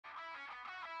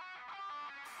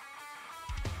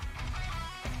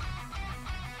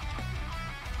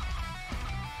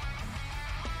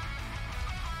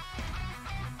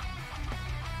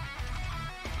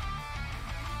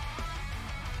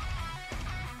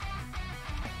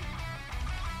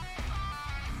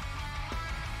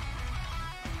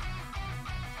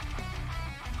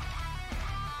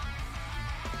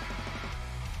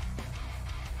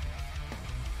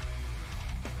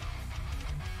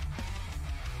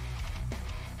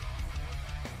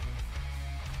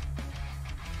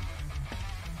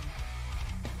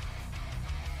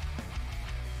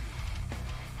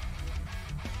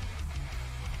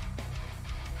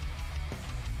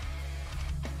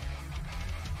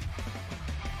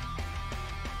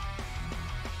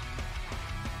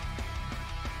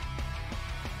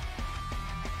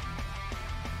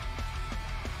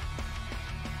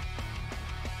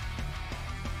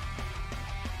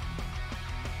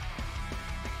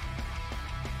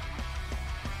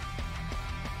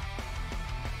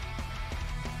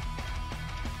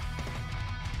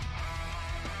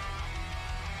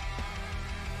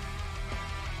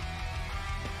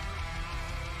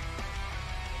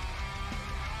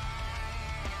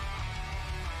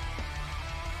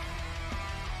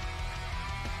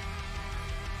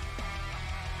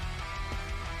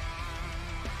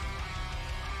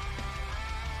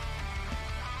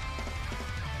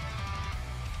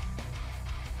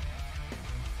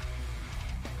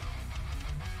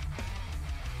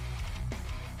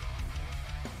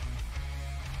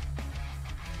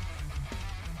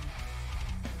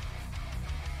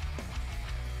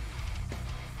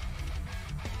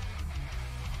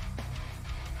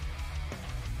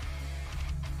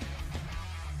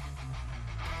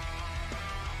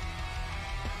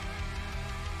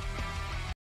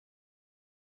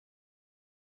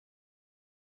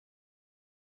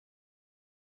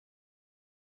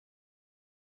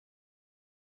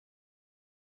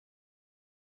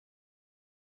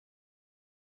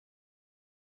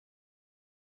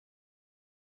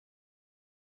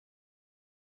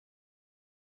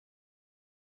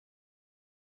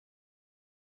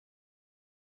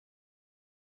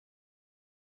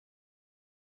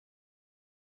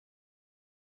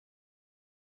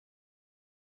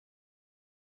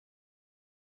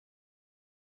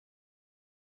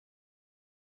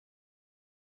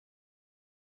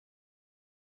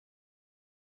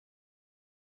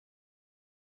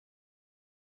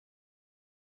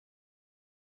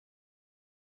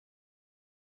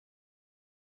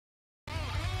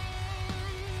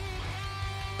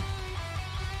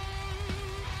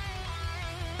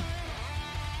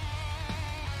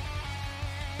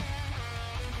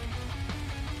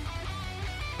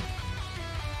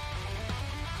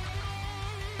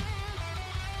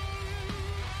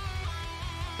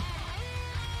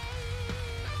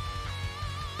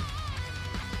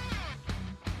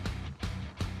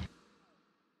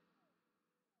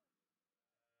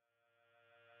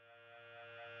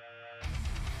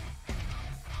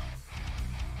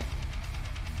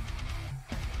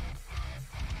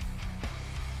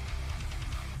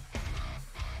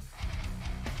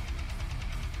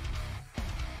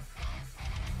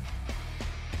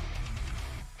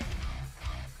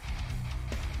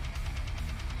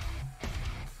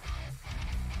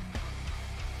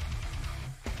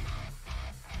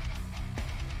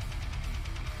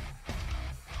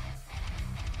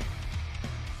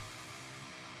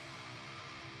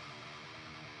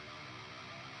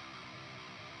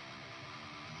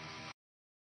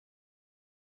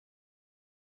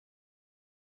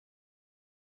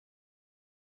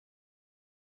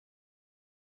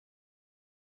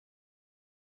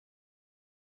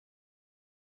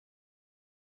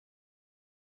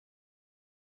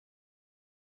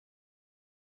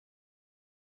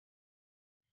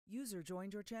User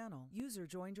joined your channel. User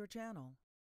joined your channel.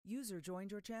 User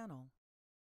joined your channel.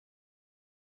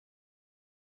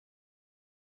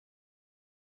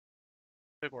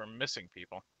 I think we're missing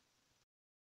people.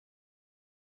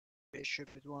 Bishop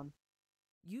is one.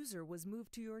 User was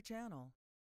moved to your channel.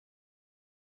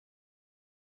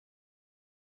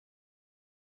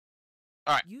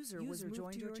 All right. User was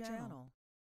moved to your channel.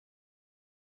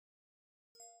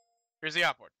 Here's the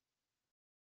outboard.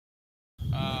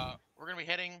 We're gonna be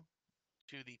heading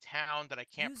to the town that I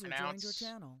can't User pronounce. joined your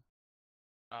channel.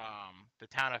 The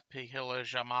town of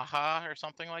Pihilajamaha or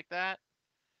something like that.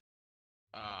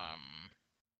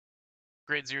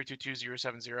 Grid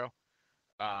 022070.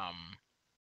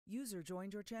 User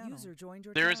joined your channel. User joined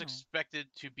your there channel. is expected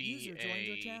to be User joined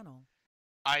your channel.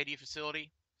 ID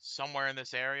facility somewhere in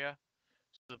this area.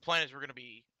 So the plan is we're going to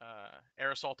be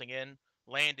air assaulting in,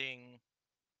 landing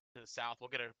to the south. We'll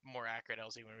get a more accurate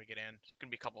LZ when we get in. It's going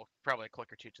to be probably a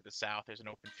click or two to the south. There's an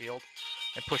open field.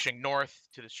 And pushing north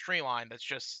to the tree line that's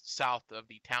just south of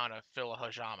the town of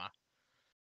Philahajama.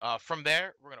 From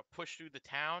there, we're going to push through the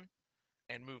town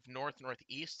and move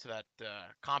northeast to that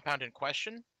compound in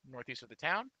question, northeast of the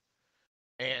town,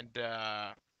 and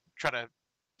try to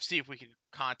see if we can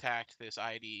contact this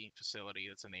ID facility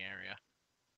that's in the area.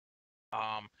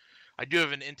 I do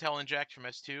have an intel inject from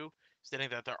S2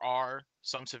 stating that there are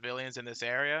some civilians in this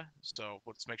area, so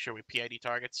let's make sure we PID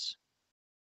targets.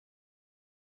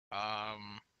 So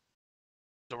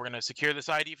we're going to secure this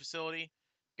ID facility,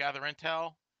 gather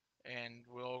intel, and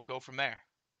we'll go from there.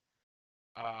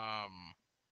 1-1,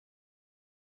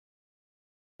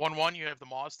 you have the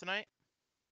Maws tonight.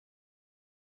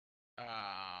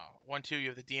 1-2, you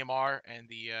have the DMR and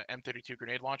the M32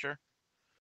 grenade launcher.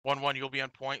 1-1, you'll be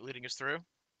on point, leading us through.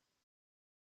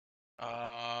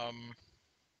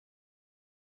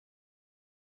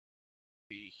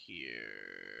 Be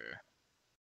here.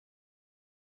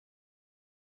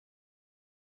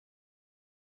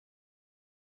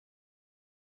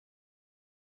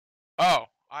 Oh,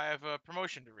 I have a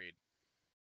promotion to read.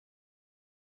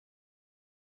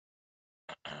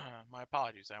 My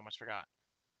apologies, I almost forgot.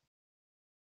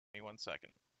 Give me 1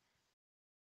 second.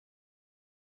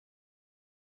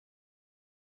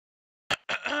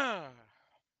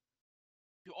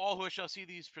 To all who shall see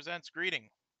these presents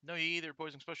greeting. Know ye either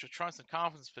boys and special trust and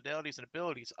confidence, fidelities, and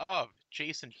abilities of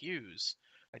Jason Hughes.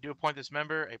 I do appoint this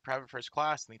member a private first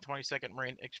class in the 22nd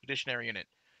Marine Expeditionary Unit,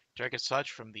 direct as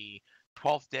such from the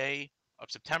 12th day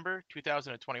of September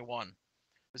 2021.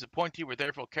 This appointee will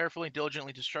therefore carefully and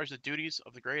diligently discharge the duties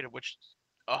of the grade to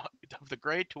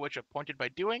which appointed by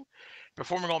doing,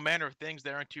 performing all manner of things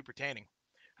thereunto pertaining.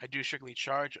 I do strictly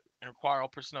charge and require all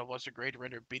personnel of lesser grade to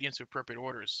render obedience to appropriate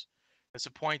orders. This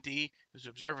appointee is to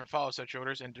observe and follow such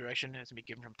orders and direction as may be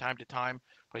given from time to time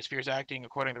by spheres acting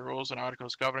according to the rules and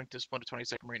articles governing discipline of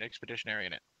 22nd Marine Expeditionary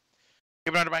Unit.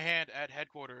 Given under my hand at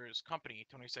headquarters, company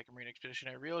 22nd Marine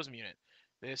Expeditionary Realism Unit,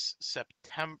 this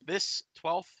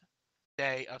 12th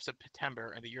day of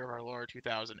September in the year of our Lord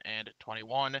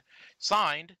 2021,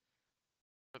 signed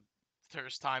for the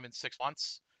first time in 6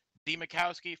 months, D.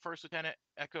 Mikowski, First Lieutenant,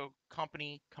 Echo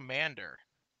Company Commander.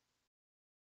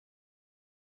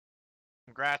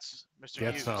 Congrats, Mr.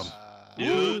 Get Hughes. some.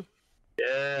 Dude.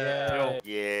 Yeah.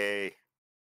 Yay.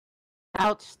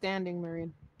 Outstanding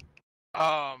Marine.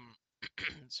 Some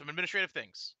administrative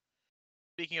things.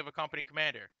 Speaking of a company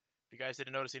commander, if you guys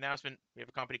didn't notice the announcement, we have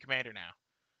a company commander now.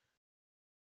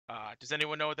 Does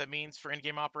anyone know what that means for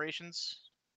in-game operations?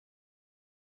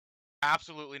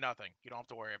 Absolutely nothing. You don't have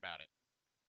to worry about it.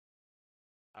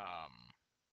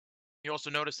 You also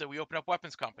notice that we opened up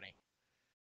Weapons Company.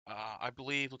 I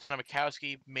believe Lieutenant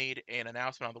Mikowski made an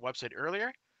announcement on the website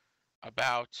earlier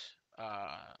about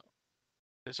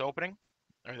this opening,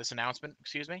 or this announcement,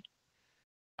 excuse me.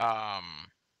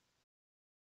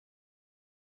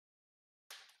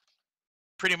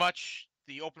 Pretty much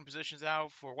the open positions now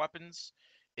for weapons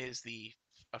is a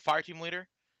fire team leader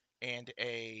and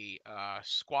a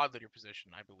squad leader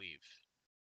position, I believe.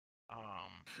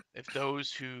 If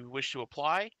those who wish to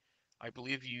apply, I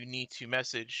believe you need to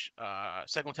message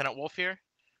Second Lieutenant Wolf here,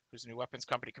 who's the new Weapons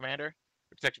Company Commander.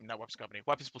 Actually, not Weapons Company,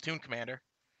 Weapons Platoon Commander,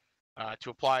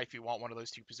 to apply if you want one of those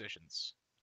two positions.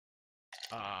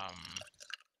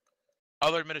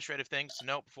 Other administrative things to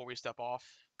note before we step off.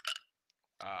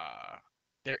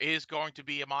 There is going to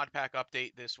be a mod pack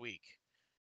update this week.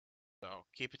 So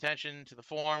keep attention to the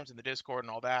forums and the Discord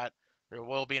and all that. There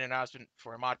will be an announcement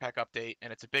for a mod pack update,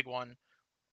 and it's a big one.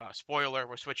 Spoiler,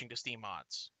 we're switching to Steam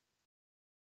mods.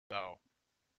 So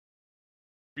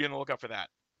be on the lookout for that.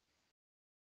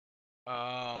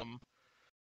 Does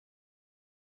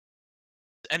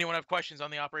anyone have questions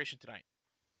on the operation tonight?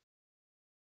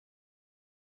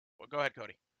 Well, go ahead,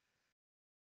 Cody.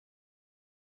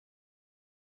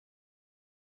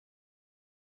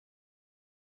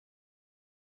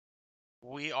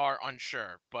 We are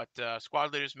unsure, but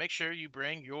squad leaders, make sure you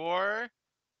bring your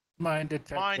Mine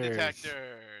detectors. mine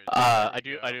detectors. I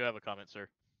do have a comment, sir.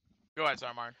 Go ahead,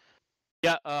 Sarmarn.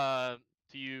 Yeah,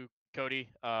 to you, Cody.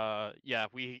 Yeah,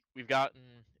 we've gotten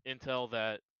intel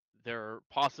that there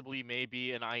possibly may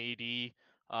be an IED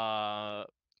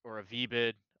or a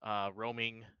VBID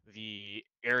roaming the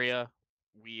area.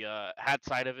 We had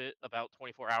sight of it about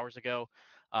 24 hours ago.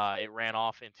 It ran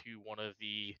off into one of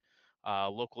the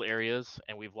local areas,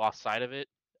 and we've lost sight of it.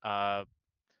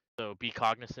 So be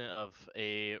cognizant of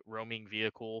a roaming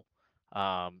vehicle,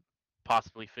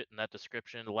 possibly fit in that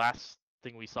description. The last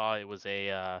thing we saw, it was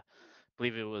I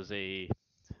believe it was a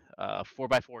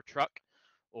 4x4 truck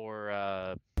or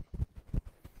a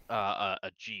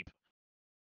Jeep.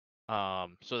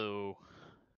 So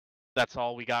that's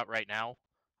all we got right now.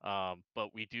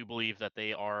 But we do believe that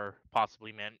they are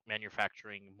possibly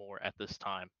manufacturing more at this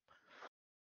time.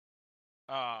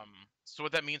 So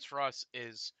what that means for us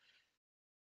is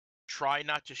try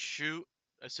not to shoot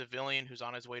a civilian who's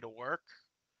on his way to work,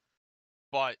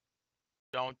 but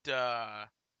don't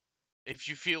if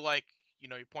you feel like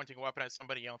you're pointing a weapon at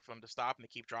somebody, yelling for them to stop and they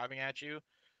keep driving at you,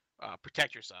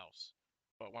 protect yourselves.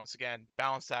 But once again,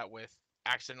 balance that with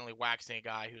accidentally waxing a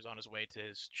guy who's on his way to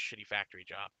his shitty factory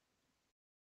job.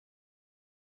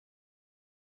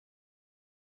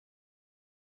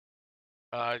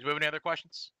 Do we have any other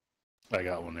questions? I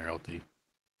got one there, LT.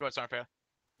 Go ahead, Sarfail.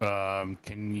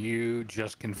 Can you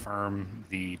just confirm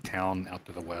the town out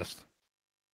to the west?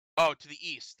 Oh, to the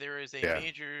east. There is a Yeah,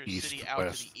 major east, city out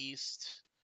west. to the east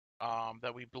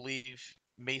that we believe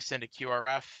may send a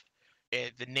QRF.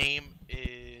 The name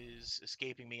is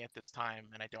escaping me at this time,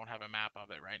 and I don't have a map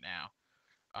of it right now.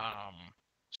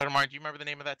 Sotomar, do you remember the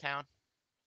name of that town?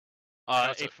 I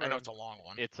know it's a long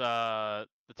one. It's the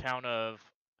town of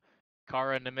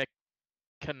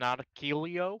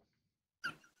Karanimikanatakilio.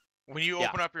 When you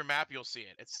open up your map, you'll see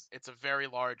it. It's a very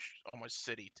large, almost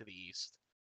city to the east.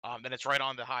 And it's right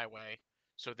on the highway,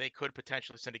 so they could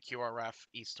potentially send a QRF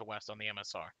east to west on the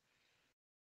MSR.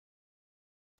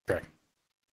 Okay.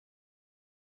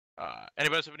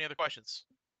 Anybody else have any other questions?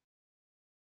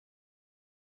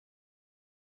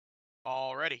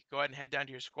 Alrighty, go ahead and head down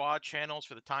to your squad channels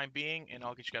for the time being, and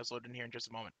I'll get you guys loaded in here in just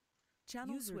a moment.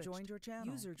 Channel User switched. Joined your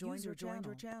channel. User joined your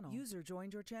channel. User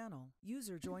joined your channel.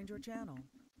 User joined your channel. Is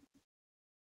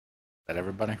that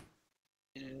everybody?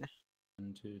 Yeah.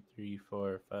 1, 2, 3,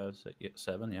 4, 5, 6,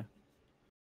 7, yeah.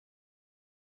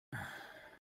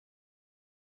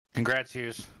 Congrats,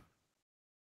 Hughes.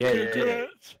 Yeah, you did it.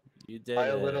 You did Am I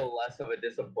it. a little less of a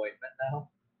disappointment now?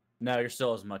 No, you're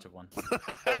still as much of one.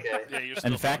 Okay. Yeah, you're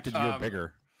still In fact, fun. you're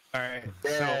bigger. All right.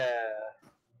 Yeah.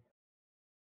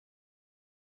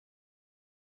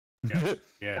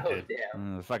 Yeah, Oh, it did.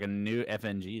 damn. Fucking new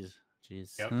FNGs.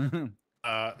 Jeez. Yep.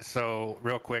 So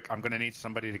real quick, I'm gonna need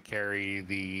somebody to carry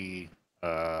the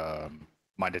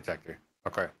mine detector.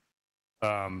 Okay.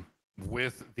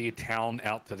 With the town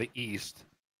out to the east,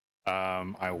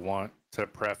 I want to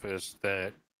preface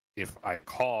that if I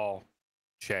call,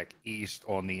 check east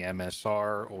on the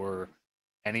MSR or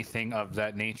anything of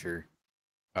that nature,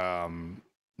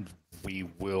 we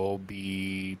will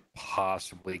be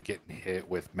possibly getting hit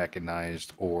with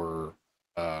mechanized or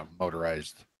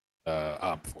motorized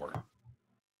OPORD.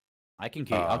 I can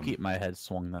keep. I'll keep my head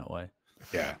swung that way.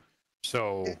 Yeah.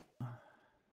 So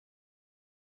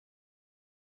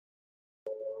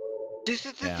This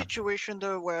is a situation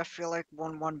though where I feel like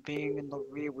 1-1 being in the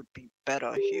rear would be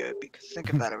better here because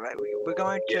think about it, right? We're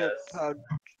going to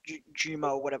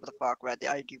Jima or whatever the fuck, right? The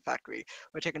ID factory.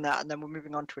 We're taking that and then we're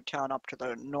moving on to a town up to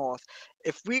the north.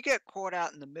 If we get caught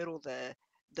out in the middle there,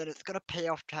 then it's gonna pay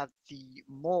off to have the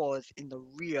Moors in the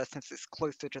rear since it's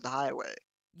closer to the highway.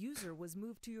 User was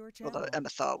moved to your Or channel. the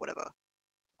MSR, whatever.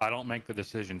 I don't make the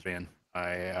decisions, man.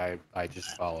 I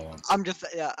just follow them. I'm just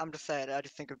saying. I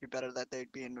just think it'd be better that they'd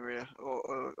be in the rear,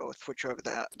 or switch over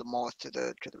the Moors to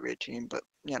the rear team. But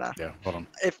Yeah, hold on.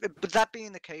 but that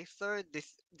being the case, though,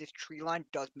 this tree line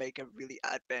does make a really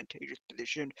advantageous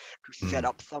position to set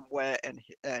up somewhere and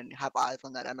have eyes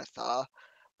on that MSR,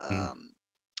 and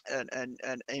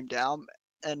aim down.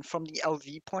 And from the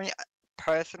LZ point,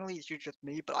 personally, it's just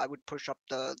me, but I would push up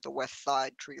the west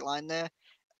side tree line there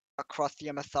across the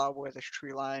MSR where there's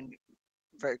tree line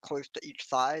very close to each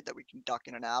side that we can duck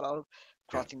in and out of,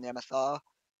 crossing the MSR,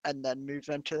 and then move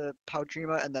into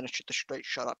Paljima, and then it's just a straight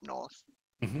shot up north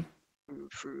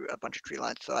through a bunch of tree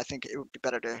lines. So I think it would be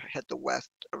better to head the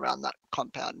west around that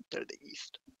compound instead of the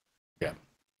east. Yeah.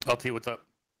 LT, what's up?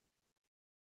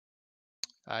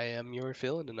 I am your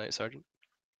fill-in tonight, Sergeant.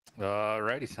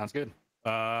 Alrighty, sounds good.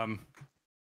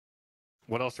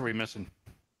 What else are we missing?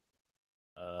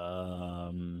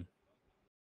 All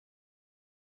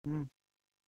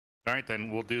right,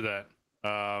 then we'll do that.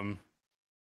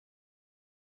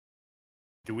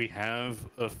 Do we have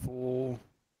a full?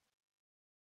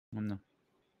 No.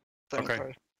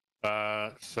 Okay.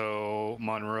 So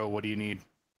Monroe, what do you need?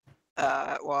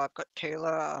 Well, I've got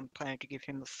Taylor. I'm planning to give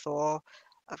him the Thor.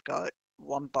 I've got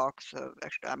 1 box of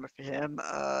extra ammo for him.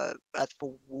 As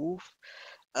for Wolf,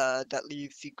 that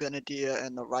leaves the Grenadier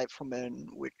and the Rifleman,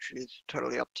 which is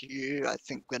totally up to you. I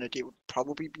think Grenadier would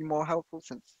probably be more helpful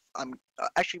since I'm.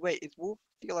 Actually, wait, is Wolf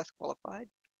CLS qualified?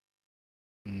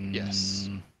 Yes.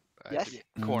 Mm, Yes.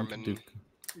 Corpsman.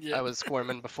 I was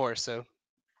Corpsman before, so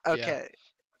yeah. Okay.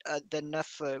 Then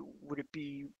Nessa, would it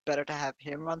be better to have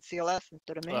him run CLS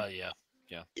instead of me? Yeah.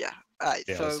 Yeah. Alright,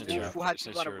 Yeah, so since you're- Wolf will have to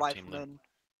since run a you're a team lead. Rifleman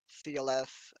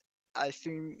CLS. I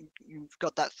assume you've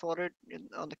got that sorted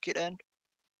on the kit end?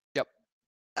 Yep.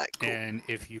 Alright, cool. And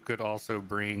if you could also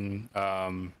bring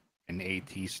an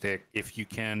AT stick, if you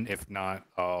can. If not,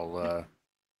 I'll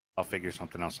figure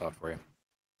something else out for you.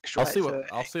 I'll Right, see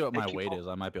so what my AT weight pop. is.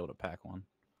 I might be able to pack one.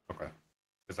 Okay.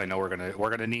 Because I know we're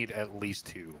gonna need at least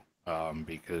 2.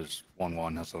 Because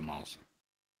 1-1 has some miles.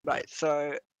 Right,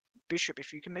 so Bishop,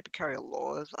 if you can maybe carry a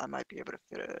Laws, I might be able to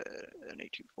fit an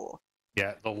A24.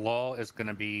 Yeah, the law is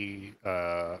gonna be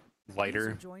lighter.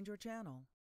 User joined your channel.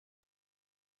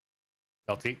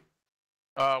 LT.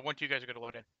 When do you guys are gonna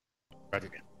load in? Roger.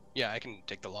 Yeah, I can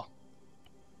take the law.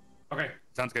 Okay,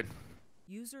 sounds good.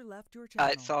 User left your channel.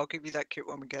 Alright, so I'll give you that kit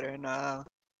when we get in.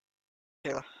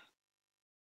 Taylor.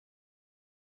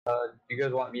 Do you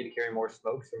guys want me to carry more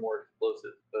smokes or more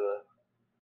explosives for the?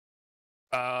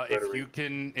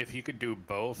 If you could do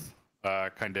both,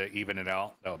 kind of even it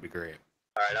out, that would be great.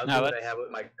 All right, I'll No, do what I let's- have with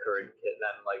my current kit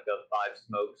then, like the 5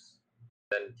 smokes,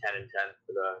 then 10 and 10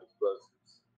 for the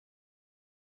explosives.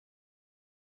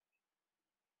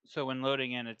 So when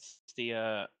loading in, it's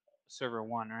the server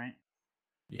 1, right?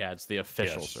 Yeah, it's the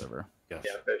official Yes. server. Yes.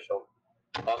 Yeah, official.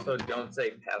 Also, don't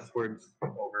say passwords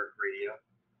over radio.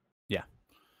 Yeah.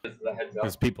 Just as a heads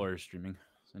Because up. people are streaming.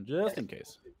 So just in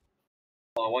case.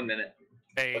 Hold on 1 minute.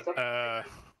 Hey, What's up?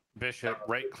 Bishop,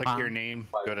 right-click your name,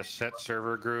 go to Set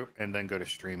Server Group, and then go to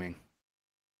Streaming.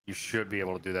 You should be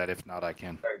able to do that. If not, I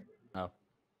can. Oh,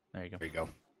 there you go. There you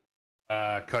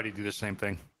go. Cody, do the same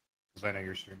thing, because I know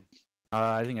you're streaming.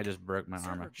 I think I just broke my Server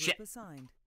armor. group Shit. assigned.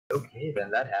 Okay,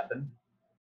 then that happened.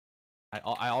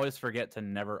 I always forget to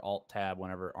never alt tab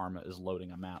whenever Arma is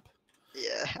loading a map.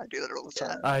 Yeah, I do that all the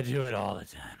time. I do it all the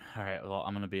time. All right, well,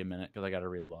 I'm gonna be a minute because I got to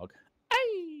relog.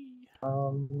 Hey.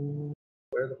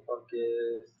 Where the fuck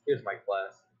is? Here's my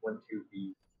class.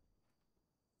 1-2B.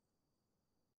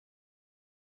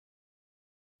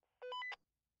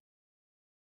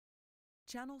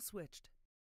 Channel switched.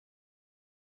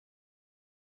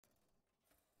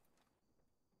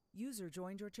 User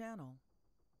joined your channel.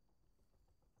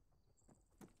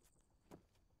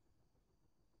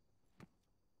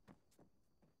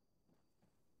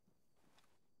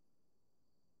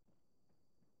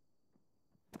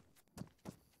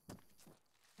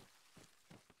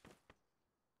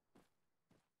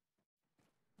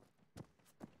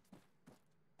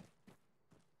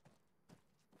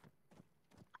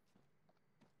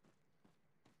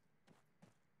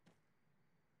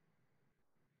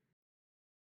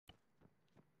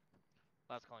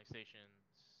 Last calling station,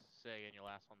 say again your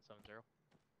last 170.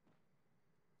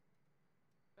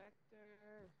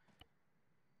 Vector.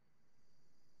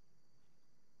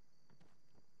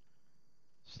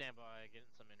 Stand by,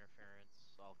 getting some interference.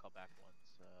 I'll call back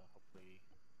once, hopefully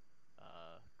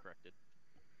corrected.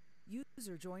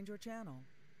 User joined your channel.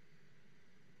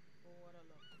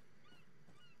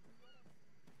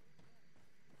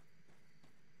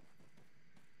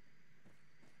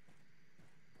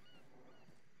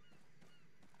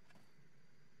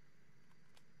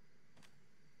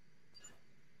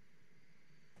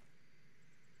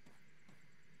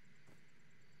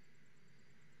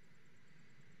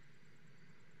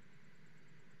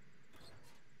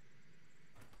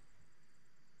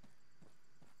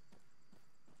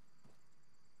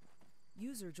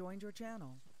 User joined your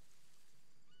channel.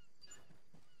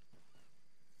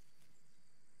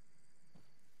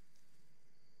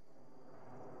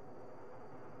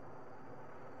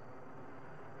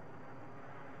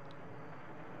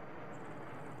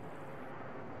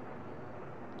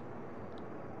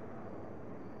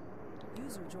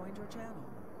 User joined your channel.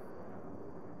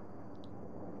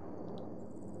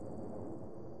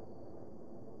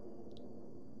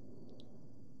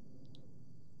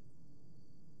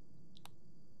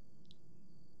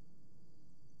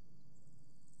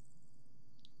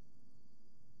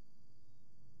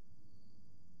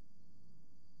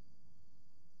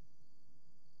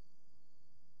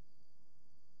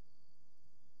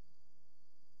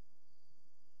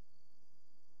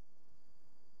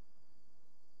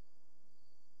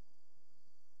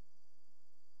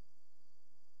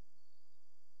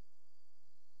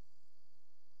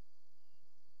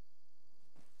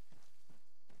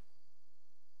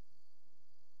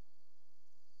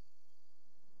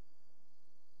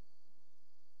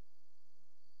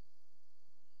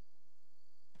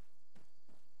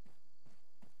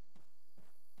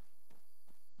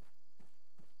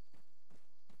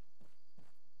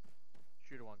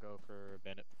 for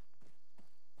Bandit.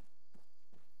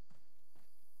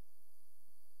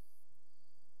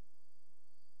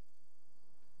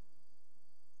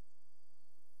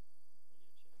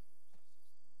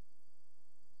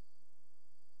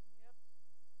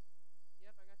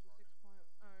 Yep, I got you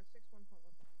 61.1.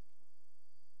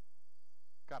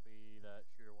 Copy that,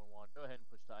 Shooter 1-1. Go ahead and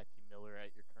push to IP Miller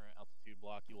at your current altitude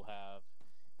block. You will have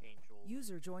Angels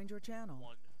User joined your channel.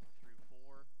 1 through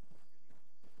 4.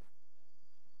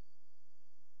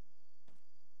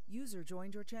 User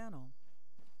joined your channel.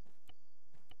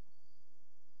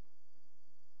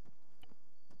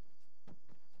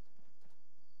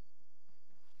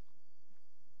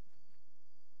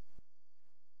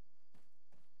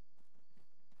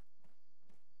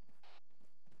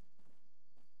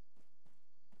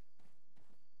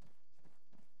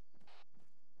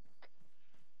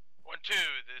 One, two.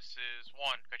 This is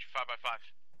 1. Got you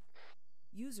 5x5.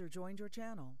 User joined your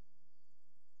channel.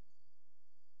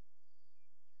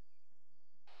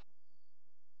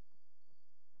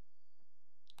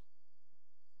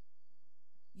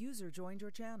 User joined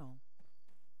your channel.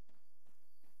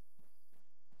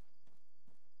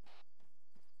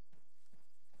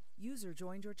 User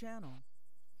joined your channel.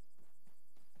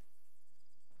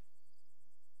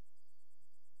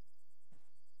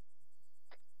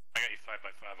 I got you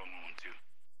 5x5 on 112.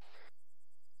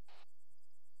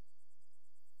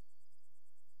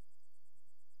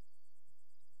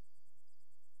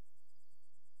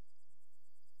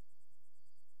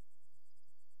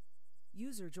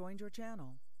 User joined your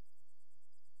channel.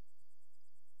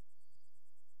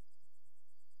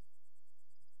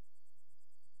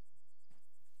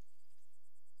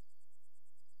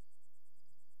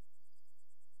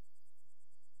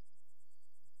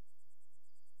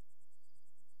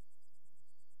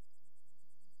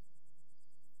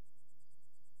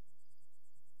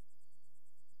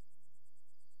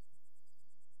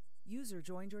 User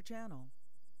joined your channel.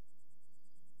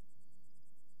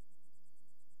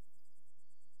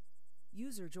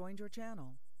 User joined your channel.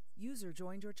 User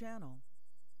joined your channel.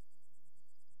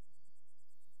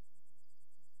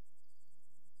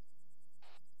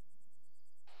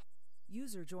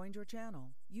 User joined your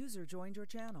channel. User joined your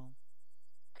channel.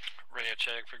 Radio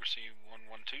check, frequency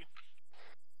 112.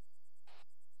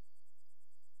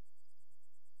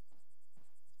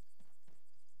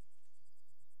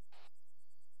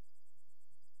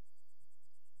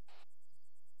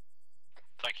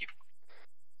 Thank you.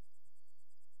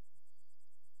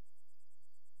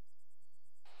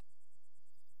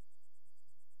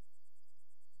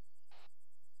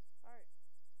 Alright,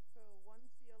 so 1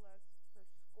 CLS per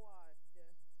squad.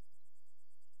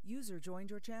 User joined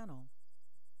your channel.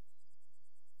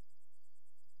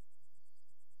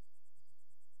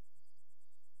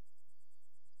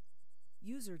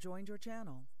 User joined your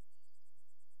channel.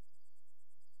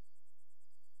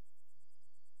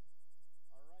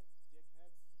 Alright,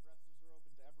 dickheads. Suppressors are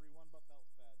open to everyone but belt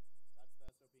fed. That's the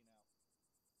SOP now.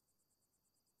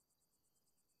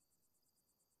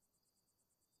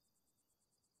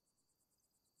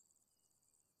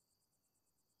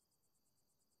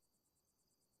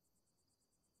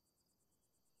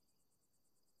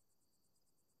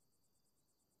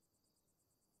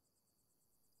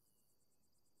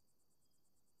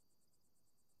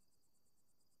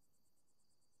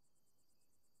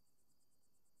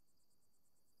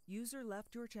 User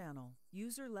left your channel.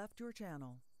 User left your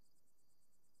channel.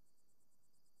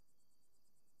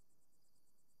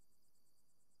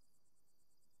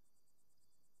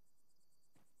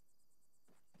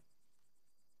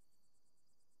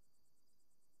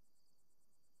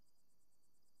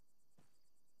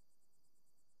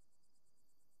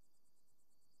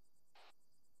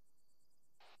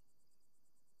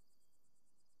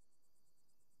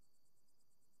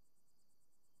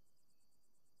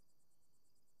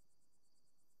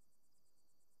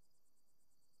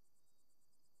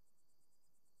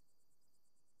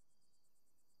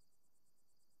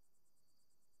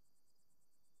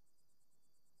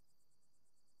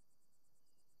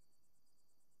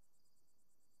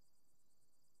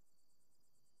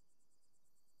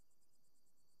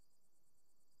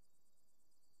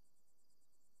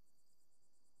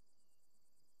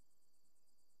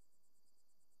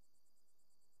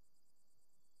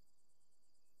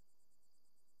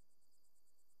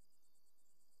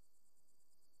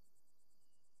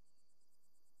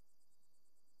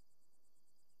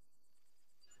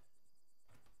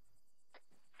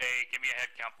 Hey, give me a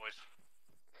head count, boys.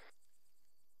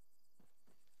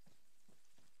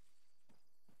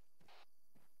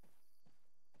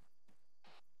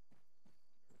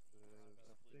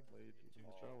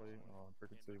 Charlie on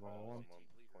frequency 101.2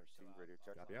 radio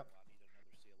check. Copy up.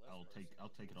 I'll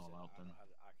take it all out then. I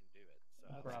can do it. So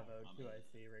Bravo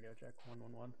 2IC radio check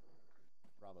 111.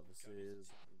 Bravo, this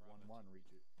is 1-1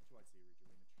 2IC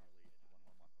rejuvenate Charlie 111.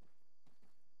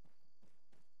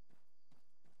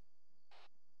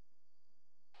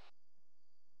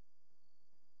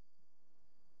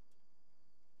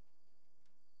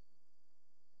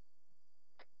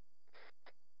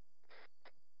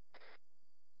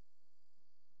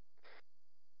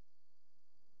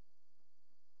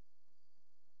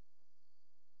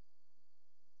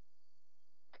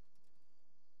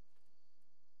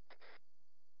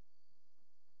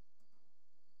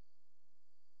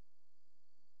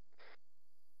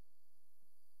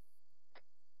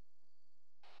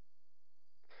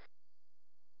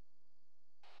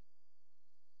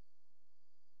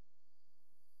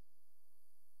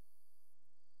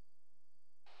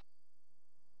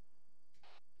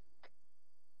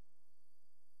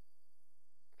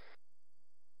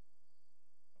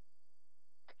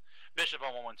 Bishop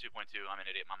on 112.2. I'm an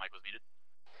idiot. My mic was muted.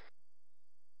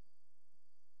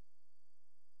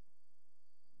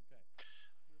 Okay.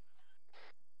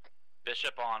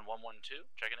 Bishop on 112.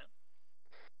 Checking in.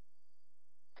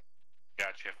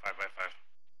 Gotcha. 5x5.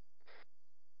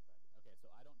 Okay,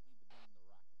 so I don't need to be in the rocket then,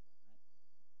 right?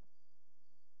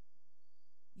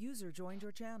 User joined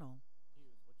your channel.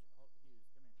 Hughes, Hughes, come here.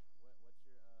 What's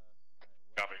your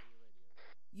Copy.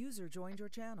 User joined your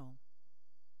channel.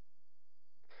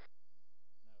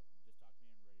 No, just talk to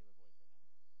me in regular voice right now.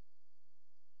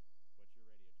 What's your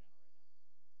radio channel right now?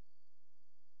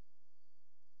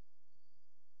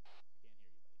 I can't hear you,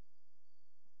 buddy.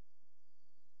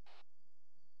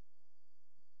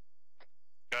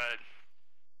 Good.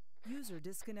 User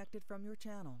disconnected from your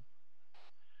channel.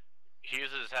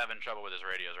 Hughes is having trouble with his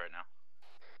radios right now.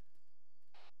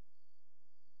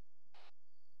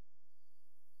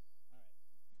 Alright,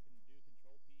 you can do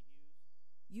Control P, Hughes.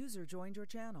 User joined your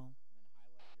channel. And then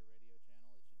highlight your radio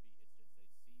channel. It should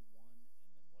say C1 and then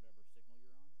whatever signal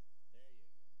you're on. There you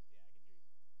go.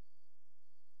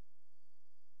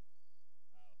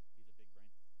 Yeah, I can hear you. Oh, he's a big brain.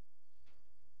 Oh, okay, I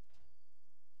gotcha.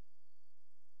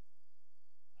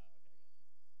 Anyway, so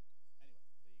you got the radio squared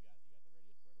away then?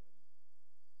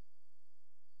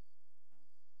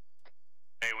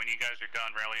 Hey, when you guys are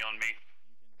done, rally on me. You can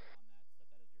go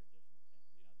on that, set that as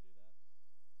your additional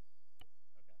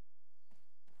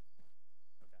channel. Do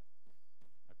you know how to do that?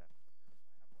 Okay. Okay.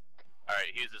 Alright,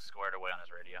 Hughes is squared away on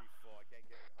his radio. I can't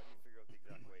get. How do you figure out the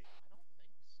exact weight?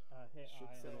 Hey,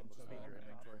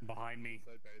 Behind me.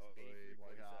 So basically,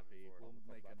 copy. We'll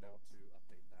make a note to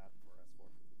update that for S4.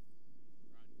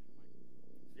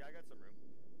 Yeah, I got some room,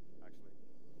 actually.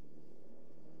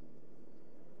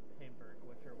 Hey, Burke,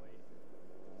 what's your weight?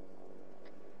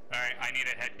 Alright, I need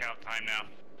a head count time now.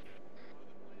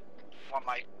 One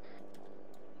mic.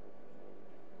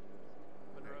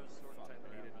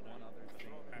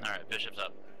 Alright, Bishop's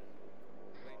up.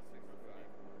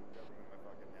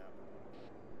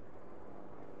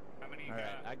 How many you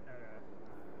Alright, got?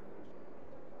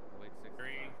 wait 6. 3,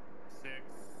 6,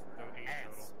 so 8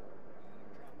 total.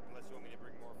 Unless you want me to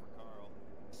bring more for Carl.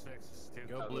 6 is 2.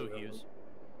 Go blue, Hughes.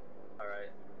 Alright.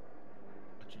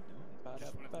 What you doing?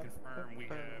 Just wanted to confirm we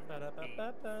have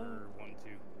 8 for 1,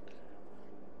 2.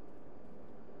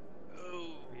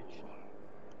 Oh.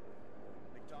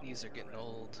 Knees are getting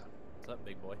old. What's up,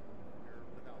 big boy?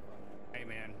 Hey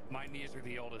man, my knees are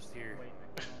the oldest here.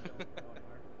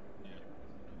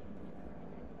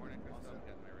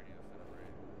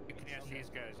 You can ask these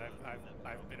guys.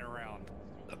 I've been around.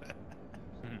 So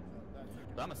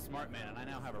I'm a smart man, and I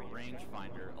now have a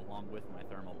rangefinder along with my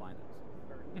thermal bindings.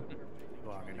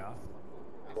 Long enough.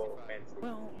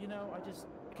 Well, you know, I just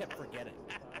kept forgetting.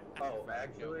 Oh,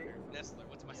 actually, Nestler,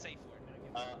 what's my safe word?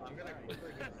 I'm gonna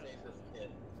quickly go save this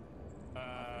kid.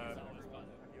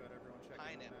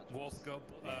 Pineapple. Wolf, go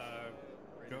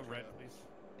red, please.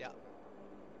 Yeah.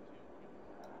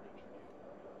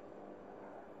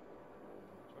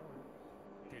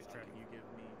 Here's Trent. You give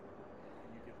me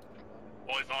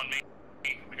Boys on me.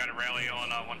 We got a rally on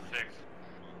 1-6.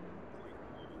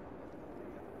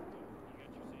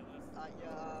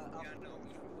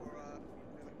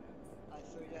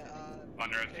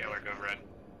 Under Taylor, go red.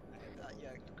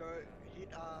 Go hit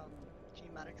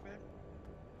team management.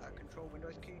 Control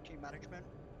Windows key, team management.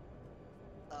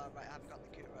 Right, I haven't got the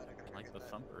key right. I gotta Like the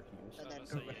thumper, Hughes. And then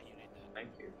go red. Thank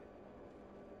you.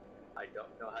 I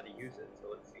don't know how to use it, so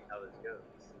let's see how this goes.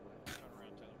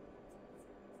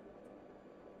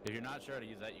 If you're not sure how to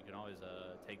use that, you can always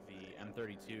take the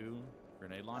M32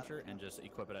 grenade launcher and just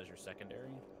equip it as your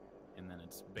secondary, and then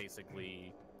it's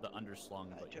basically the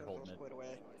underslung, but you're holding it.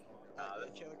 This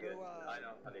Taylor, good. go, I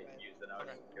know how to use it. I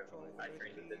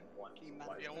trained with it once.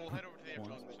 Twice. Yeah, we'll head over to the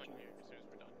One. actual section here as soon as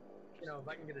we're done. You know, if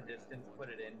I can get a distance, put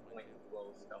it in, point and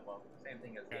blow stuff up. Same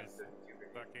thing as the Guys, M32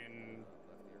 grenade. fucking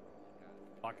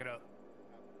lock it up.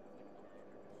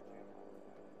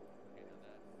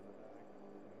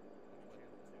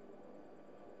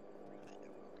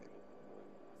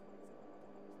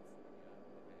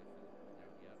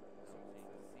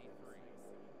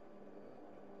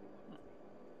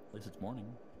 At least it's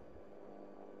morning.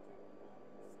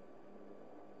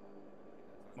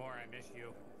 More, I miss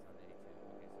you.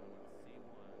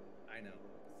 I know.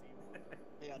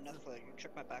 Yeah, Nestle, you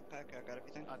check my backpack. I got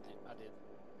everything. I did.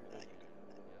 Yeah, you got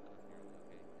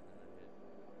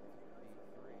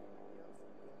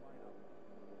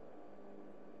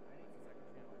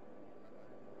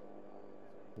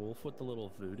Wolf with the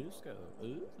little voodoo scope.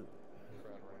 Ooh.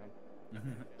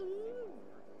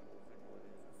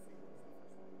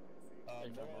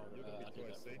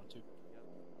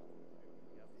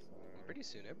 Pretty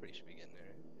soon, everybody should be getting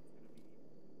there.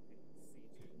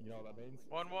 You know what that means?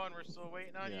 1-1, we're still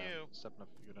waiting on you. Stepping up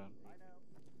to go down. I know.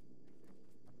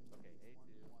 Okay,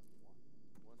 A2.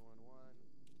 111.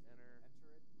 Enter.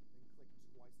 Enter it. Then click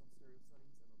twice on stereo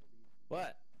settings, and it'll be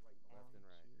What? right, left, and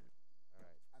right. All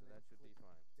right, so that should be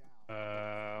fine.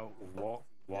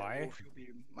 Why? Wolf, you'll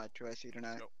be my choice, you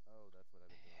tonight. Oh, that's what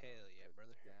I've been doing. Hell yeah,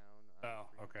 brother. Down. Oh,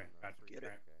 okay. Gotcha. Get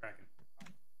it. Cracking.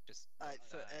 Just Alright,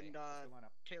 so, and,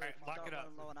 Taylor, if you lock start it up.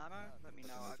 running low on ammo, let me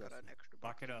know. I got an extra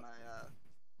Lock box it in up. my,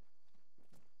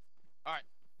 Alright,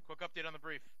 quick update on the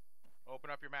brief. Open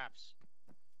up your maps.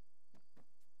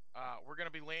 We're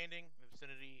gonna be landing in the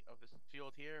vicinity of this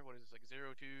field here. What is this, like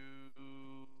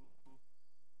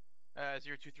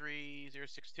 023,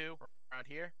 062, around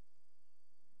here.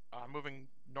 Moving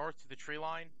north to the tree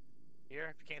line here.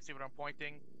 If you can't see what I'm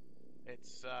pointing,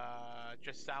 it's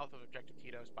just south of Objective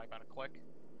Tito's by about a click.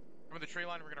 From the tree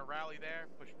line, we're gonna rally there,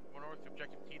 push more north to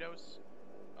Objective Tito's.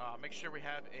 Make sure we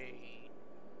have a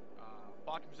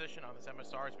blocking position on this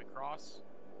MSR as we cross.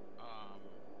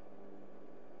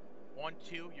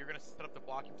 1-2, you're gonna set up the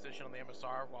blocking position on the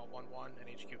MSR while 1-1 and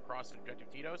HQ cross at Objective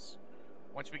Tito's.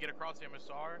 Once we get across the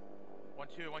MSR,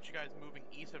 1-2, I want you guys moving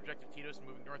east of Objective Tito's and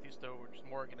moving northeast towards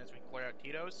Morgan as we clear out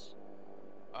Tito's.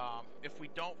 If we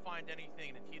don't find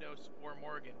anything in Tito's or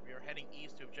Morgan, we are heading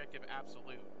east to Objective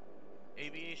Absolute.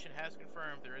 Aviation has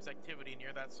confirmed there is activity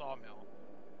near that sawmill,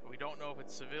 but we don't know if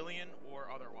it's civilian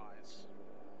or otherwise.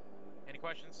 Any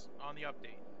questions on the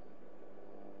update?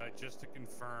 Just to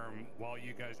confirm, while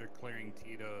you guys are clearing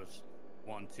Tito's,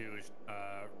 1-2 is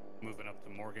moving up to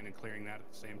Morgan and clearing that at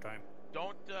the same time.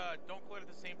 Don't clear it at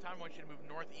the same time. I want you to move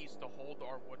northeast to hold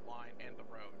our wood line and the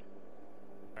road.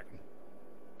 Cracking.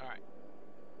 All right.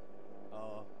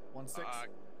 1-6.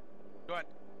 Go ahead.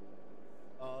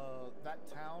 That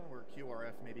town where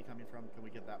QRF may be coming from, can we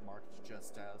get that marked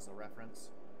just as a reference?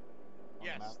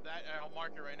 Yes, that I'll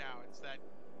mark it right now. It's that.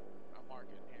 I'll mark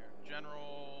it here.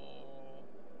 General.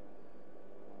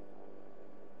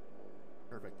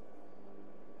 Perfect.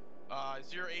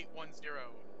 0810.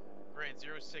 Grade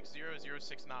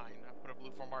 060069. I put a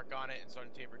blue 4 mark on it, and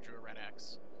Sergeant Tabor drew a red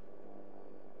X.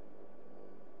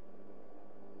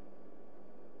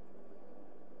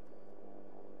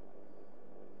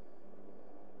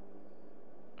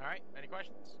 Alright, any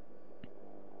questions?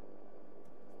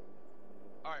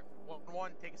 Alright,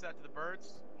 1-1, take us out to the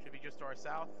birds. Should be just to our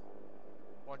south.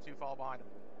 1-2, follow behind him.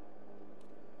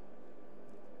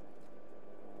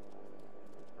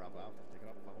 Bravo Alpha, take it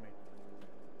up, follow me.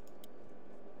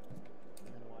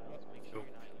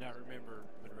 Now remember,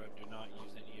 Monroe, do not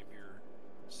use any of your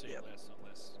CLS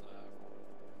unless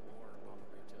more bomber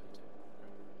may tell you to.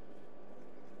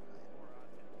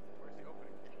 Where's the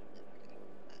opening? Is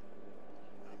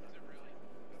it really?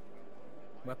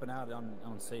 Weapon out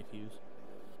on safe use.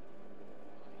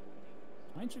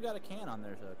 Ain't you got a can on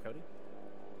there, Cody?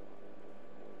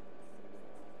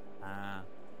 Ah.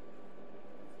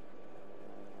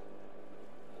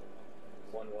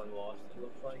 1-1 lost, it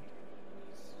looks like.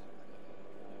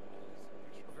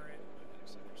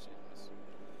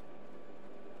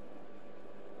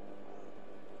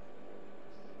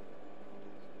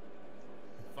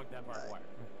 Fuck that barbed wire.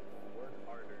 Work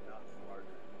harder, not smarter.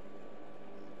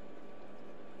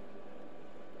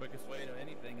 Quickest way to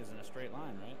anything is in a straight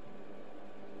line, right?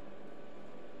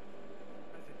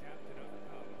 That's adapted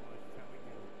overcome. That's how we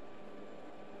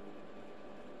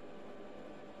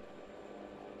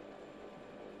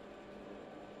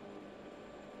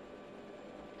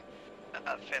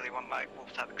do. Fairly one, my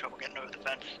Wolf's having trouble getting over the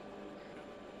fence.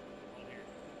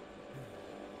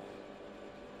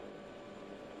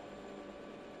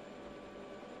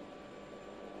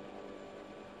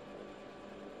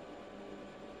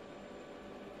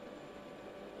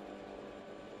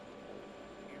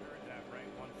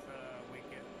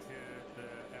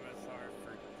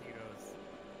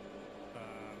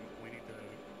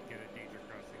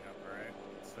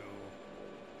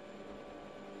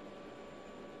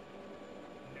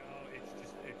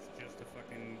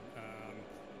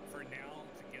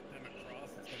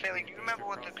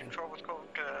 the control was called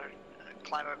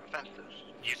climb over fences.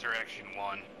 User action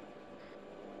 1.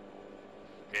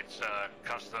 It's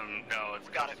custom. No, it's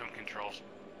Got custom controls.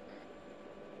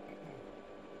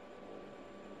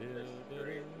 This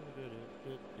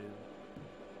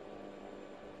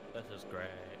is great.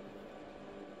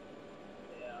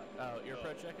 Yeah. Oh, ear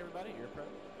pro check, everybody. Ear pro.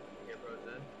 Ear pro's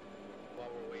in. While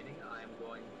we're waiting, I'm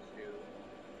going to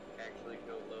actually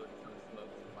go load some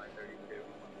smokes in my 32.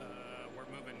 We're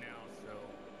moving now, so.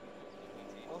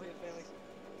 All here, Bailey.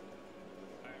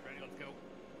 Alright, ready? Let's go.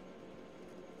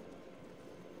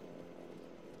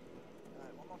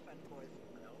 Alright, one more fence, boys.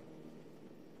 No.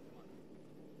 Come on.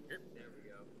 Here. There we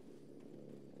go.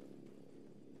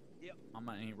 Yep. I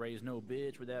ain't raised no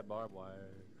bitch with that barbed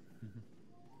wire.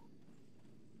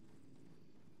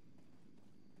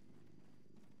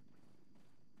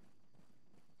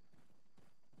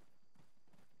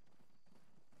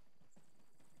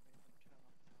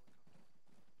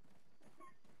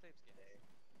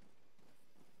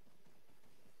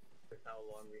 That's how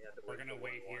long we had to We're wait. gonna for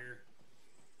wait 1-1. here.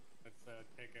 Let's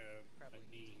take a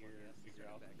knee here and figure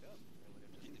out. Back up.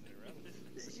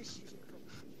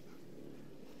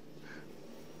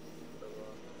 So,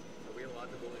 are we allowed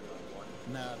to only run one?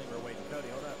 No, I think we're waiting. Cody,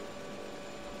 hold up.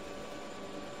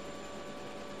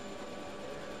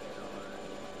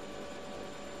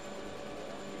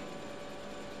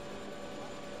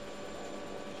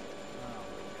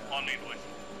 On me, boys.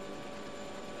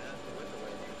 That's the window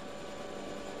waiting.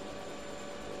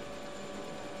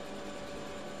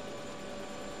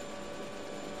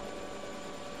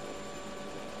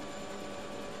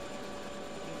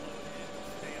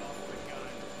 Stay off the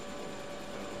gun.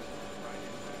 So, right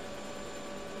in back.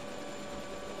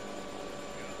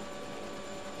 Go.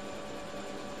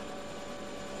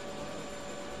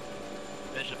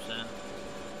 Bishop's in.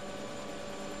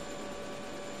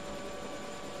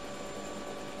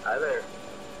 Hi there.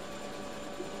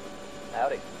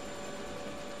 Howdy.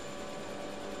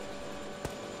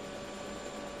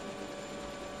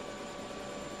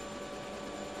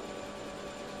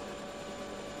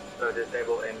 So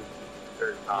disable in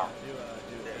or Yeah, Tom. do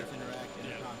There. Ace Interact,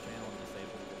 intercom channel, and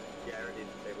disable. Yeah, I already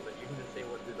disabled it. You can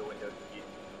disable it through the window key.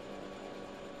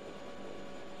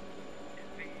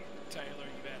 Tyler,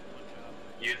 you had one job.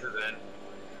 Uses in.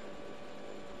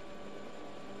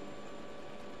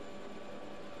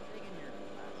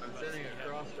 I'm sitting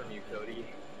across from you, Cody.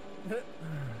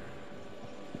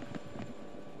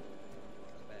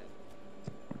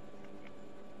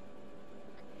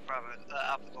 Bravo,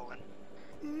 Alpha Golden.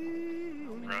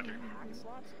 Roger.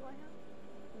 Slots do I have?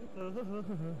 79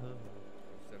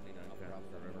 pounds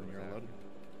for everyone you're loaded.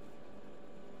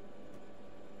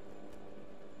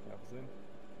 That was in.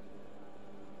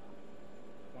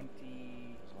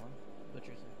 20.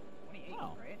 Butcher's 28,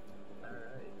 Oh. right?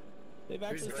 Alright. They've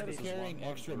actually Who's started ready? carrying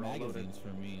extra magazines for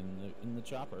me in the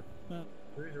chopper.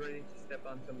 Who's ready to step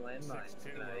on some landmines 6-2,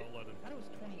 we're tonight? all loaded. I thought it was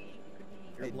 28. It could be.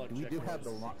 Your blood we check do was have the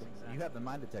 6 you have the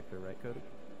mine detector, right, Cody?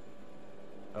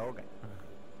 Oh, okay.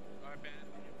 Alright, man.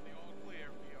 The all clear.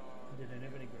 We are. Did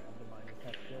anybody grab the mine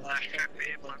detector? Last check for A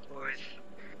block, boys.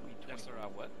 Yes, sir.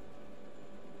 What?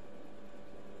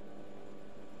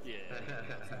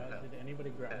 Did anybody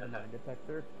grab the mine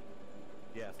detector?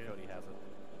 Yes, Cody has it.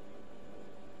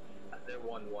 They're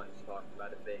 1-1's talking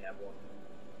about if they have one.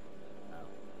 No.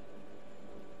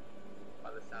 By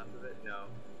the sounds of it, no.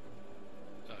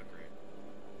 Oh,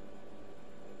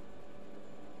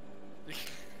 great.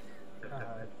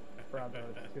 Bravo,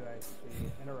 2IC.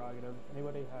 Interrogative.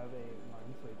 Anybody have a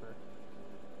minesweeper? I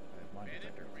have mine Man,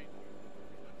 detector. infantry.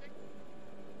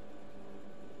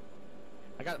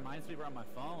 I got a minesweeper on my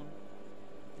phone.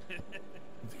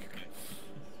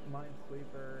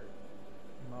 Minesweeper,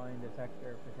 mine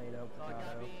detector, potato, So I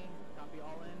potato. copy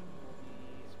all in.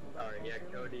 Alright, yeah,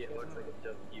 Cody, it looks like it's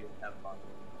just you. Have fun.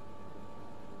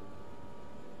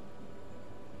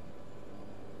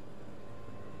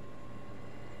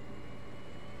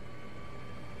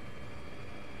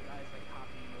 Guys, I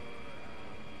copy your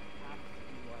path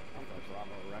to what? Alpha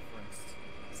Bravo referenced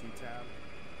C-tab.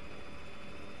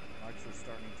 Marks are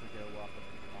starting to go up at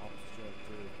Alph's joke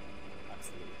too.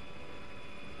 Absolutely.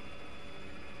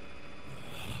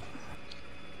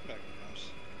 Back in the house.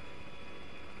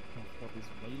 What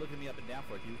are you looking me up and down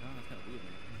for, Hugh? Huh? That's kind of weird,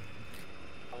 man.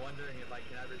 I'm wondering if I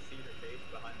can ever see the face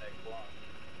behind that clock.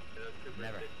 Those super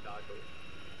Never. thick goggles.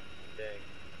 Dang.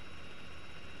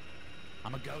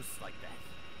 I'm a ghost like that.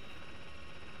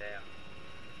 Damn.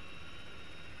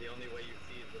 The only way you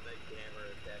see is with that camera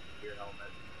attached to your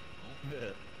helmet.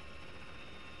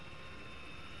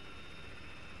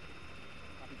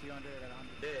 Copy 200 at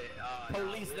 100. Yeah,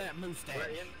 Police no, that mustache.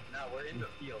 We're in the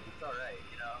field. It's alright,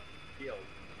 you know? Field.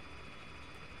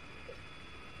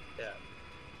 Yeah.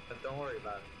 But don't worry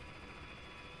about it.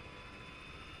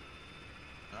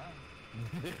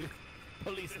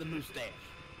 Police the mustache.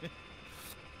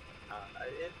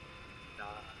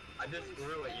 I just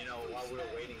threw it, you know, while we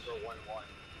were waiting for 1-1.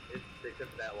 It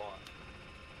took that long.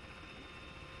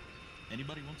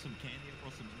 Anybody want some candy? I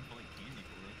brought some in-flight candy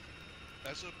for us.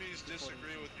 SOPs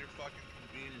disagree with your fucking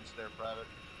convenience there, Private.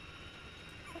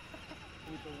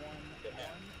 With the one.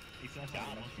 It's not that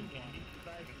want some candy. You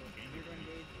guys, you're to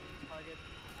engage target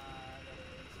that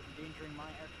is endangering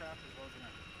my aircraft as well as your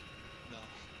own. No.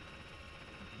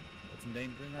 What's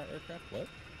endangering our aircraft? What?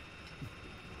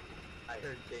 I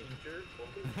heard danger.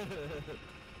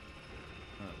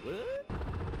 What?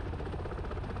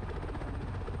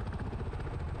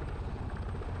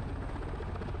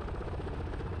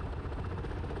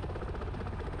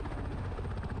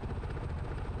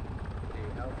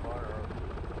 How far are we?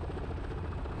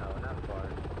 No, not far.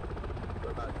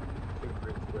 We're about 2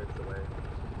 grid squares away.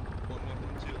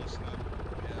 1112, listen up.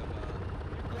 We have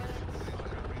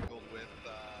mingled with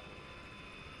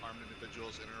armed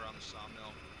individuals in and around the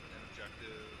sawmill and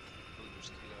objective Blue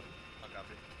Mosquito. I'll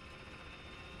copy.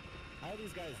 How are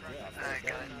these guys dressed? Alright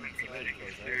guys, we need to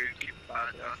consider keep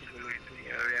civilians in the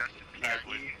area.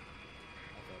 PID.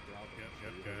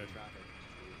 Good. Traffic.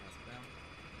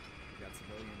 We got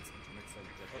civilians intermixed with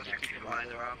Those are two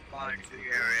lines are applying to the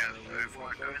area, so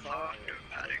everyone goes off to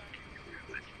paddock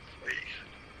with space.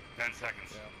 10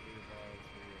 seconds. Yeah, we advise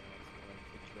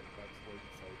the explosion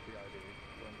site, PID.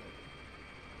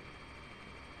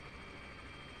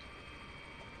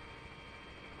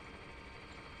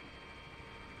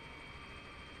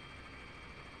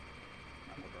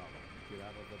 Not a problem. Get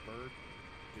out of the bird,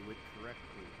 do it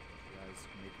correctly. You guys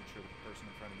making sure the person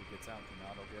in front of you gets out. Do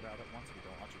not all get out at once. We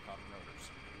don't want you caught in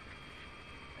rotors.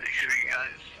 Make sure you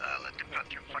guys let them cut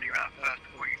through front of your out first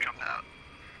before you come out.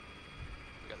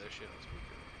 We got their shit on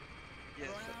speaker.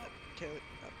 Yes, kill it.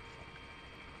 Oh,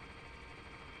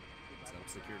 Set up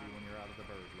security when you're out of the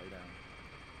bird. Lay down.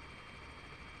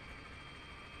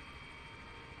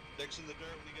 Dicks in the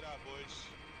dirt when you get out, boys.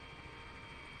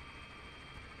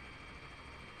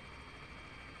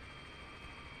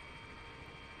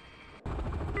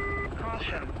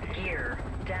 Caution, gear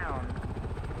down.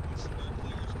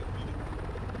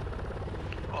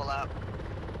 All out.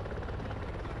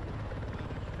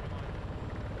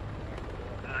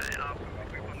 Alpha,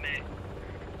 with me.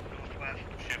 Northwest.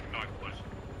 Shift north, please.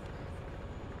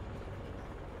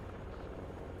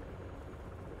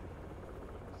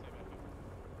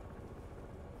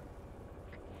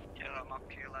 Yeah, I'm up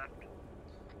to your left.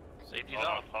 Safety's Hold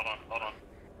off. on.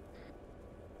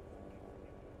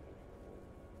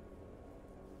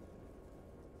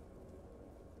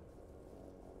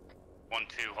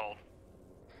 1-2, hold.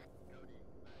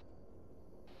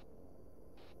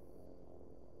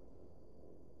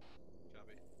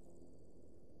 Copy.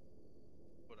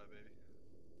 What up, baby?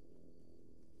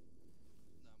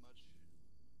 Not much.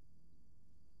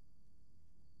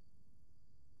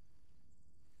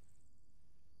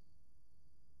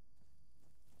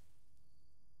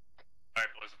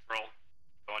 Alright, boys, let's roll.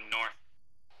 Going north.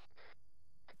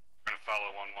 We're gonna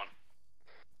follow 1-1.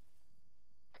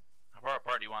 How far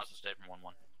apart do you want us to stay from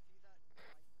 1-1?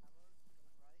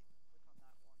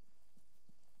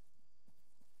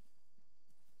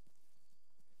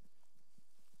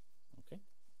 Okay.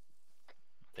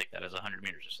 Take that as 100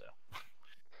 meters or so.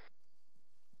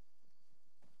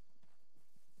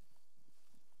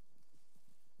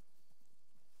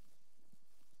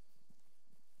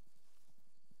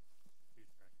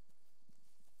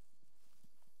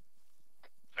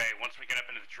 Okay, once we get up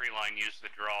into the tree line, use the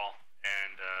draw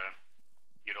and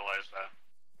utilize that.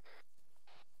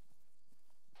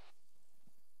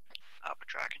 Alpha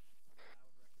tracking.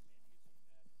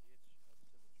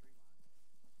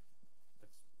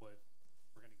 That's what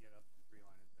we're gonna get up to the tree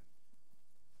line and then.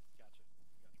 Gotcha.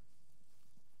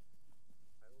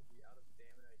 I will be out of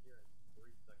stamina here in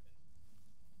 3 seconds.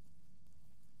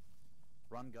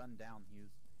 Run gun down,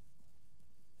 Hughes.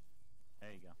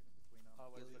 There you go.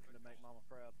 Always looking to make Mama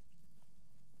proud.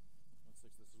 1-6,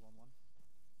 this is 1-1. Let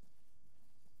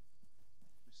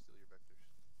me steal your vectors.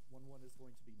 1-1 is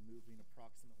going to be moving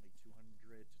approximately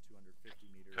 200 to 250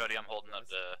 meters. Cody, I'm holding up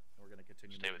to And we're going to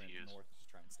continue stay with moving Hughes. north to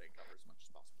try and stay in cover as much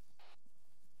as possible.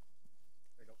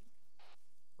 There you go.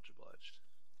 Much obliged.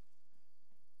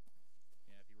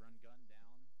 Yeah, if you run gun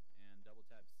down and double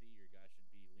tap C, your guy should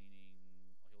be leaning.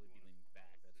 Well, he'll be leaning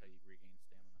back. That's how you regain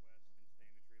stamina. West and stay in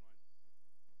the tree line.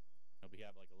 No, but you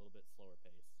have like a little bit slower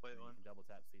pace. Wait, and you one. can double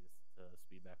tap C to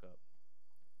speed back up.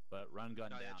 But run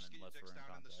gun Yeah, down just get your unless dicks we're in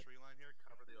down in this contact. tree line here.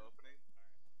 Cover the opening.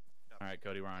 All right,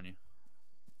 Cody, we're on you.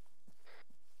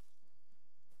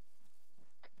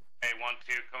 Hey,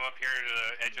 1-2, come up here to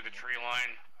the edge of the tree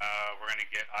line. We're gonna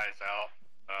get eyes out.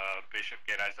 Bishop,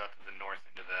 get eyes out to the north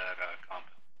into that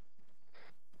compound.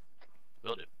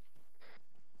 Will do.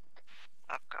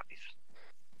 Up copies.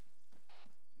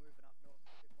 Moving up north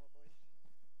a bit more, boys.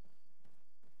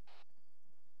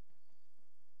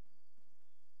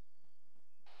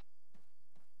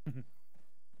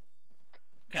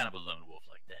 Kind of a lone wolf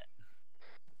like that.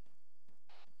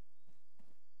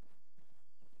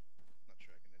 Not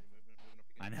tracking any movement. Moving up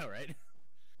again. I know, right?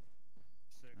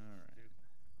 All right.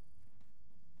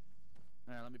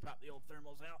 All right, let me pop the old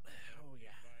thermals out. Oh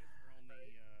yeah.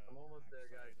 I'm almost there,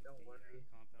 guys. Don't worry.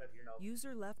 Catching up.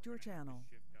 User left your channel.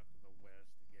 Shift out to the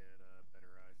west to get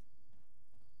better eyes.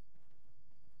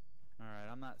 All right,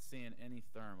 I'm not seeing any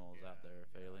thermals out there,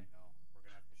 Faley. No, we're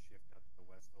gonna have to shift out to the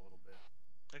west a little bit.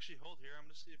 Actually, hold here. I'm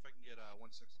gonna see if I can get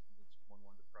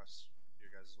 1-6-1-1 to press to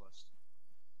your guys' west.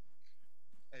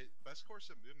 Hey, best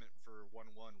course of movement for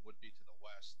 1-1 would be to the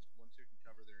west. 1-2 can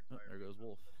cover their Oh, entire. there goes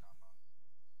Wolf.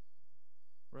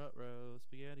 Ruh-roh,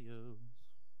 SpaghettiOs.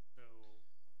 So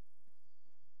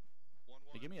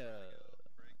 1-1. Hey, give me a.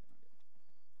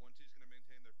 1-2's gonna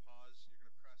maintain their pause. You're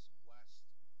gonna press west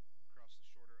across the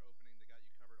shorter opening. They got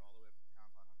you covered all the way up to the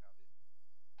compound. How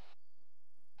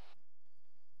copy?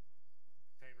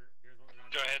 Tabor, here's what we're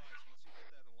gonna Go do. ahead. Once you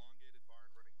hit that elongated barn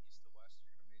running east to west,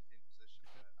 you're gonna maintain position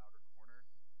in that outer corner.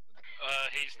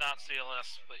 He's not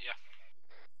CLS, but yeah.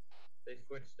 They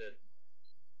switched it.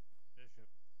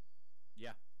 Bishop.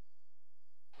 Yeah.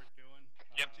 We're doing.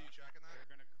 Yep. So you tracking that? They're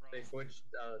gonna cross. They switched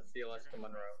CLS to they're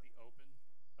gonna Monroe. cross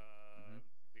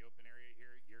the open area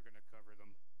here. You're gonna cover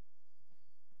them.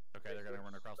 Okay, they're gonna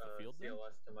run across the field then?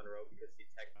 CLS to Monroe because he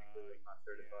technically was not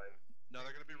certified. No,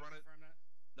 they're gonna be running.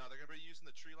 No, they're gonna be using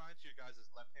the tree line to your guys'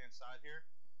 left-hand side here.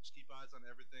 Just keep eyes on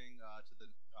everything to the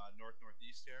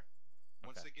north-northeast here.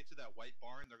 Once Okay. they get to that white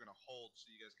barn, they're gonna hold so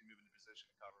you guys can move into position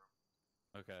to cover them.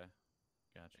 Okay.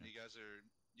 Gotcha. And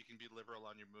you can be liberal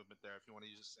on your movement there if you want to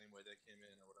use the same way they came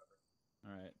in or whatever.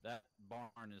 All right. That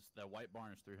white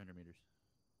barn is 300 meters.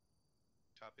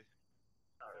 Copy.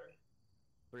 Alright.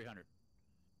 300.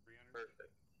 300.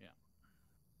 Perfect. Yeah.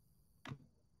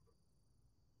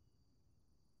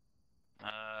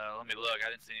 Let me look. I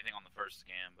didn't see anything on the first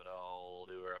scan, but I'll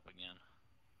do her up again.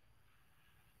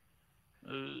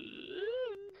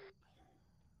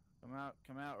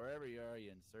 Come out wherever you are,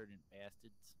 you insurgent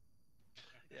bastards.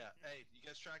 Yeah. Hey, you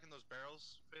guys tracking those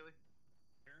barrels, Bailey?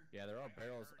 Yeah, they're all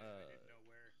barrels.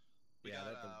 We Yeah,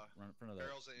 got that's the in front of that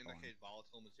barrels that barn. indicate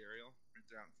volatile material right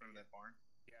there out in front of that barn.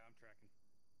 Yeah, I'm tracking.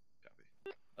 Copy.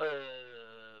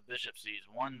 Bishop sees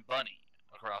one bunny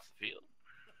across the field.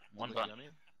 One bunny.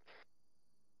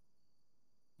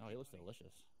 Oh, he looks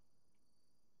delicious.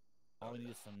 All we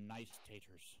need is some nice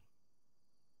taters.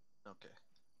 Okay.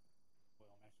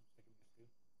 Well, I'm actually sticking this too.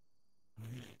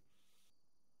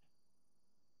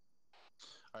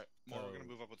 All right, more. We're gonna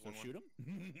move up with 1-1. Shoot him.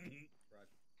 Right.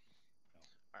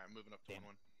 All right, moving up to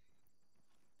 1-1.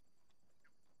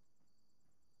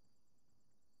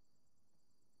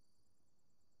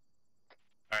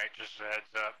 Alright, just a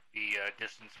heads up, the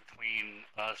distance between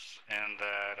us and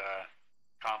that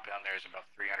compound there is about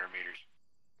 300 meters.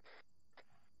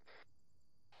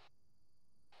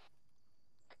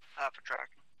 Alpha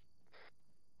tracking.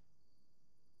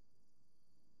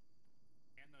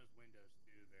 And those windows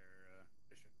too. They're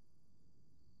Bishop.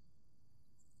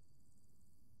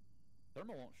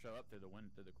 Thermal won't show up through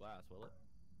the glass, will it?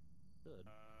 Good.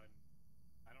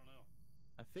 I don't know.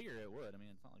 I figure it would. I mean,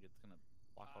 it's not like it's gonna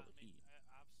block all the heat. I've scanned it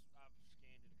a couple times. I haven't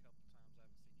seen anybody.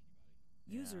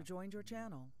 User joined your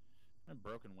channel. I have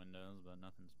broken windows, but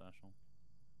nothing special.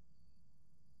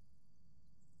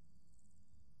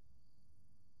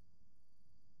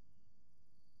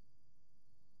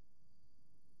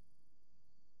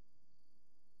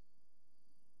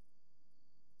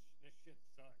 This shit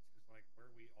sucks because like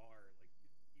where we are, like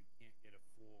you can't get a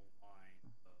full line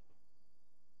of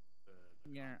the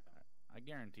Yeah, I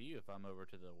guarantee you, if I'm over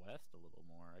to the west a little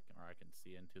more, I can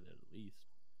see into it at least.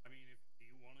 I mean, do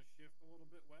you want to shift a little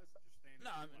bit west? Just stay in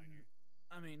the No, line here.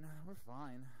 I mean, we're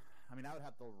fine. I mean, I would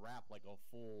have to wrap like a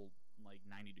full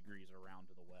 90 degrees around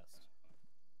to the west,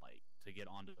 like to get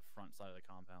onto the front side of the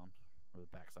compound or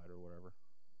the back side or whatever.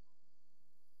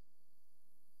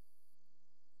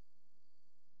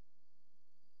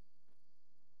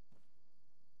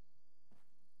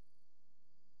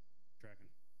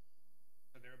 Tracking.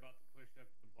 So they're about to push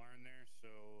up the barn there. So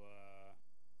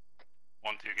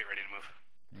 1-2, get ready to move.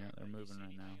 Yeah, they're moving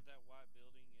right now. At that white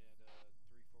building at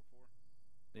 345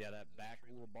 Yeah, that back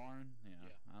little barn. Yeah.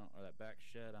 I don't. Or that back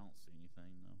shed. I don't see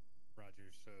anything though.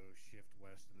 Roger. So shift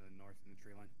west and then north in the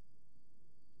tree line.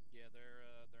 Yeah, they're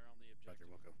on the objective. Roger.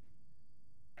 We'll go.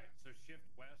 All right. So shift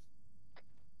west.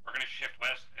 We're gonna shift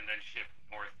west and then shift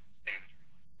north. Stay in the tree.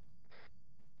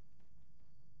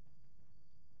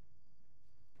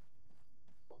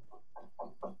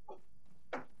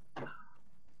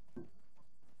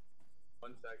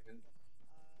 1 second. You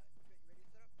ready to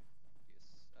set up?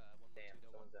 Yes. Damn,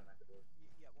 someone's at my door.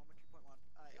 Yeah, 112.1.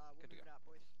 Alright, we're moving out,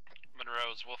 boys.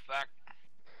 Monroe's Wolfpack.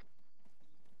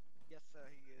 Yes, sir,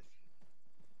 he is.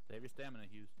 Save your stamina,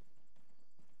 Hughes.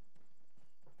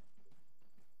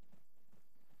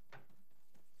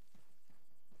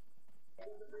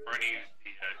 We're gonna use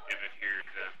the divot here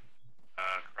to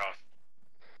cross.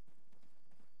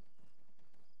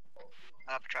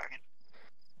 Alpha tracking.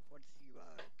 Once you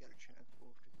get a chance,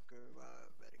 we'll go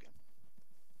red again.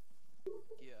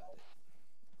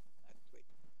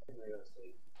 Got it.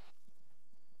 Wait.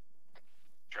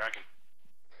 Tracking.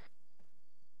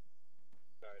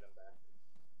 Alright, I'm back.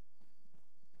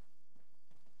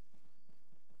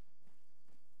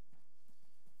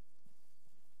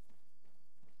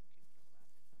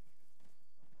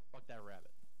 Fuck that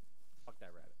rabbit. Fuck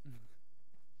that rabbit.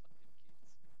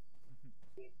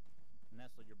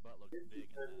 Nestle, your butt looks big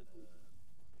in that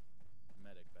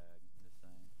medic bag. Just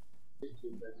saying.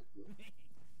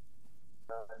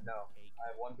 No. I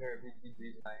have 1 pair of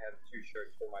PPGs and I have 2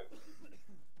 shirts for my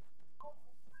PPGs.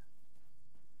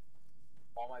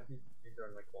 All my PPGs are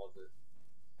in my closet.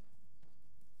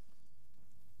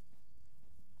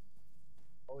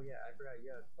 Oh yeah, I forgot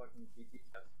you had a fucking PT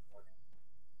test this morning.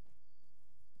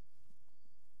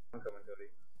 I'm coming, Cody.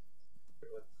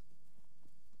 Let's...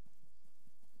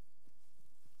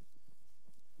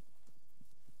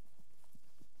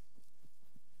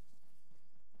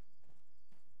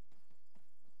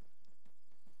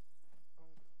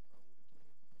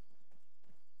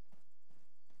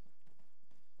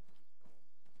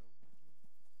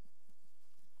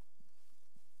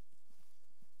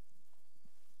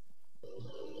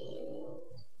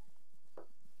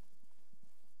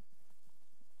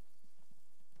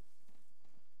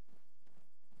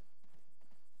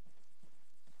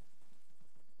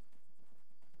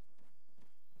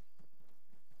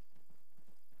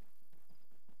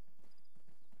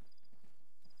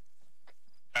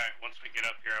 Alright, once we get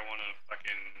up here, I want to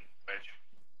fucking wedge.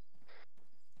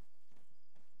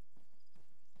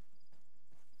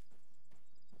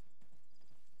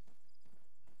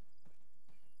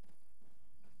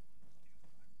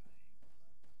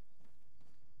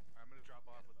 I'm gonna drop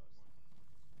off with 1-1.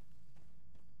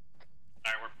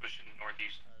 Alright, we're pushing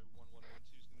northeast. 1112 is gonna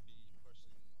be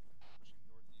pushing northeast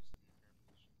in your current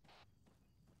position. Moving across.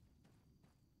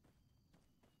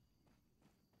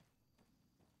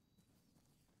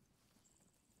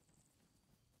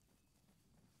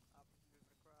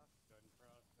 Sudden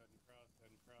cross. Sudden cross.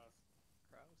 Sudden cross.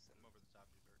 Kraus and I'm over the top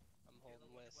of you, Bird. I'm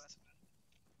holding west.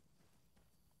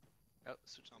 Oh,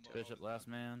 switch to two. Bishop, last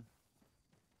man.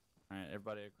 Alright,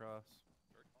 everybody across.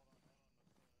 Bird, hold on.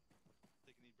 Let's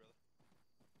take a knee, brother.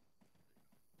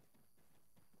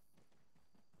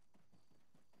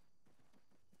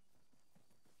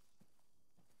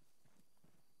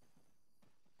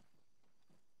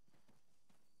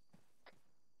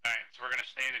 Alright, so we're gonna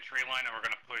stay in the tree line and we're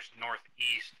gonna push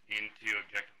northeast into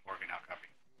objective Morgan. How copy?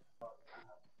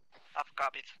 Alpha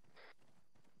copies.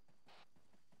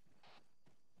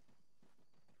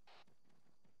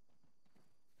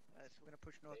 So we're gonna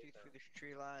push northeast through this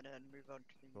tree line and move on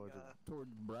to the Toward toward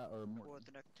Morton.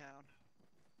 the next town.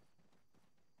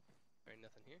 Alright,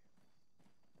 nothing here.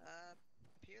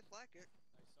 Appears like it.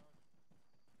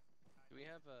 Do we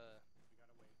have a? We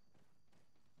gotta wait.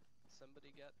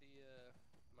 Somebody got the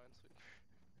minesweeper.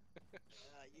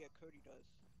 Yeah, Cody does.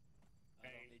 I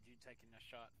don't need you taking a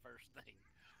shot first thing.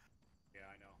 Yeah,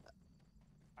 I know.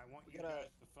 I want We you gotta-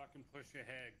 guys to fucking push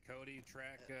ahead. Cody,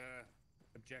 track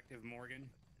objective Morgan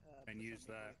and push use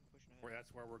on me, that. pushing ahead. Where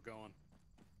that's where we're going.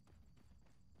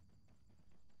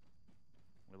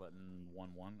 We're letting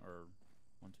 1-1 or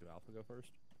 1-2 Alpha go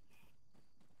first.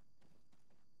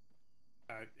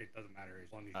 It doesn't matter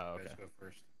as long as you Oh, guys okay. go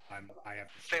first. I have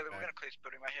to. Failure, sit we're back. gonna clear this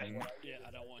building right here. Yeah,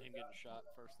 I don't want him getting shot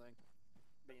first thing.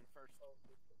 Being first.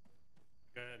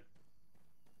 Good.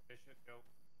 Bishop, go.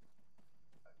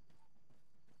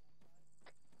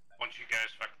 Once you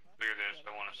guys fucking clear this,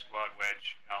 I want a squad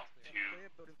wedge out to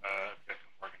objective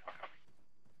Morgan. How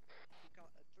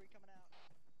copy? 3 coming out.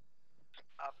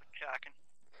 Alpha tracking.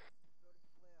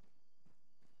 Stamina.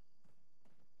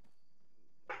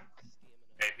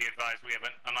 Hey, be advised. advised, we have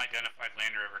an unidentified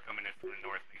Land Rover coming in from the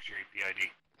north. Make sure you PID.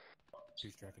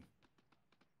 Who's tracking?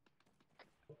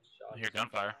 I hear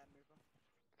gunfire.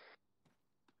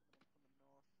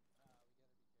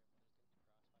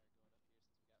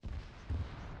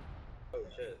 Oh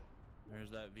shit.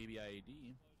 There's that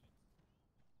VBIED.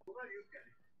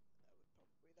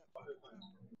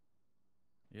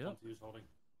 Yep. Who's holding?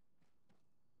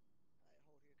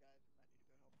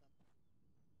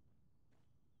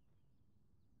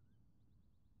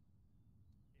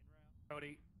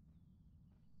 Cody.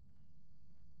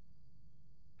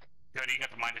 Cody, you got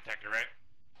the mine detector, right?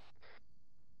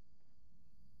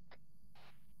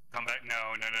 Come back. No.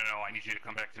 I need you to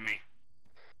come back to me.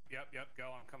 Yep,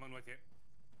 go. I'm coming with you.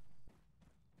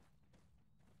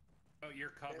 Oh,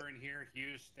 you're covering here.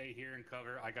 Hughes, stay here and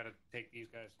cover. I gotta take these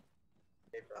guys.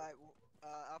 Alright,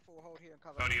 Alpha will hold here and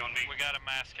cover. Cody on me. We got a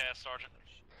mass cast, Sergeant.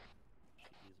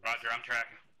 Roger, I'm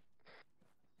tracking.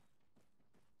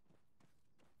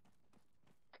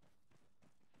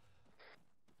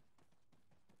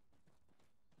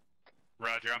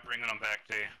 Roger, I'm bringing them back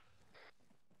to you.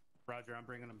 Roger, I'm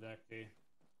bringing them back to you.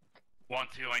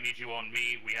 1-2, I need you on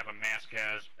me. We have a mass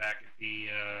cas back at the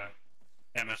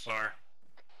MSR.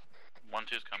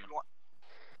 1-2's coming.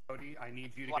 Cody, I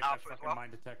need you to What, get that Alpha as fucking well? mine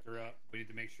detector up. We need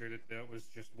to make sure that that was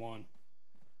just one.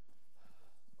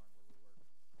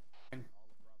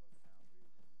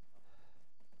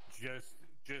 Just,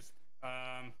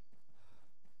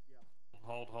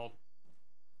 hold.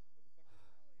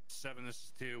 7, this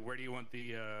is 2. Where do you want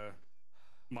the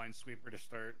minesweeper to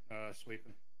start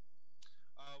sweeping?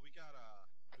 We got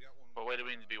one. But where do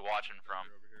we need to be watching from,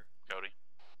 over here. Cody?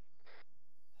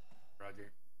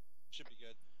 Roger. Should be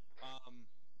good.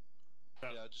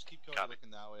 Yeah, just keep Cody Copy.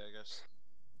 looking that way, I guess.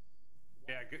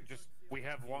 Yeah, good. Just we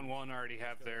have 1-1 already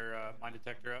have their mine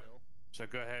detector up, so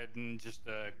go ahead and just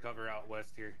cover out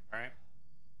west here. All right.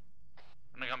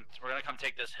 We're gonna come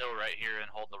take this hill right here and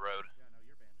hold the road.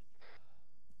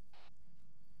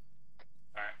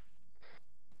 All right.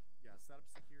 Yeah, set up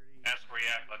security. That's where you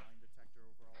at, bud. Mine detector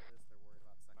over all this. They're worried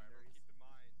about secondaries. Keep in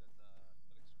mind that that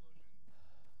explosion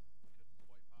could quite possibly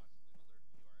alert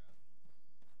the URF.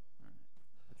 Alright.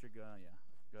 Put your gun,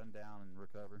 gun down and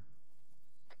recover.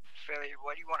 Philly,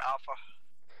 what do you want, Alpha?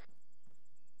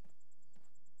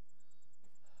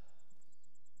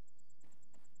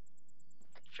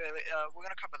 Philly, we're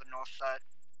gonna cover the north side.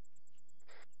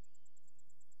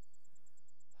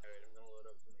 Alright, I'm gonna load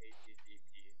up some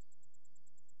ATGP.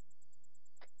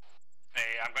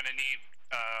 Hey, I'm gonna need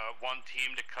one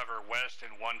team to cover west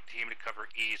and one team to cover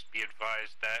east. Be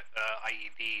advised that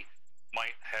IED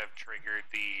might have triggered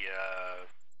the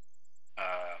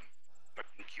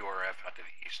fucking QRF out to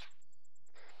the east.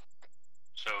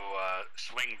 So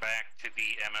swing back to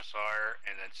the MSR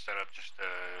and then set up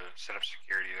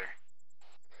security there.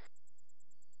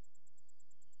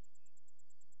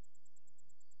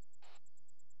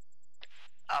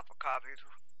 Alpha copies.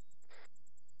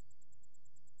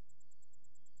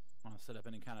 Want to set up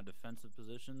any kind of defensive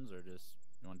positions, or just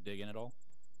you want to dig in at all?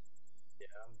 Yeah,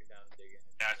 I'm down digging.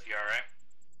 That's you alright?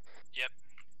 Yep.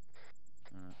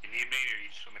 Alright. You need me or you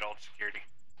just want me to hold security?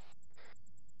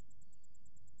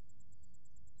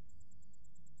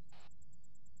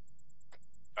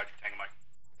 Roger, tango Mike.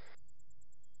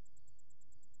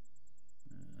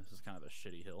 This is kind of a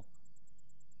shitty hill.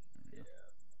 There we go.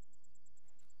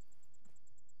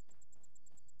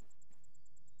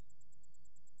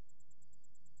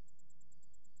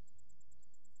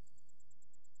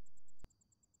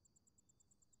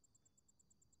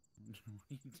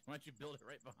 Why'd you build it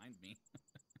right behind me?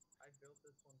 I built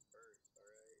this one first,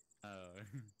 alright? Oh.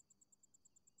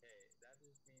 Hey, that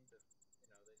just means if,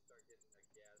 they start getting like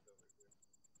gas over here,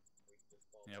 we can just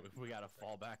fall Yeah, back if we got a 1 second.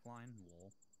 fallback line,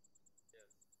 lol.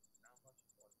 Yes, not much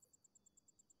fun.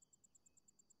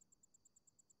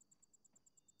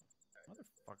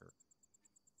 Motherfucker.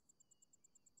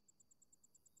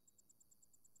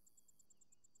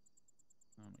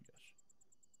 Oh my gosh.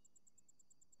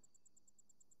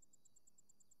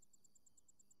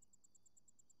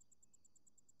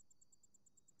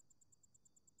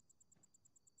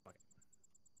 Fuck it.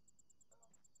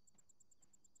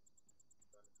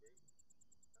 Run dig?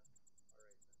 No?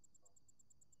 Alright then.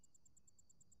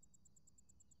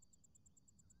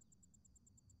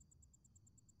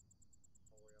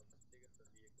 Don't worry, I'll just dig up the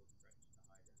vehicle trench to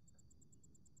hide it.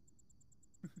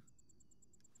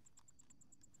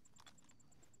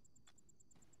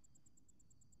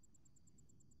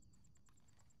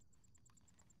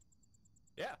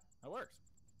 Yeah, that works.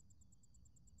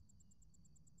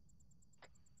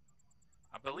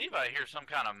 I believe I hear some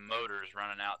kind of motors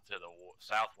running out to the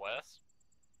southwest.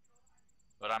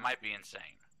 but I might be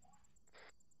insane.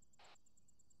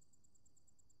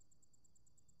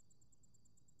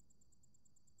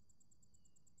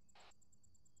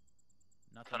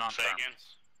 Nothing on Say again?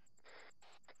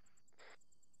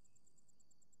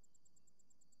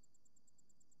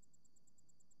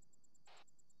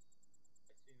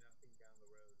 I see nothing down the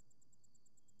road.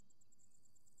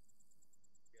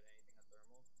 Got anything on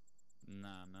thermal?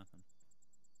 Nah, nothing.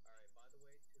 Alright, by the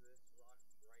way, to this rock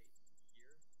right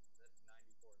here, that's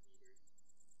 94 meters.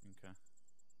 Okay.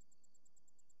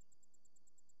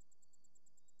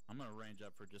 I'm gonna range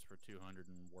up for 200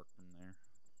 and work from there.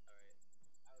 Alright.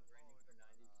 I was ranging for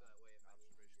 90, so that way if I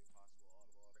need to.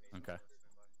 Okay.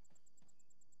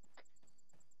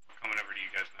 Coming over to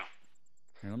you guys now.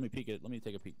 Here, let me peek it. Let me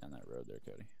take a peek down that road there,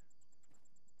 Cody.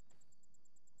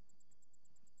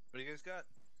 What do you guys got?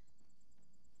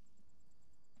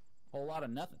 Whole lot of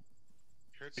nothing.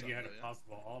 Heard You had something, a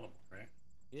possible audible, right?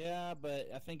 Yeah, but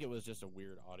I think it was just a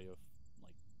weird audio,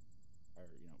 like, or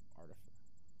artifact.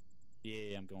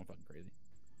 Yeah, I'm going fucking crazy.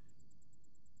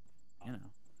 You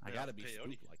know, I Yeah, gotta be peyote.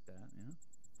 spooked like that. You know,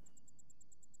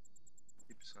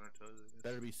 Keep us on our toes, I guess.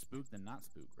 better be spooked than not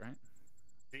spooked, right?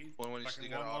 See? When you Fucking still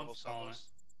got one audible month's calling sounds.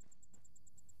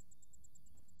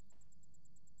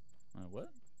 What?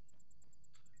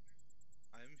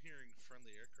 I'm hearing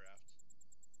friendly aircraft.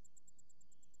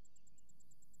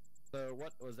 So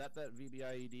what was that? That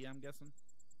VBIED, I'm guessing.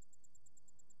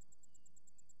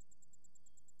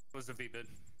 It was a VBID.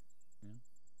 Yeah.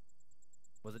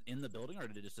 Was it in the building, or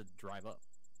did it just drive up?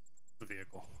 The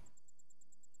vehicle.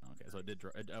 Okay, so it did.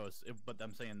 But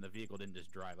I'm saying the vehicle didn't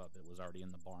just drive up; it was already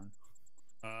in the barn.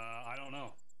 I don't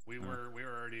know. We were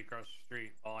already across the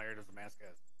street. All I heard was a mass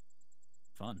gas.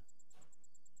 Fun.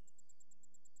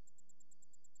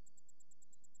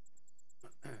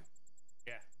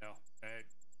 Yeah, no. Hey,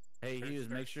 There's- Hughes,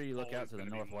 make there's sure you look out always to the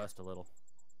gonna be more. northwest a little.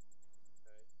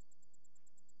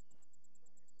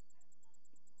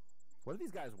 What are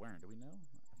these guys wearing? Do we know?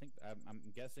 I think I'm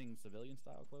guessing civilian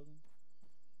style clothing.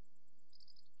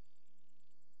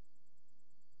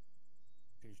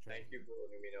 Thank you for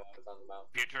letting me know I was on the mountain.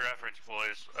 Future efforts,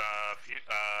 boys.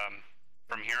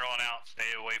 From here on out, stay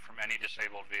away from any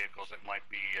disabled vehicles that might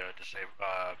be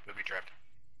booby trapped.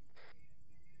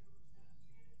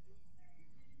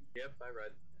 Yep, I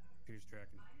read. Who's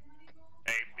tracking?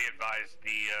 Hey, be advised,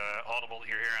 the audible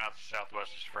you're hearing out the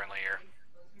southwest is friendly air.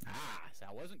 Ah, so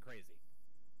I wasn't crazy.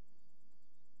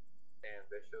 Damn,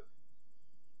 Bishop.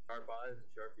 Sharp eyes and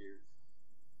sharp ears.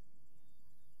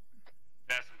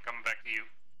 Yes, I'm coming back to you.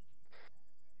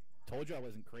 Told you I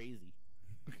wasn't crazy.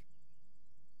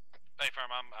 Hey,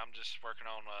 Firm, I'm just working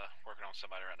on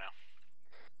somebody right now.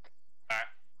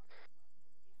 Alright.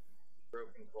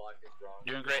 Broken clock is wrong.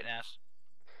 Doing great, Nass.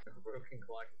 Broken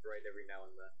clock is right every now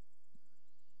and then.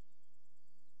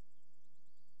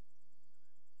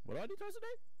 What do I do twice a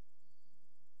day?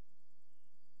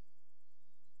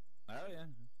 Oh yeah.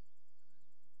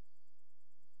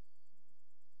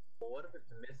 Well, what if it's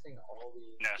missing all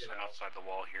these? Ness, I'm outside the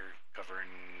wall here, covering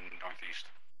northeast.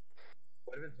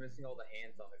 What if it's missing all the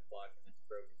hands on the clock and it's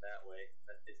broken that way?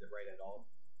 Is it right at all?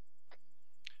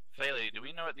 Faley, do we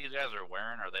know what these guys are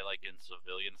wearing? Are they like in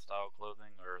civilian style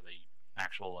clothing, or are they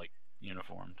actual like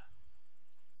uniformed?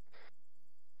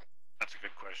 That's a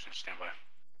good question. Stand by.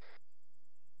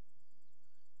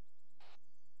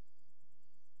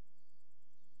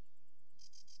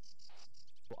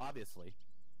 Well, obviously.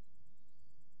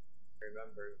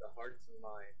 Remember, the hearts and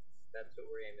minds. That's what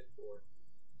we're aiming for.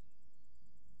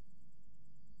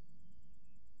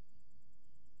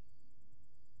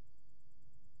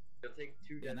 You'll take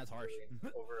two dead that's harsh.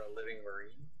 civilians over a living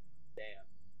Marine? Damn.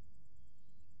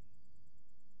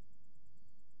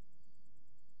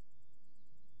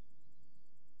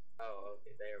 Oh,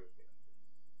 okay, there we go.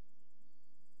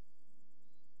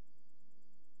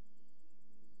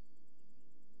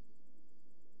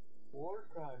 War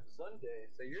Crime Sunday.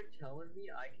 So you're telling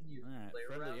me I can use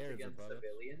flare rounds against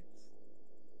civilians?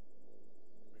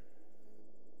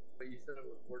 But you said it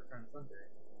was War Crime Sunday.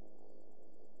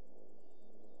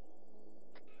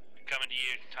 Coming to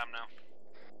you. Time now.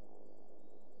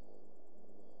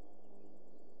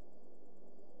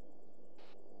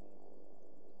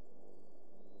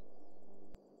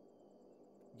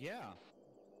 Yeah.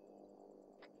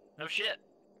 No shit.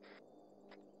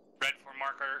 Red for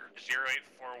marker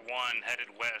 0841 headed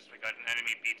west. We got an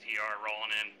enemy BTR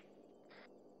rolling in.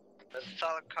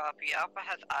 Solid copy. Alpha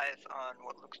has eyes on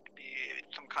what looks to be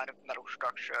some kind of metal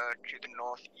structure to the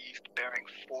northeast, bearing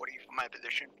 40 from my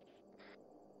position.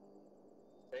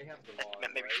 They have the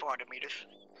Estimate maybe 400 meters.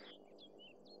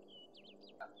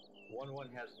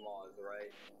 1-1 has laws,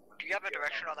 right? Do you have a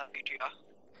direction on that BTR?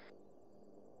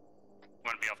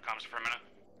 Want to be off comms for a minute?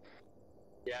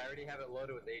 Yeah, I already have it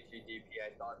loaded with HEDP.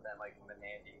 I thought that might come in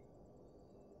handy.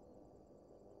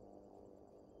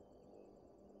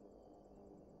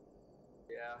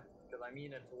 Yeah, because I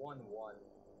mean it's 1-1.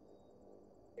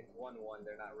 It's 1-1,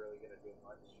 they're not really gonna do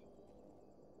much.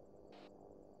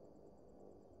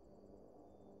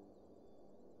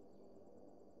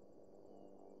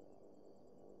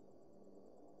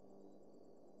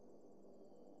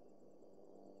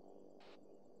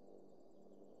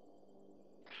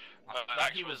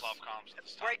 Thought he was off comms at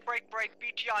this time. Break,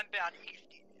 BTR inbound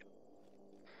east.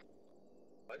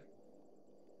 What?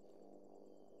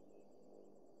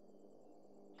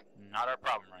 Not our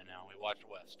problem right now. We watch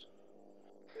west.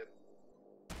 Yep.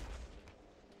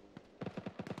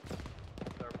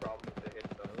 It's our problem to hit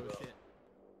them. Oh shit.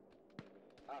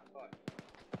 Ah, fuck.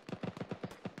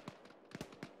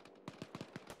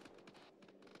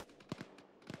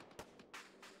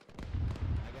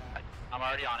 I'm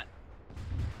already on it.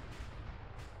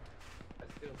 I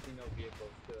still see no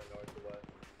vehicles to the north or west.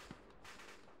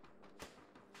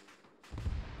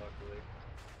 Luckily.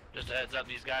 Just a heads up,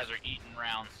 these guys are eating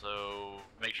rounds, so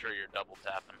make sure you're double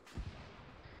tapping.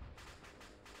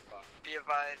 Be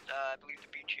advised, I believe the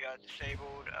BTR is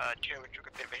disabled. Taylor took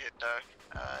a bit of a hit though.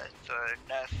 So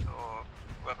Ness or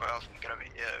whoever else can get over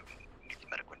here needs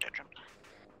medical attention.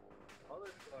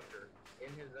 Motherfucker,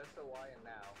 in his SOI and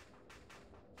now.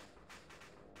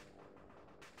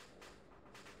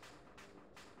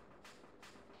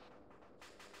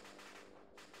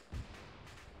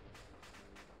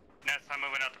 Ness, I'm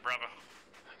moving out to Bravo.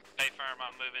 Hey, firm,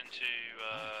 I'm moving to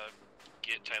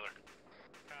get Taylor.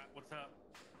 What's up?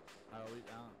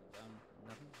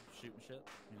 Nothing. Shooting shit,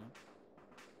 you know.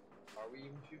 Are we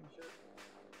even shooting shit?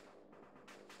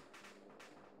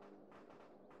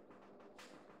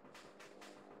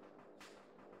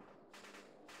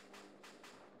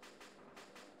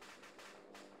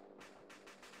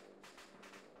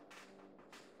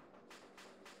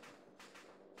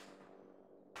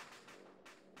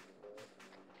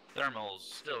 Thermal's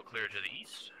still clear to the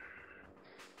east.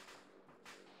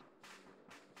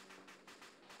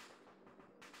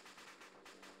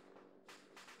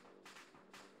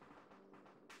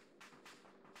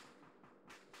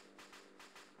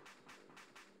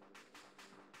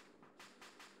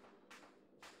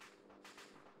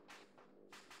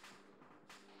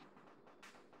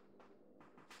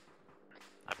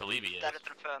 I believe he is. That is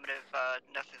an affirmative.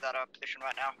 Ness is at our position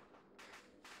right now.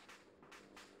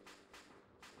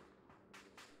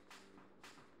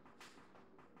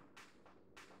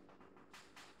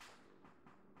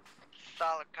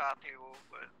 Solid copy.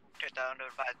 We'll take that under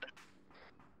advisement.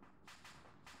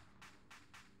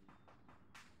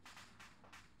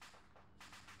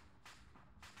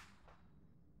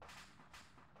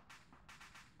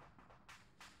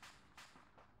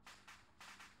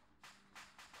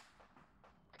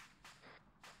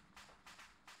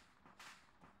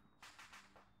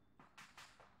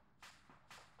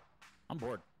 I'm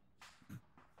bored.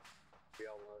 We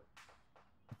all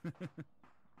know.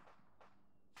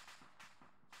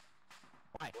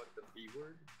 Why? What, the B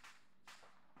word?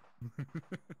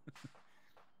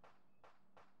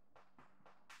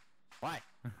 Why?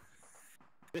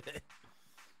 Well,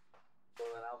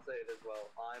 then I'll say it as well.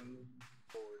 I'm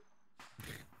bored.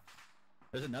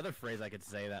 There's another phrase I could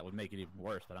say that would make it even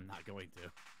worse, but I'm not going to.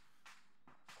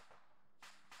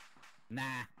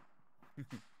 Nah.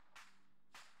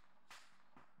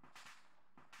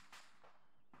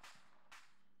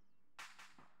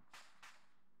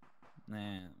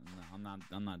 Nah, no,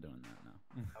 I'm not doing that, no.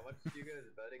 How much do you guys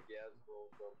bet a gas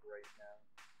rolls up right now?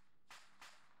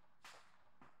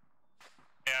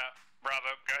 Yeah,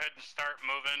 Bravo, go ahead and start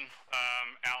moving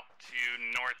out to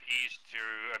northeast to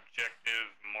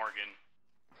objective Morgan.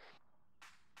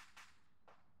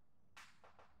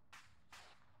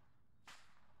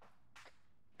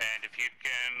 And if you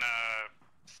can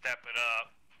step it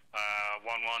up,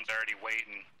 1-1's already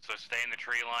waiting. So stay in the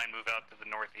tree line, move out to the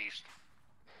northeast.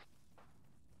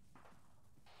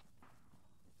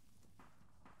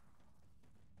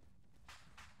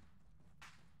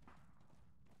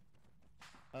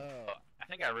 Oh, I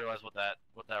think I realize what that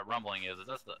rumbling is.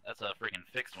 That's a freaking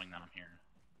fixed wing that I'm hearing.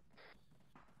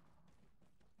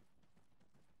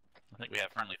 I think we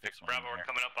have friendly fixed wing. Bravo, we're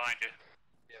coming up behind you.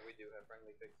 Yeah, we do have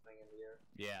friendly fixed thing in the air.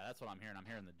 Yeah, that's what I'm hearing. I'm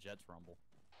hearing the jets rumble.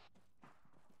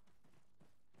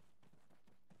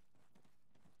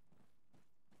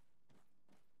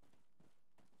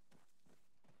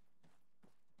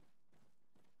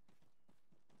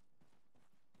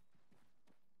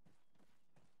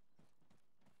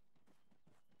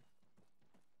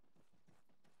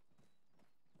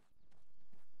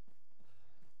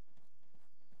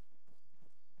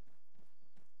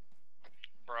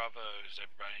 Is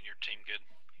everybody in your team good?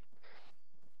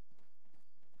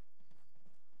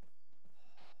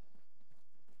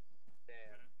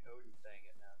 Damn, Cody's saying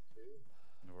it now too.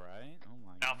 Right? Oh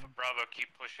my Alpha god. Bravo,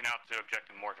 keep pushing out to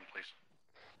objective Morgan, please.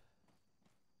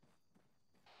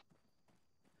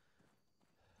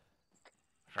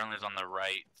 Friendly's on the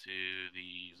right to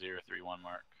the 031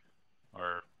 mark.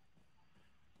 Or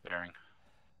bearing.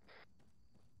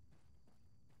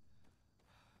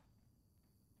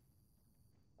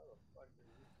 How the fuck are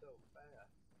you so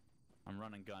fast? I'm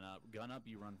running gun up. Gun up,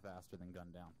 you run faster than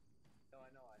gun down. No,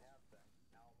 I know, I have that.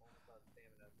 Now I'm almost out of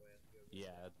stamina, so I have to go.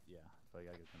 Yeah, yeah. So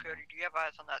I gotta get gun Cody, down. do you have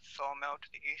eyes on that sawmill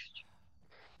to the east?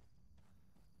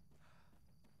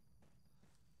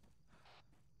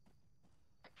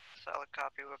 Solid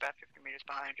copy, we're about 50 meters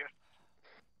behind you.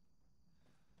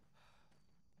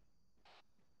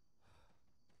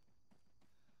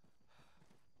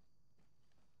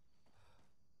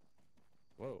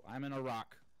 Whoa, I'm in a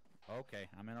rock. Okay,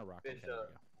 I'm in a rock. Okay, there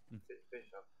we go.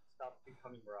 Bishop, stop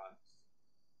becoming rocks.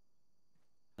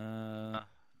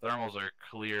 Thermals are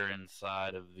clear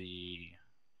inside of the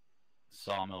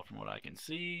sawmill from what I can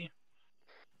see.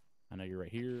 I know you're right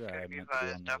here. I Cody, be meant to be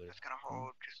on advised, the Alpha other. is gonna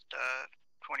hold just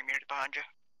 20 meters behind you.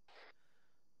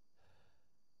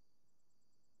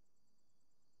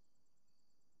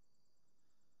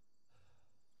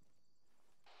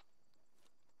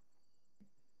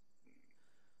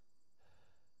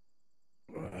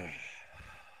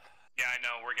 Yeah, I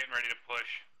know. We're getting ready to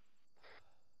push.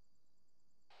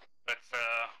 Let's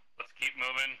keep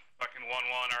moving. Fucking 1-1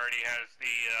 already has the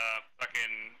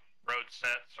fucking road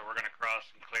set, so we're gonna cross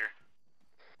and clear.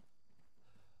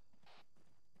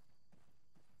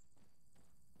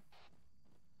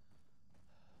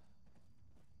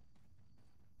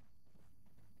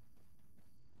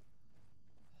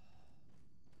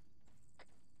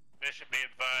 Bishop, be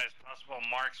advised, possible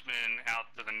marksman out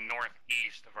to the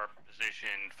northeast of our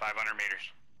position, 500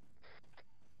 meters.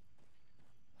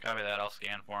 Copy that. I'll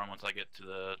scan for him once I get to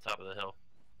the top of the hill.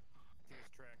 His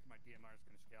track. My DMR is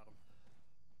going to scout him.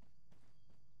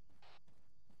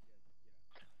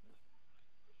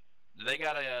 They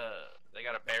got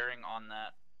a bearing on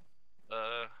that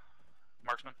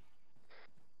marksman.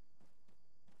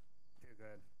 Too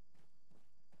good.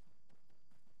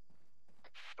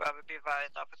 Bravo, be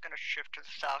advised, Alpha's gonna shift to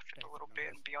the south just a little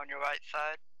bit and be on your right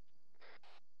side.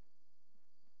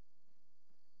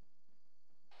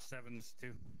 7's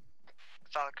 2.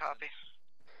 Solid copy.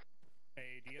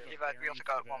 Hey, do you have Be a advised, we bearing also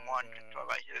got for 1-1 that, just to our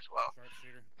right here as well.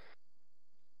 Sharpshooter?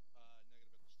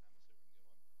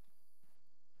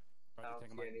 I don't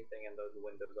see anything in those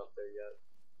windows up there yet.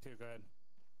 Too good.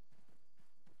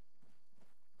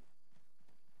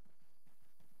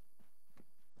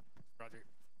 Roger.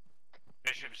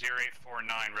 Bishop 0849,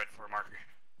 red for marker.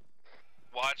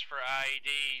 Watch for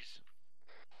IEDs.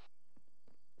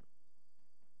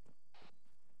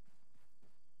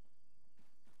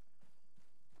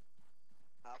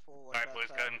 Alright,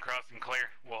 boys, go ahead and cross and clear.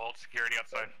 We'll hold security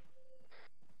outside.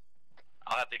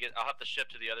 I'll have to shift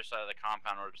to the other side of the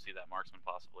compound in order to see that marksman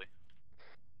possibly.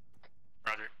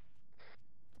 Roger.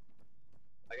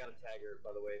 I got a tagger,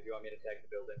 by the way, if you want me to tag the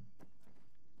building.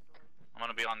 I'm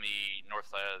gonna be on the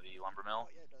north side of the lumber mill.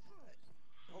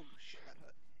 Oh shit, that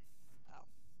hurt. Ow.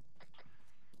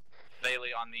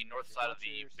 Bailey, on the north side of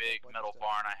the big metal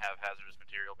barn, I have hazardous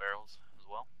material barrels as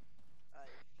well. If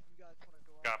you guys want to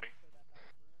go Copy.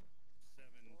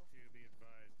 7-2, be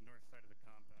advised. North side of the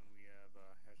compound, we have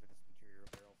hazardous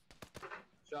material barrels.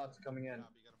 Shots coming in,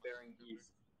 bearing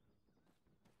east.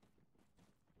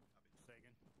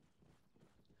 Sagan.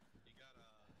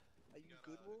 Are you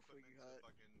good, Wolf, or you hurt?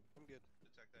 I'm good.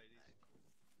 Detect IDs.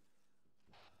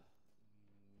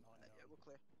 Yeah, we're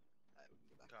clear. Alright, we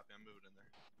can get back. Copy, I'm moving in there.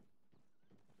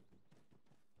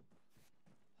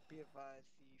 Be advised,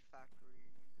 the factory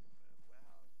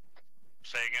warehouse.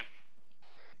 Say again.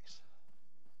 Thanks.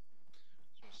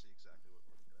 Just want to see exactly what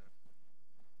we're looking at.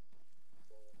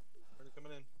 Already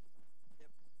coming in.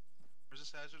 Yep. Where's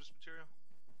this hazardous material?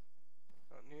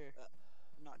 Not near.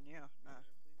 Not near, no.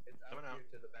 It's out Coming here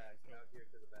out. to the back, out here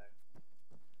to the back.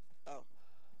 Oh.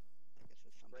 I guess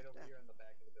there's some Right back over there. here in the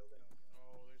back of the building.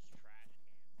 Oh, there's trash cans.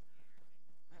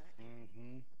 Alright.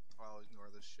 Mm-hmm. I'll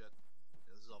ignore this shit.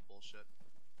 Yeah, this is all bullshit.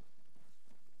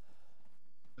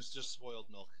 It's just spoiled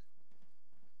milk.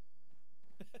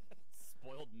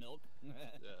 Spoiled milk?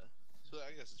 Yeah. So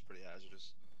I guess it's pretty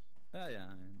hazardous. Oh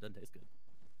yeah, it doesn't taste good.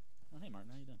 Oh hey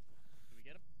Martin, how you doing? Did we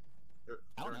get him?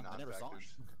 I don't know, I never saw him.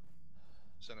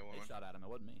 Send it one. They shot at him, it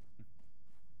wasn't me.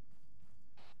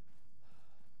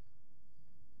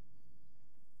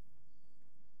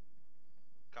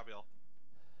 Copy all.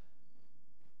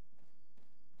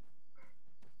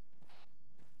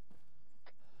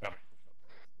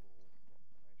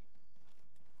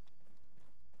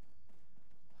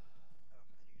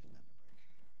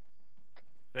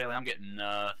 Fairly, I'm getting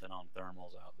nothing on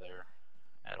thermals out there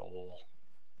at all.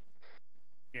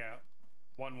 Yeah,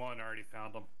 1-1 already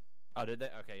found them. Oh, did they?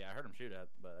 Okay, yeah, I heard him shoot at,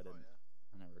 but I didn't.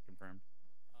 I never confirmed.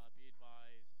 Be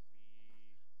advised, we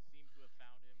seem to have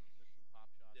found him. He took some pop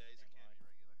shots. Yeah, he's a stand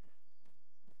candy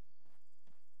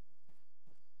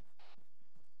by.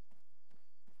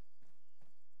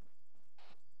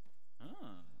 regular.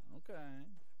 Oh, okay.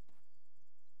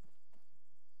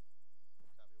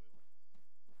 Copy, we won.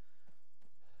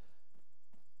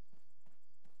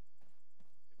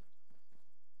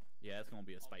 Yeah, it's gonna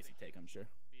be a spicy take, I'm sure.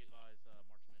 Be advised,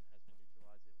 marksman has been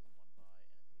neutralized. It was won by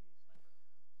enemy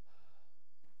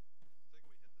sniper. I think we hit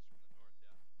this from the north,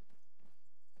 yeah.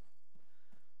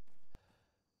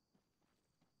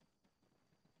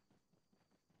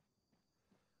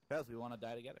 Because we want to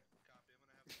die together. Copy, I'm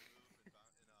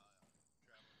gonna have to move and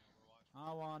traveling Overwatch. I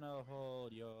wanna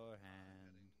hold your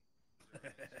hand. When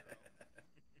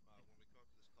we come up to this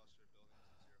cluster of buildings at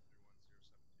 031,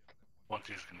 072,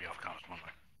 1-2's gonna be off comms, one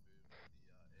way.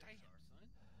 Damn,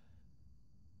 son.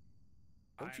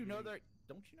 Don't you know they're?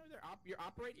 Don't you know you're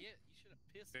operating? Yeah, you should have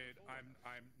pissed. Dude, before. I'm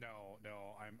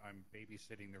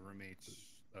babysitting the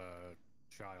roommate's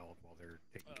child while they're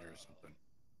taking care of something.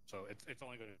 So it's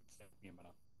only going to take me a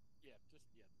minute. Yeah, just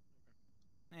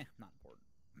okay. Not important.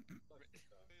 Bailey,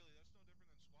 that's no different than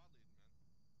squad leading, man.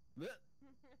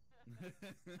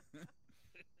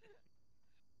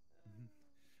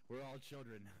 We're all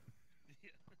children. Yeah.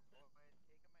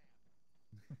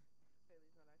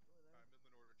 Haley's not actually there. Alright, Midland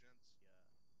order, gents.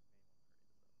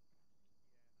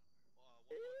 Yeah.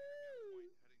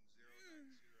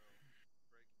 Point heading 090.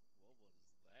 Break. What was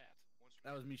that?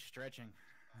 That was me stretching.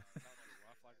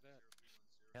 Rough like that?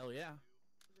 Hell yeah.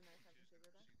 Is it nice having sugar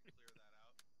there? Clear that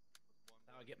out. That's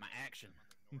how I get my action.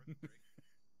 As they're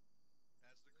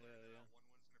clearing Yeah, that out,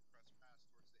 1-1's gonna press past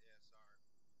towards the ASR.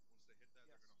 Once they hit that,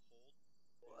 they're gonna hold.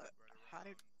 What? Right How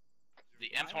did?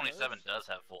 The M27 does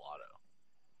have full auto. I'll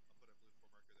put a blue 4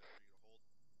 marker there for you to hold.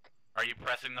 Are you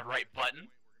pressing the right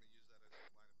button? We're gonna use that as a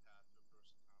line of path to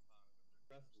approach the compound.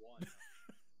 Press 1.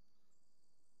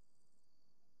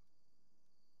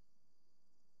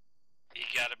 You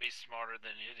gotta be smarter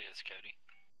than it is, Cody.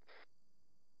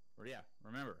 Or yeah,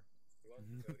 remember. You're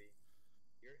welcome, Cody.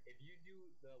 If you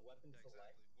do the weapon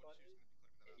select button,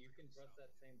 you can press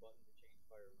that same button to change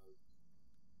fire modes.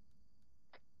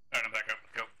 Alright, I'm back up.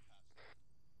 Go.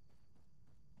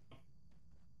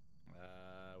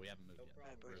 We haven't moved No yet.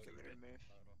 problem. We're Give it a move.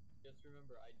 Just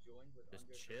remember, I joined with Just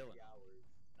under chilling. 30 hours,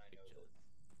 and I know this.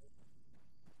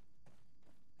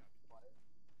 1-2,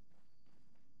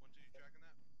 you tracking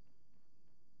that?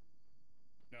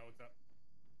 No, what's up?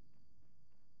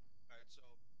 Alright, so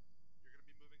you're gonna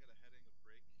be moving at a heading of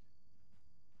break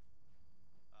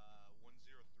 103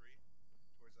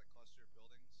 towards that cluster of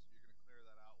buildings. You're gonna clear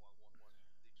that out while 1-1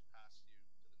 leaps past you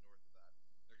to the north of that.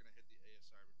 They're gonna hit the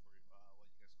ASR before you while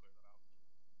you guys clear that out.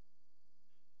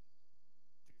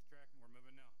 2's tracking. We're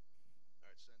moving now.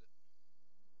 Alright, send it.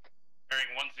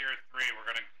 Bearing 103, we're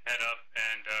gonna head up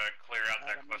and clear out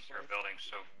that cluster of buildings.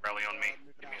 So rally on me.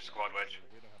 Give me a squad wedge.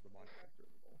 We don't have the mine detector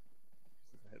anymore.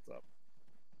 Just a heads up.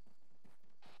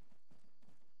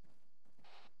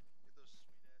 Get those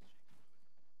sweet ass cheeks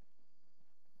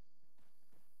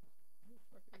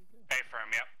moving. A-firm,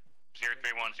 yep.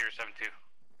 031072.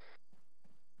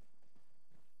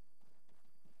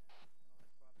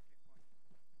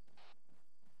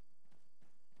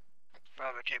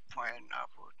 Bravo checkpoint,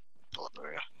 outboard. Pull up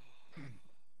area.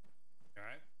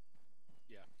 Alright.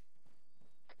 Yeah.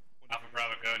 Alpha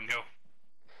Bravo, go and go.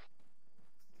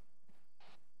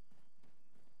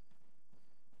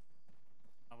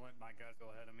 I'll let my guys go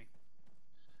ahead of me.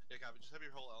 Yeah, copy. Just have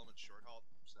your whole element short halt,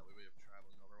 so that way we have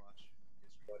traveling Overwatch.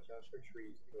 Watch out for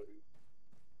trees, Cody.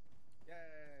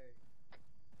 Yay!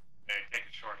 Hey, take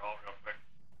a short haul real quick.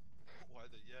 Why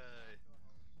the yay?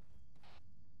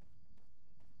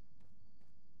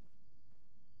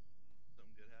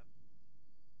 Something good happened?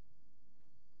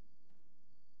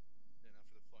 Yeah, now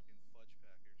for the fucking fudge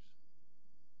packers.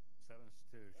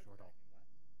 7-2, short haul. Keep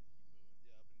moving.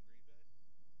 Yeah, up in Green Bay?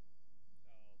 Oh,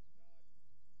 God.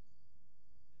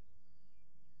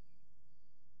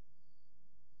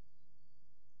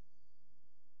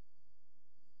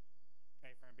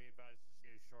 Hey, friend, be advised to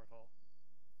see a short haul.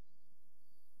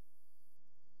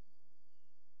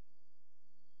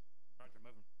 Alright, they're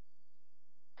moving.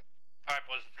 Alright,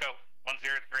 boys, let's go.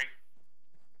 103.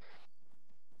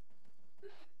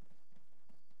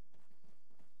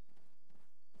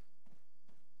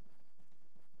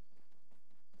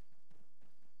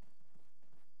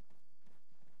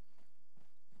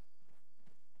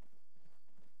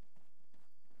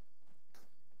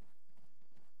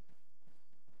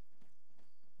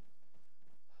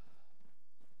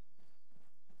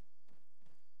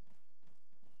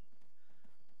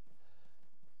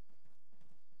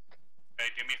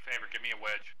 favor, give me a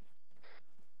wedge.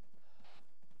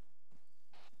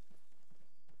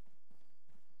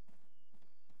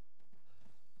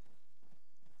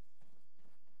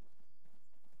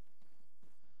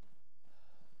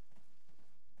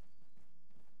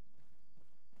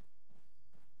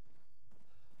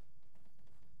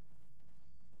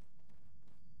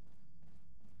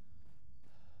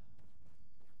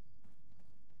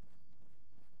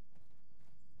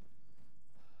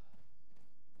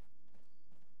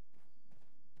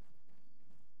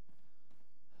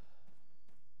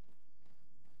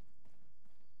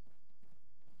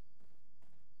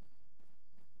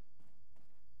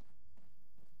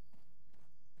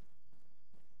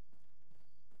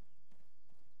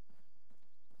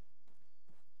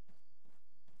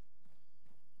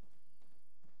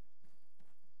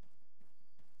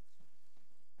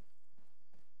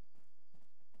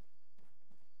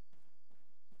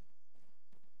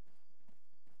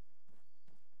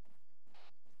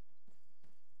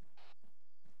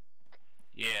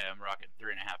 Yeah, I'm rocking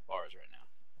 3.5 bars right now.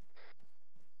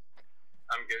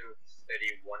 I'm good with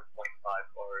steady 1.5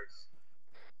 bars.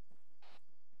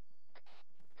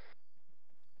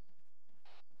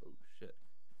 Oh shit.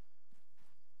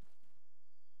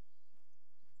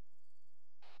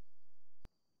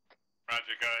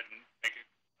 Roger, go ahead and make it,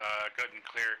 go ahead and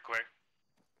clear it quick.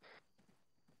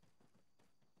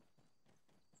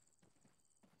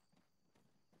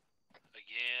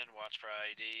 Again, watch for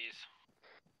IEDs.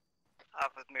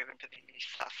 Alph is moving to the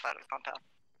south side of the compound.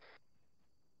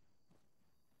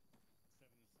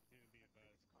 7-2, be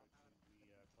advised.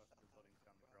 We cluster buildings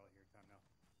down the trail here. Time now.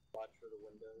 Watch for the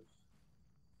windows.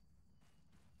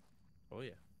 Oh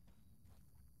yeah.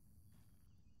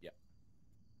 Yep.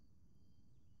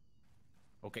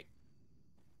 Okay.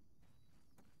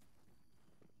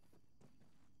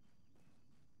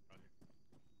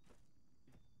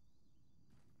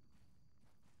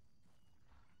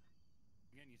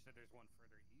 Again, you said there's one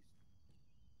further east.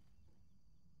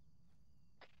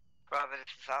 Bravo,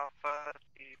 this is Alpha.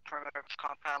 The perimeter of the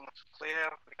compound looks clear.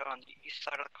 We are on the east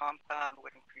side of the compound,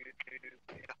 waiting for you to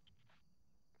clear.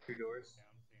 2 doors. Yeah,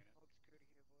 I'm seeing it.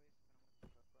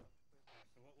 Yeah,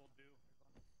 so what we'll do.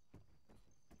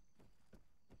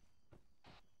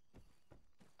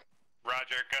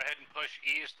 Roger, go ahead and push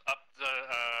east up the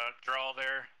draw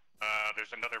there.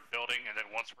 There's another building, and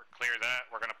then once we're clear that,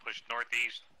 we're going to push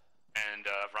northeast and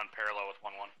run parallel with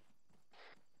 1-1.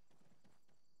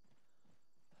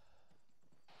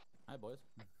 Hi, boys.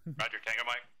 Roger, Tango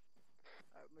Mike.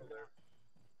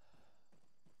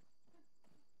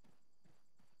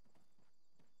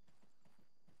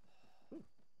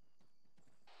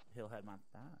 He'll had my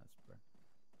thighs, bro.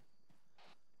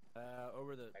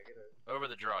 Over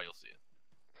the draw, you'll see it.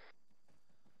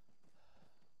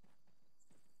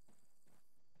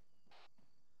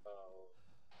 Oh.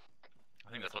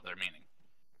 I think that's what they're meaning.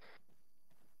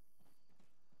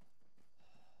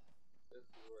 This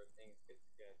is where things get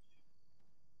sketch.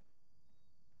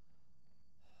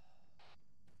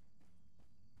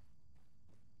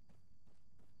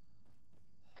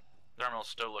 Thermal's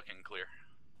still looking clear.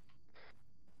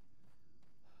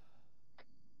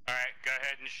 Alright, go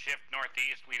ahead and shift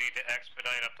northeast. We need to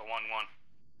expedite up to 1-1.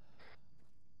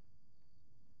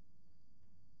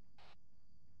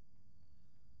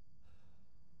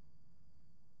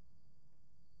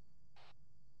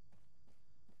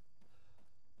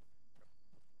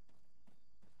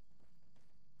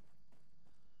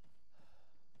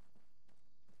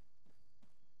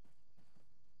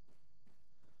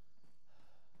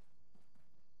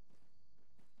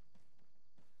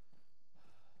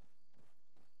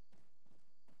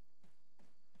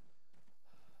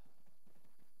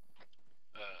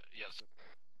 Yes.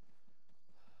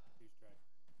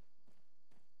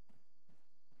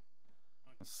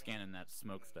 I'm scanning that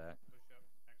smokestack. Push up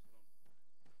next to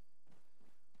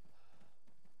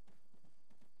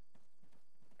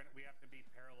them. We have to be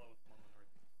parallel with 1-1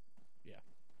 northeast. Yeah.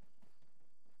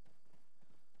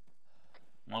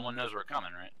 1-1 knows we're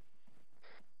coming, right?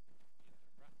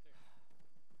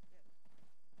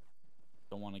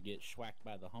 Don't want to get schwacked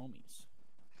by the homies.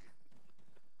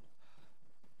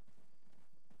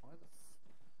 Why the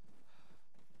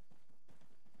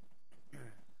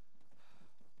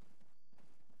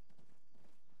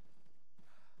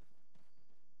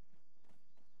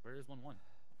Where is 1-1?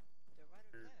 They're right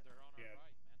over there. They're on our right,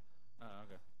 man. Oh,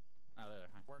 okay. Oh, there.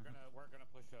 Hi. We're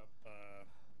gonna push up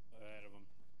ahead of them.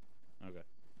 Okay.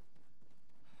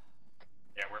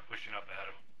 Yeah, we're pushing up ahead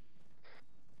of them.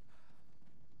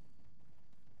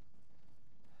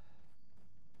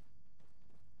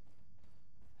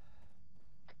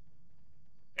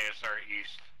 ASR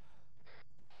east.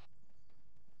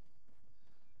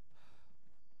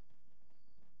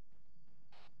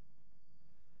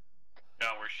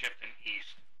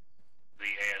 east. The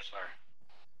ASR.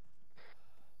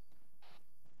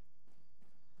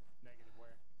 Negative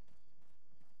where?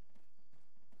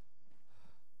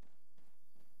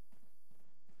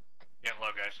 Get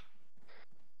low, guys.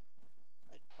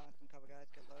 I'd find some cover, guys.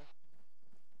 Get low.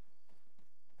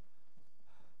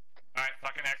 Alright,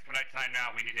 fucking expedite time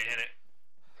now. We need to hit it.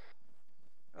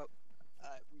 Oh,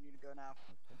 we need to go now.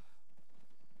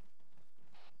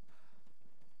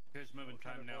 Who's moving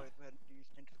time now? We're heading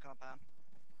east into the compound.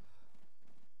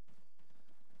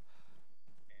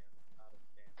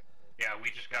 Yeah,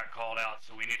 we just got called out,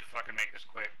 so we need to fucking make this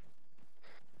quick.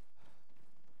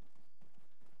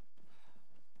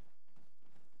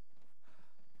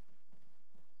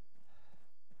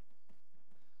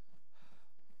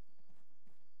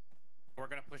 We're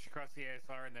gonna push across the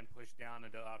ASR and then push down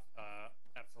into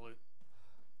absolute.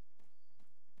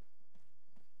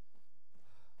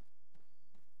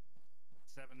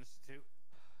 Seven, this is 2.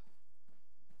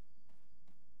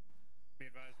 Be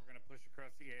advised, we're gonna push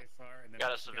across the ASR and then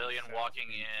Got a push down civilian south walking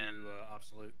into, in.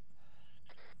 Absolute.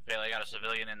 Bailey, got a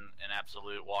civilian in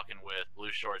absolute walking with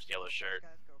blue shorts, yellow shirt.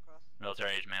 Guys, go across.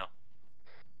 Military age male.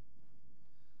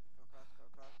 Go across, go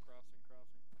across. Crossing.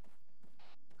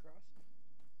 Cross.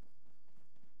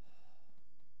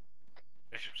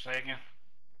 Bishop, say again.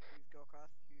 Please go across.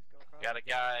 Please go across. Got a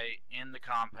guy in the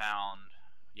compound,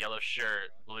 yellow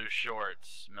shirt, blue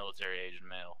shorts, military age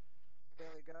male.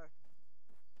 Bailey, go.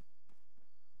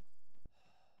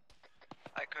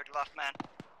 Alright, Cody, last man.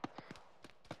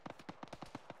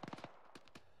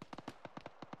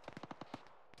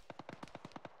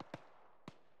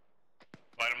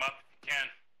 Light him up if you can.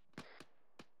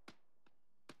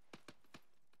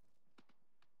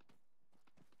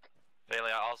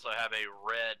 Bailey, I also have a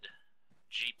red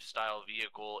Jeep-style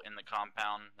vehicle in the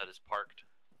compound that is parked.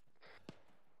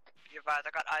 Be advised,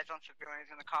 I got eyes on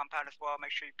civilians in the compound as well.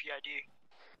 Make sure you PID.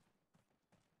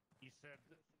 You said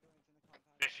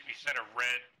Bishop, you said a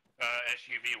red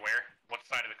SUV where? What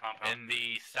side of the compound? In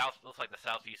the south, looks like the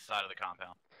southeast side of the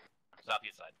compound.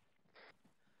 Southeast side.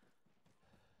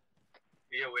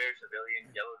 Be aware, civilian,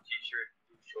 yellow t-shirt,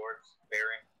 blue shorts,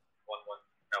 bearing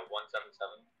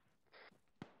 177.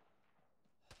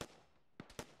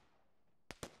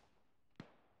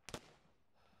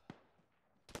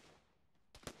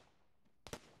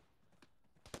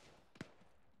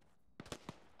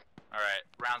 Alright,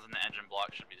 rounds in the engine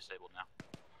block should be disabled now.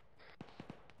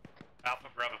 Alpha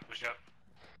Bravo, push up.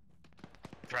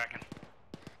 Tracking.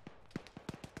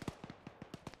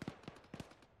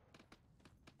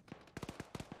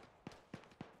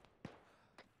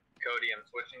 Cody, I'm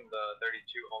switching the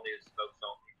 32 only to smoke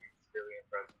zone keeping civilian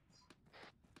presence.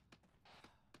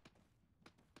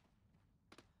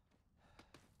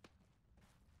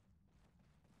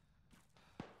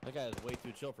 That guy is way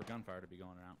too chill for gunfire to be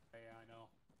going around. Yeah, I know.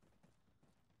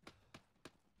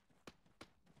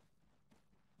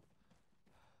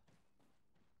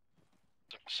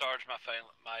 Sarge, my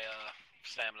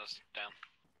stamina's down.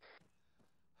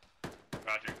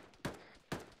 Roger.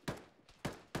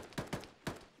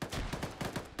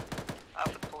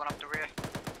 Alpha pulling up the rear.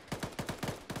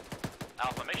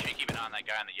 Alpha, make sure you keep an eye on that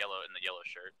guy in the yellow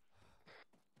shirt.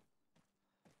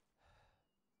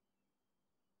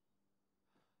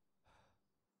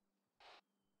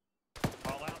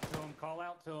 Call out to him, call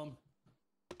out to him.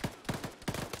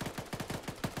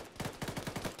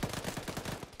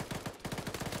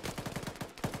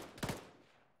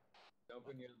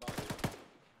 Open your body.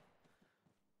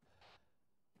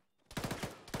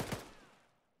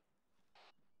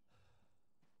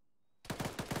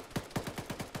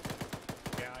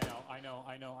 Yeah, I know. I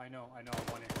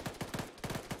want it.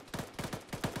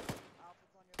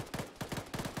 Alpha's on your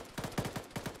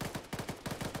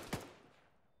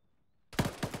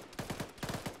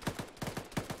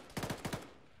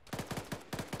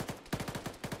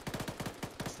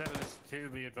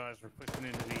 7-2, be advised, we're pushing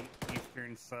into the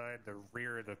eastern side, the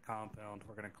rear of the compound.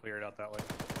 We're going to clear it out that way.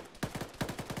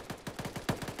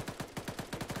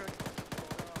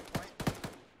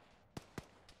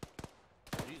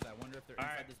 Jeez, I wonder if they're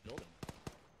inside this building.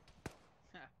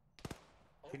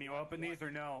 Can you open these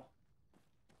or no?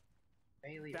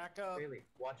 Bailey, Back up. Bailey,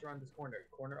 watch around this corner.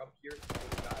 Corner up here.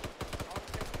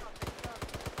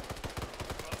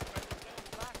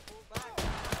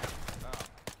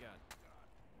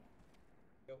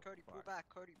 Cody, pull back.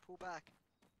 Cody, pull back.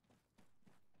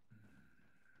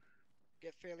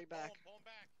 Get fairly back.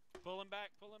 Pull him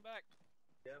back.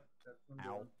 Yep, that's what I'm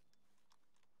Ow. doing.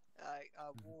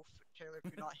 Wolf, Taylor, if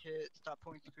you're not hit, stop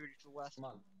pulling security to the west. Come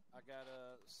on. I got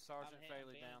Sergeant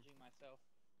Faley down.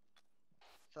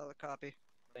 Solid copy.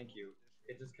 Thank you.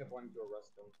 It just kept wanting to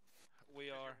arrest him. We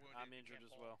are. wounded, I'm you injured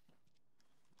can't as pull. well.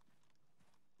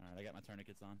 Alright, I got my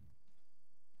tourniquets on.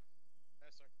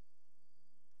 Yes, sir.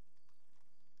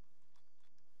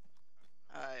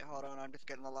 Alright, hold on, I'm just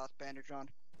getting the last bandage on.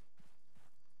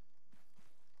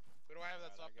 Who do I have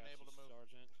that's up and able to move?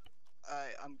 Sergeant.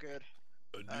 Alright, I'm good.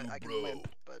 A new I can bro. limp,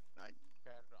 but I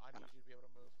Okay, I need you to be able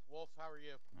to move. Wolf, how are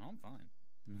you? Oh, I'm fine.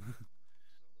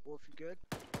 Wolf, you good?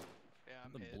 Yeah, I'm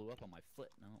Something hit. blew up on my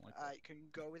foot, and I don't like that. Alright, can you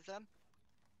go with them?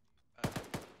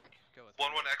 Go with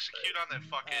 1-1 execute on that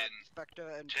fucking Spectre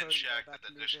and tin Cody, shack go back that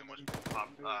the and move addition in was and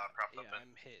propped Yeah, up in.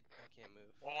 I'm hit. I can't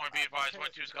move. Well, be advised,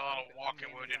 1-2's got a lot of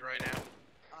walking wounded right now.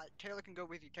 Alright, Taylor can go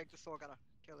with you. Take the saw gunner.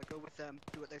 Taylor, go with them.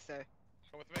 Do what they say.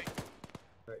 Go with me.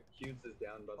 Alright, Hughes is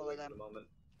down by the Follow way for them. the moment.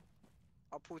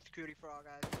 I'll pull security for our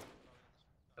guys.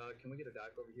 Can we get a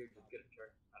doc over here? Just get a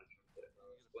chart. Not a chart, get a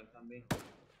splint on me.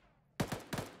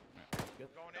 Good.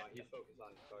 Going No, in. he's focused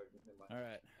on Sergeant. Never mind.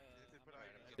 Alright.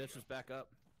 Dish is back up.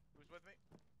 Who's with me?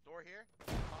 Door here.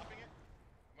 Popping it.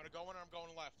 I'm gonna go in and I'm going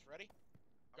left. Ready?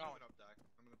 I'm Going. moving up, Doc.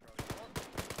 I'm gonna probably.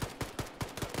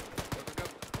 Go.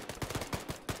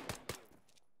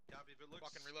 Copy. If it looks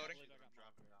Fucking reloading. sketchy, then I'm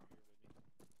dropping it out.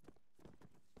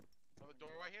 Another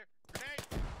doorway here. Grenade!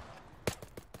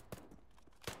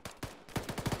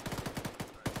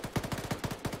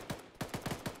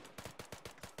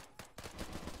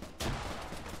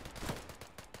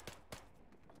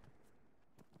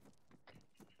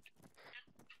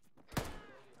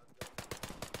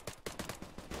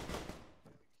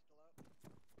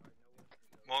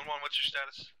 One, what's your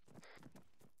status?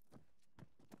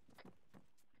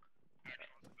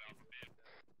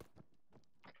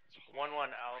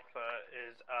 1-1 Alpha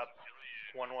is up.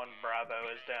 1-1 Bravo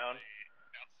is down.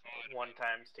 1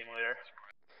 times team leader.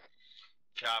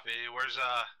 Copy. Where's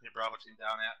your Bravo team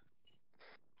down at?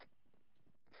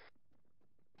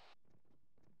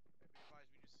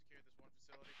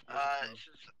 This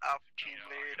is Alpha team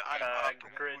lead. I'm up.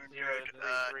 Grid wounded.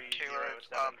 033073. Taylor's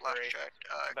left checked.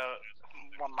 About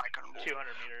 1 mic on Wolf. 200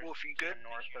 meters Wolf, you to good? the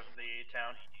north of the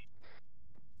town.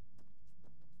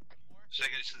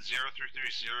 Second, you said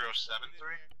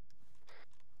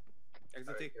 033073?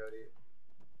 Exit take.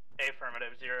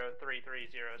 Affirmative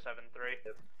 033073.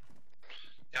 Yep.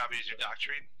 Copy. Is your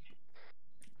doctrine?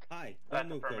 Hi. That's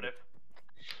affirmative.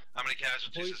 How many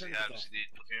casualties does he have? Does he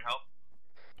need platoon help?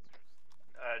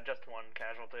 Just 1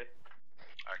 casualty.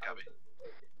 Alright, copy.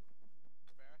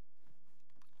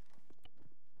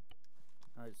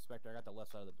 Alright, Spectre, I got the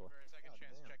left side of the door. For a second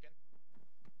chance, check in.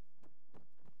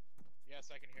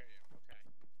 Yes, I can hear you. Okay.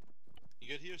 You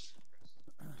good, Hughes?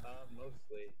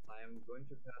 Mostly. I am going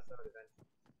to pass out eventually.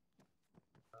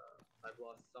 I've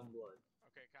lost some blood.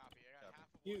 Okay, copy. I got half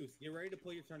of Hughes, get ready to pull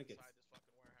your tourniquets. inside this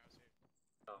fucking warehouse here.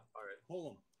 Oh, alright.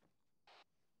 Pull them.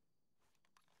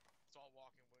 It's all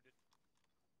walking wounded.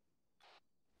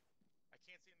 I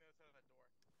can't see on the other side of that door.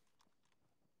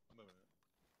 I'm moving it.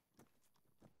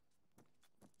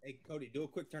 Hey, Cody, do a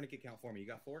quick tourniquet count for me. You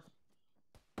got 4?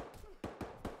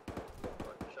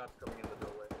 Shots coming in the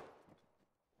doorway.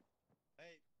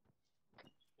 Hey.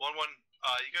 1-1,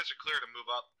 you guys are clear to move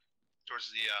up towards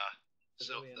the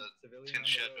tin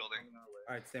shed building.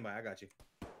 Alright, stand by. I got you.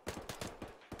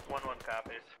 1-1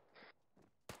 copies.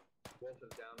 Wolf is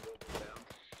down. Wolf is down.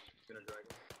 Gonna drag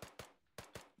him.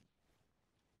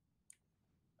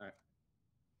 Alright.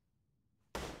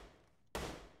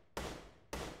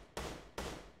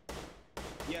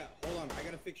 Yeah, hold on. I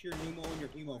gotta fix your pneumo and your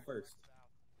hemo first.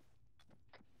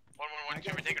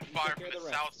 1-1-1-2, we're taking fire from the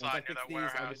south side near that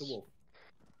warehouse. I'll get the wolf.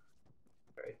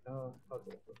 Alright,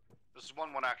 This is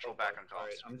 1-1 actual back on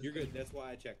calls. You're good. That's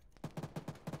why I checked.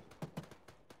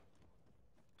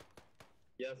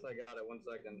 Yes, I got it. 1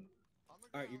 second.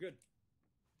 Alright, you're good.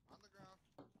 On the ground.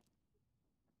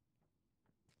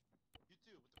 You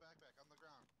too, with the backpack on the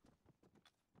ground.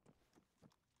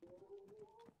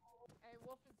 Hey,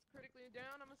 Wolf is critically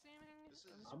down, I'm assuming?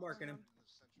 I'm working him.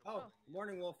 Oh,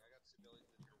 morning, Wolf.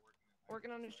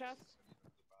 Working on his chest?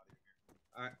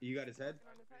 Alright, you got his head?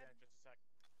 Working on his head?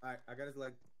 Alright, I got his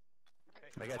leg.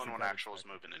 I got 1-1 actual is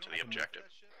moving into the objective.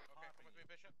 Okay, come with me,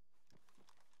 Bishop.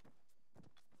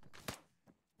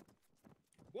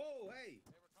 Whoa, hey!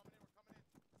 Hey, we're coming in.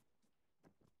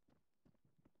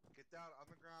 Get down on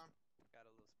the ground. Got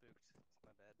a little spooked. It's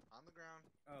my bad. On the ground.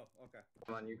 Oh, okay.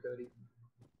 Come on, you, Cody.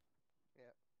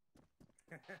 Yep.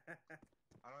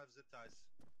 I don't have zip ties.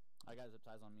 I got zip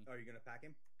ties on me. Oh, you're gonna pack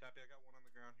him? Copy, I got 1 on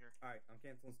the ground here. Alright, I'm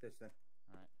canceling Stitch then.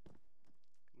 Alright.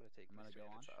 I'm gonna take I'm gonna go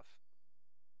on. off.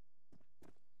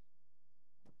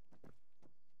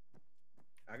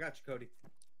 I got you, Cody.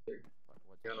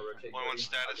 Gonna rotate. 1-1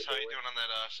 status, how you doing on that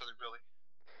southern building?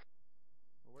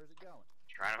 Well, where's it going?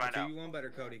 Trying to I'll find do out. you one better,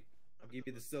 Cody. I'll give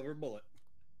you the silver bullet.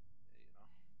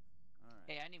 Alright.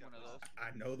 Hey, I need one of those.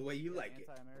 I know the way you like it.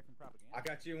 Anti-American propaganda. I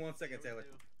got you in 1 second, Taylor.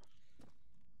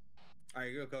 All right,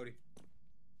 you go, Cody.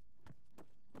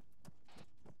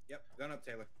 Yep, gun up,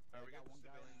 Taylor. Alright, we got one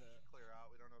guy in the clear out.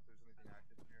 We don't know if there's anything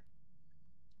active in here.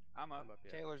 I'm up.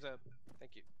 Taylor's up.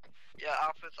 Thank you. Yeah,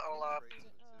 Alpha's all up.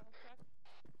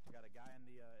 We got a guy in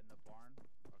the barn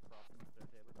across from us there,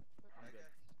 Taylor. I'm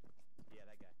good. Yeah,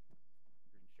 that guy.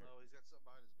 Green shirt. Oh, he's got something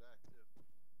behind his back too.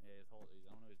 Yeah, I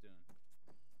don't know what he's doing.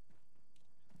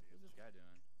 What's this guy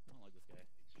doing? I don't like this guy.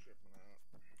 He's tripping out.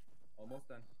 Almost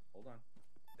done. Hold on.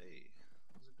 Hey,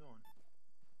 how's it going?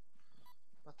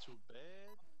 Not too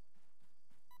bad.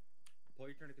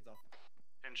 Pull your tourniquets off.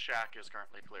 And shack is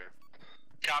currently clear.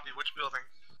 Copy. Which building?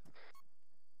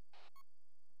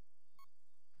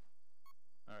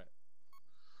 Alright.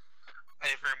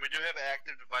 Hey, firm. We do have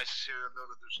active devices here. I know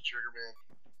that there's a trigger man.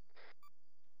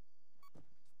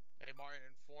 Hey, Martin,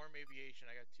 inform aviation.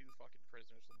 I got 2 fucking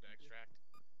prisoners from the extract.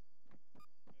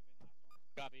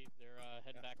 Copy. They're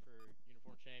heading back for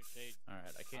uniform change. Hey,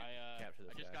 Alright, I can't capture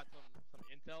this I just guy. got some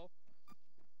intel.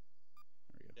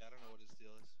 There we go. Yeah, I don't know what his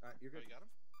deal is. All right, you're good. Oh, you got him?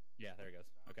 Yeah, there he goes.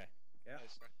 Okay. Yeah.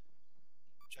 Nice.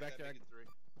 Back there. Make it 3.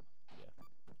 Yeah.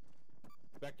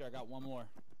 Back there, I got one more.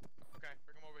 Okay,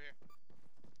 bring him over here.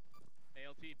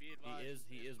 ALT, be advised.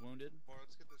 He is wounded. Well,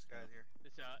 let's get this guy in here.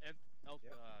 This shit.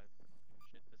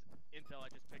 This intel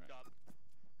I just picked up.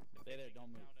 Stay there,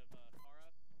 don't move. Out of Kara.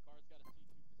 Kara's got a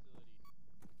C2 facility.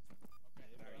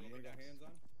 Okay. All right, you want to go hands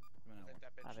on? Come on, Hit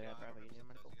that bitch down. Bravo, you need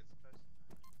medical.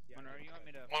 When are you want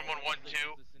me to?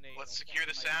 1112. Let's secure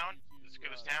the sound. Let's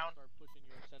secure this town.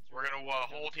 We're gonna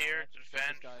hold here to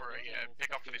defend for a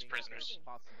pickup for these prisoners.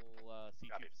 Possible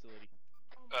C2 Copy. facility.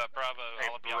 Bravo.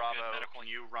 Hey, All of you Bravo. good medical, and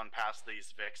you run past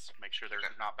these Vics. Make sure they're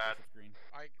not bad.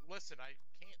 Listen, I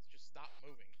can't just stop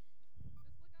moving.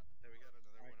 There we got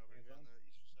another one over here on the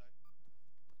eastern side.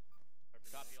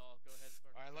 Copy all. Go ahead.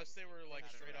 Start Unless they were like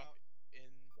straight up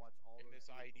in this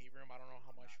IED room, I don't know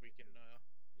how much we can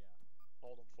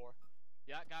hold them for.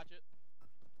 Yeah, gotcha.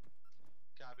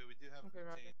 Copy. We do have him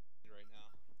contained right now.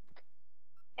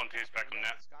 1-2's back on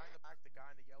net. This guy in the back, the guy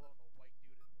in the yellow, and the white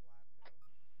dude in the lab coat.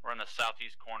 We're in the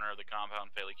southeast corner of the compound.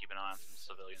 Fairly keep an eye on some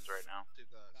civilians right now. Copy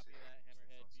that,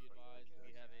 Hammerhead. Be advised,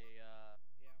 we have a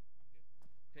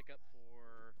pickup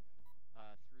for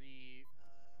 3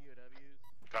 POWs.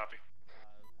 Copy.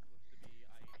 Looks to be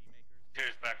IED makers.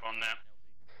 2's back on net.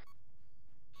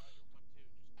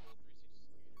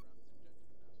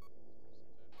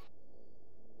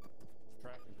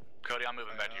 Cody, I'm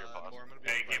moving back to your post.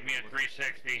 Hey, give me a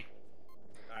 360.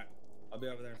 Alright, I'll be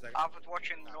over there in a second. Alpha's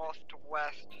watching north to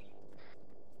west.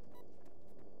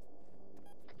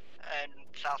 And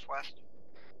southwest.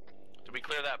 Did we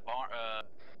clear that bar? That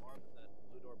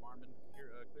blue door barman here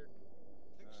cleared?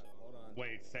 I think so. Hold on.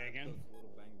 Wait, say again? It's a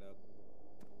little banged up.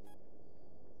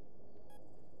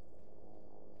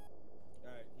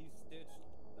 Alright, he's stitched.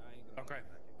 I ain't gonna Okay.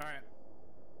 Alright.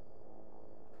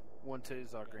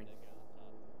 1-2's all green.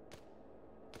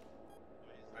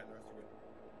 Alright, the rest are good.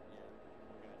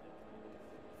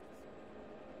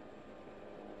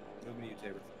 Moving to you,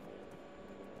 Tabor. Leave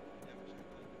them.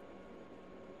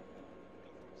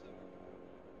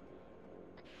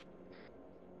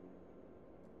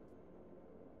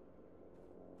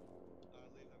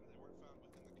 They weren't found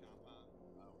within the compound.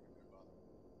 We're not gonna bother.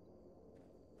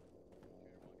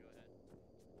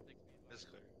 It's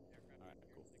clear. Alright,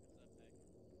 cool.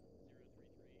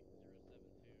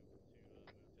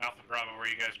 Alpha Bravo, where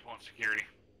you guys pulling security?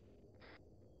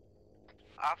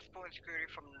 Alpha's pulling security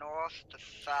from north to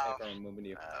south. Hey, I'm moving to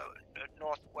you.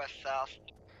 Northwest south.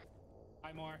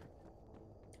 Hi, Moore.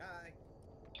 Hi.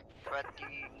 We're at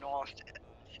the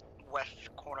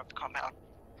northwest corner of the compound.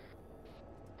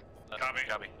 Copy.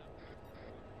 Copy.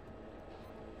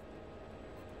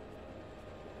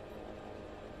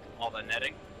 All the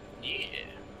netting? Yeah.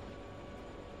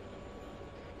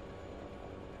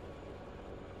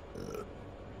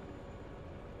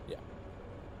 Yeah.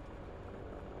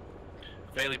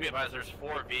 Bailey, be advised, there's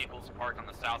 4 vehicles parked on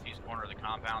the southeast corner of the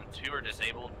compound. 2 are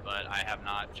disabled, but I have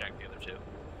not checked the other 2.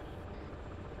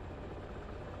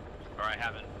 Or I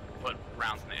haven't put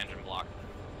rounds in the engine block.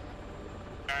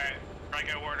 Alright,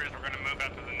 Franco orders, we're gonna move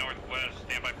out to the northwest.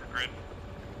 Stand by for grid.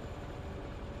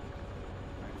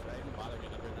 Should I even bother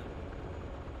getting up here then?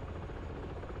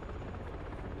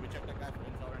 Did we check that guy for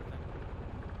intel or anything?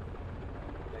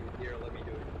 Here, let me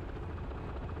do it.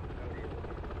 Cody, let me do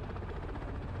it.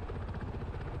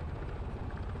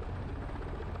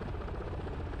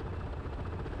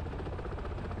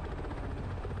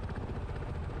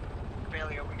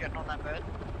 Bailey, are we getting on that bird?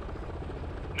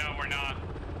 No, we're not.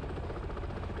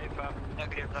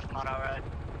 Negative, that's not alright.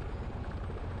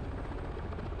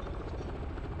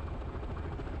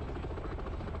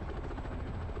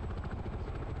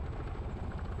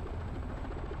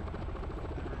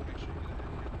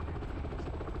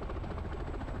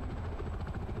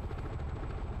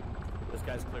 This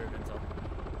guy's cleared intel.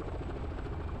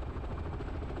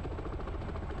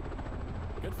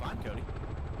 Good find, Cody.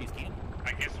 He's candy.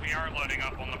 I guess we are loading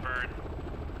up on the bird.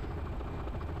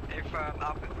 If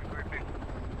Alpha is regrouping.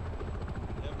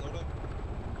 Yep, load up.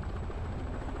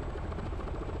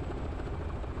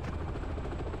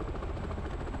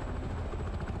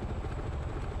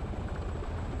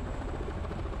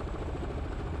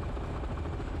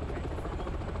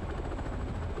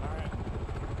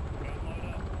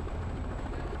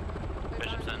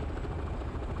 Bishop's in.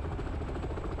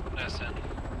 That's in.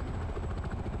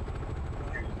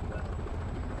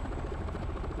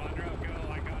 Mondro, go.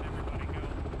 I got everybody, go.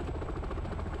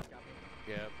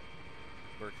 Yep.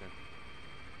 Berkshire.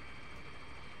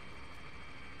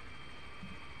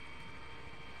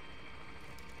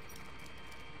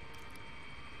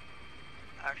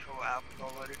 Actual Alpha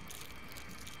all loaded.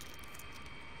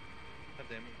 God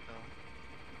damn it, no.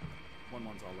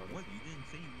 1-1's all loaded. What? You didn't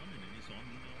say you wanted any, so I'm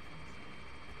leaving off.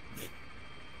 Hey,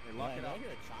 lock it up. I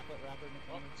get a chocolate wrapper in the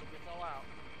Oh, corner? somebody fell out.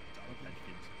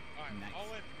 Alright, Nice.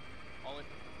 all in. All in.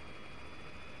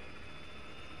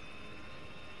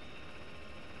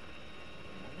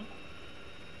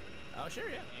 Oh,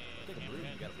 sure, yeah. Take a brew.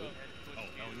 You got a brew. Oh,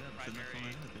 hell yeah. I'm sitting next on the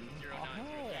end, baby. Oh,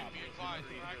 hell yeah. Be advised,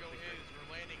 Drago is, we're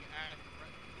landing at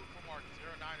Google Mark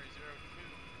 09 or 02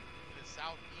 to the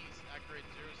southeast, accurate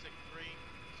 063,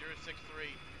 063,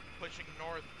 pushing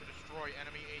north to destroy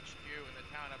enemy HQ in the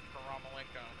town of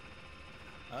Karamalenko.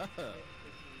 Oh.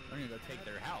 We're gonna go take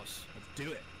their house. Let's do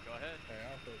it. Go ahead. Hey,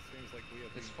 Alpha, it seems like we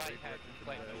have This been fight had redirected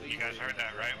fight to the You guys heard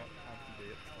that, right?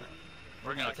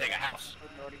 We're gonna take a house.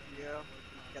 Already here,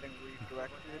 getting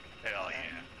redirected. Hell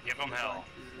yeah. Give them hell.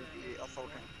 To the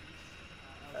assaulting.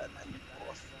 And then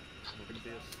force. We're going to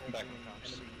be assaulting enemy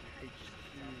HQ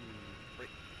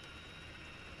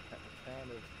at the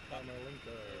town of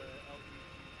Karamalenko.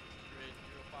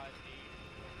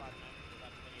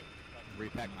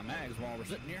 Repack my mags while we're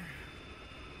sitting here.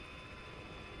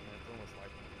 It's almost like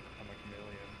I'm a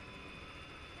chameleon.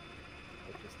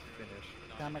 But just to finish.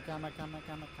 Come, chameleon.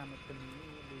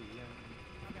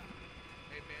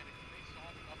 Hey, Bandit, can they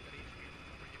solve up at HQ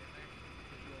before we get in there?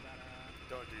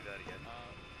 Don't do that again.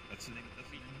 That's the name. That's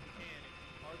the name.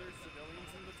 Are there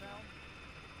civilians in the town?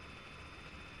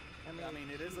 I mean,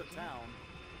 it is a town.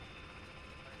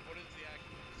 What is the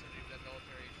actual vicinity of that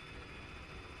military HQ?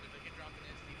 If they can drop an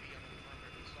SDB on the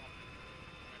perimeter to solve it,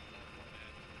 we're going to teleport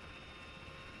that.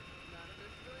 None of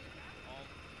those civilians have it.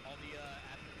 All the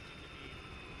assets seem to be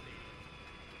stadiums.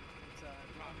 It's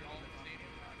Probably all in the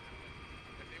stadium.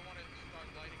 If they want to start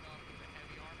lighting up the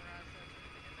heavy armor assets or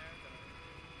anything in there, the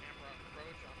camera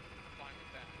approach, I'm fine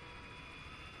with that.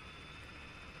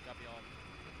 Copy all.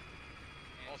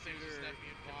 All stations that be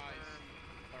advised.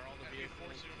 Are all the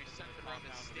vehicles forces will be sent around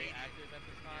the stadium active at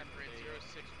this time? Grid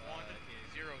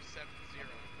 061070.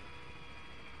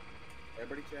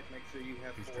 Everybody check, make sure you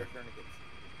have 4 tourniquets.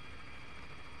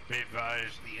 Be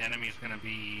advised, the enemy's going to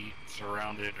be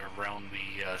surrounded around the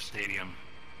stadium.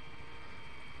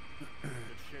 Good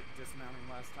shit dismounting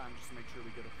last time. Just make sure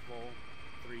we get a full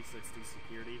 360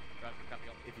 security.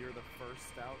 If you're the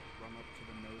first out, run up to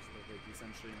the nose of the rig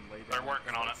essentially and lay down. They're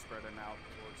working on it. Spreading out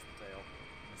towards the tail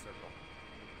in a circle.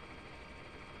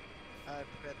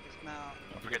 Prepare to dismount.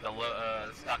 Don't forget to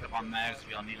stock up on mags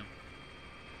if y'all need them.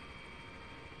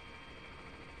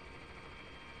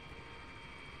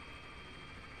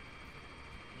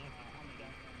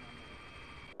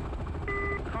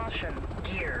 Caution,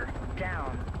 gear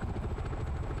down.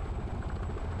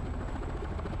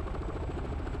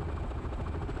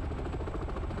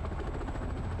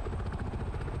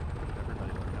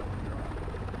 Everybody let me know when you're on.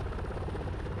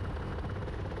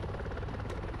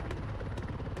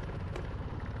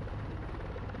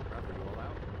 Traffic roll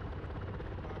out.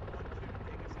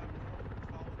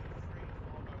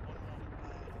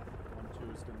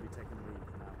 1-2 is going to be taking the lead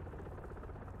now.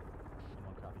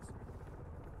 1-1 copies.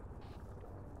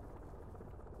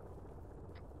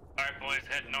 Alright, boys,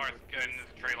 head north, go into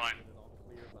the tree line.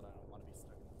 Clear, but I don't want to be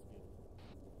stuck in this field.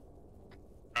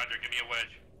 Roger, give me a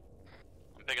wedge.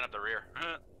 I'm picking up the rear. So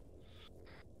get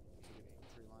the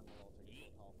tree line, we'll all take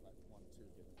a call at 1-2,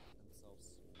 get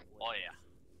themselves. Oh yeah.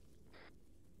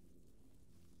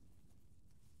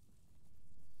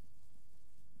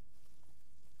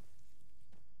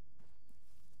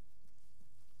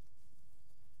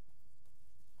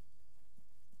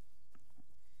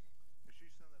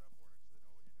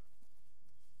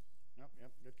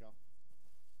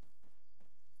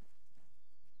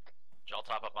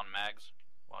 I'll top up on mags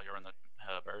while you're in the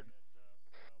bird.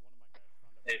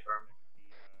 Hey, firm.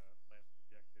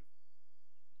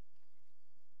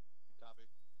 Copy.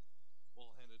 We'll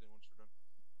hand it in once we're done.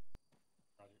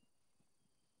 Roger.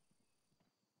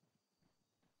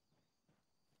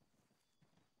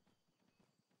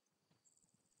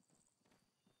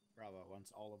 Bravo.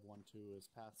 Once all of 1-2 is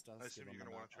past us, I give assume them you're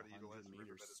gonna want about to try to utilize 100 the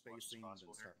meters riverbed as much as spacing,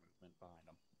 possible then here. start movement behind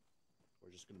them.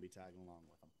 We're just going to be tagging along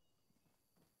with them.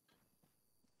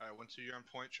 Alright, 1-2, you're on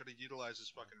point. Try to utilize this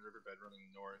fucking riverbed running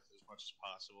north as much as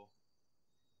possible.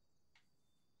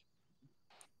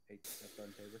 Hey,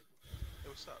 Sergeant Tabor. Hey,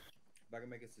 what's up? If I can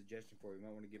make a suggestion for you, you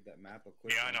might want to give that map a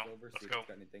quick Yeah, I once know. over, Let's see if go.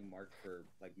 it's got anything marked for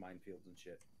like minefields and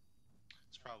shit.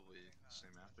 It's probably the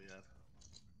same map we have.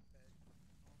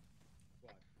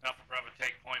 Alpha Bravo,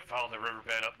 take point, follow the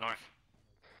riverbed up north.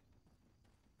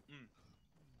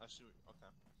 I see what, okay.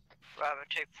 Bravo,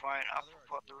 take point, Alpha,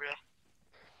 port the rear. I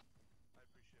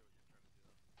appreciate what you're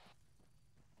trying to do.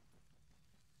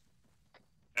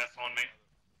 That's on me.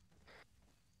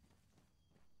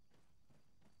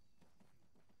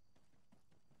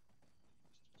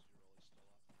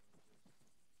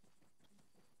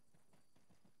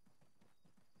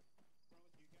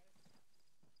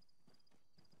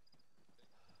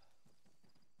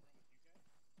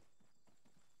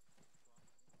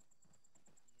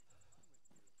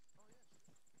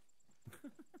 Got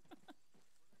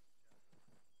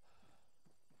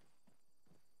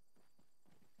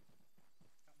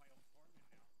my old foreman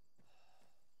now.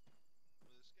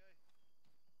 Who's this guy?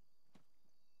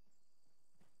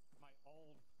 My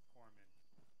old foreman.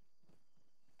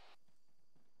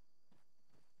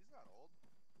 He's not old.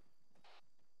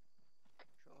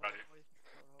 Roger.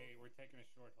 Hey, we're taking a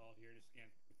short haul here to scan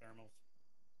for thermals.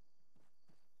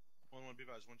 1-1, be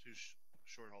advised, 1-2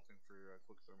 short halting for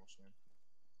quick thermal scan.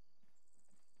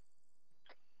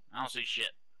 I don't see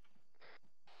shit.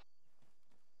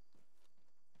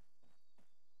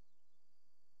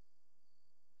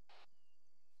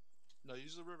 No,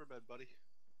 use the riverbed, buddy.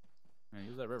 Yeah,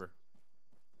 use that river.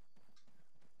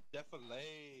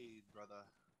 Defilade, brother.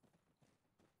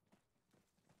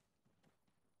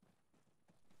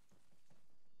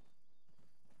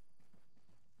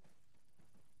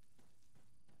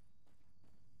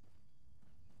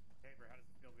 Tabor, how does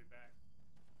it feel to be back?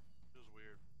 Feels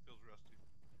weird. Feels rusty.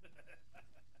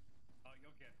 Oh,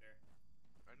 you'll get there.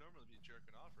 I normally be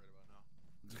jerking off right about now.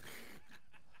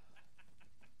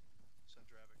 Send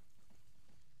traffic.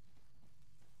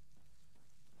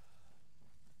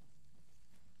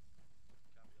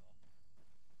 Copy all.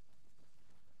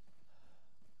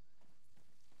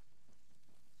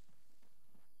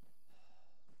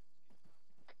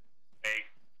 Hey,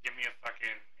 give me a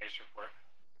fucking ace report.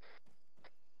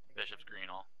 Bishop's green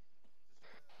all.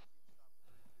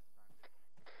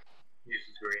 Use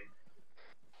is green.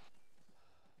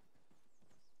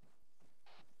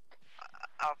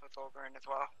 Alpha's all green as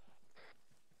well.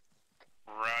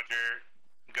 Roger.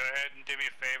 Go ahead and do me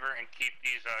a favor and keep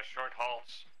these short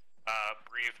halts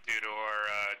brief due to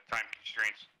our time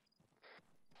constraints.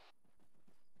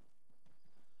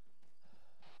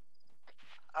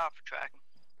 Alpha tracking.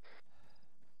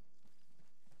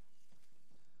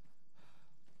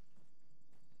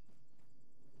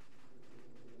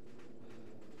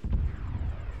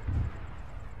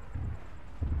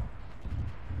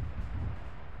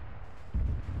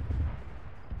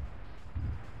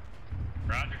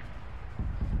 Roger.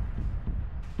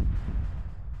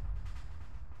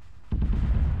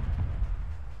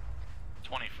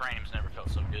 Frames never felt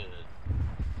so good.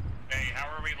 Hey, how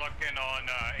are we looking on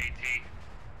AT?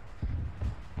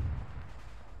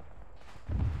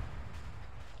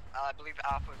 I believe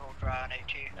Alpha's all dry on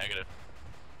AT. Negative.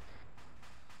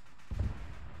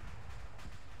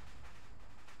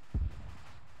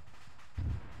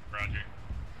 Roger.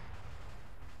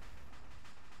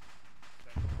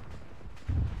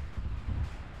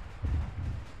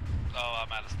 Oh,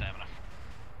 I'm out of stamina.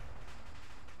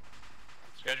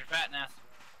 Scratch your fat ass.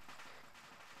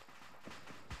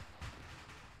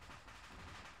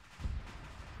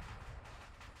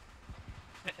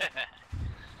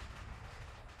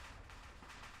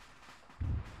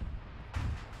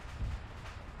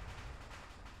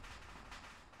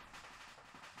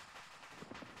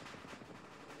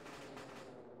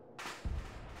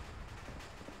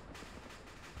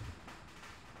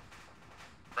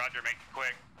 Roger, make it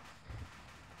quick.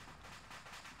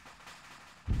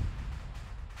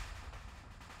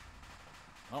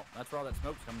 Oh, that's where all that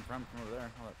smoke's coming from over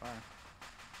there, all that fire.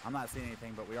 I'm not seeing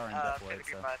anything, but we are in defilade,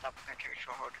 so... Alright,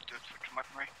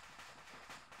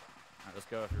 Alright, let's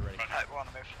go if you're ready. Alright, we're on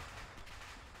the move.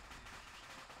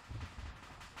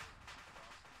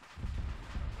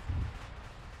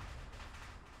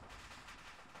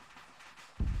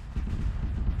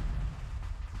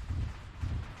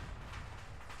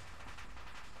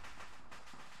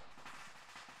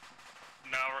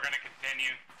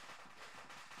 continue.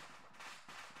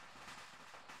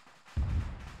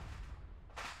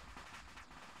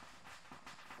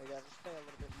 Hey guys, let's stay a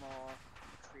little bit more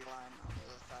tree line on the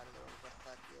other side of the west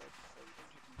side here, so we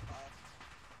don't take any fire.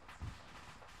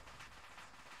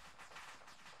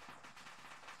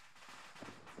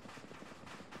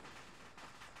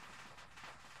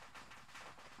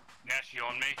 Nash, you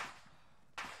on me?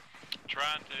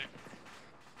 Trying to.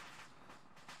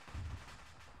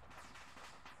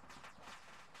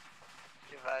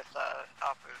 Advise,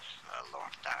 Alpha's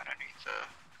Lawrence down and needs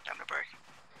time to break.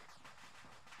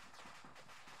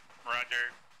 Roger.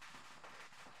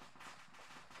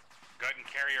 Go ahead and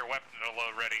carry your weapon to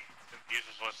load ready.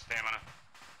 Uses less stamina.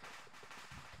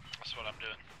 That's what I'm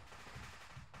doing.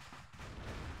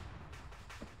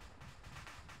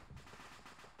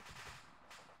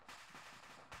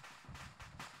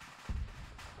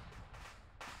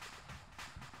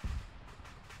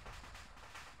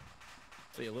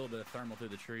 See a little bit of thermal through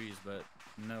the trees, but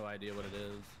no idea what it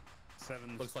is.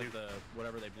 Looks like the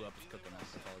whatever they blew up is cooking off.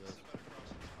 That's all it is.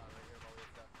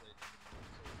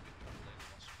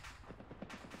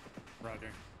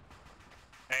 Roger.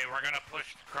 Hey, we're gonna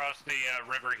push across the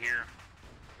river here.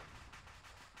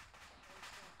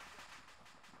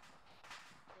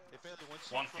 Hey, Bailey,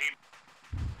 One team.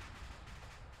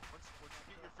 Once you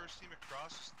get your first team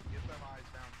across, just get them eyes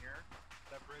down here.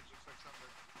 That bridge looks like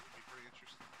something that would be pretty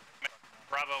interesting.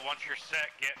 Bravo, once you're set,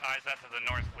 get eyes out to the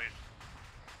north, please.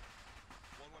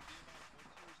 1-1 DMS,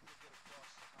 1-2 is going to get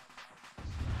across.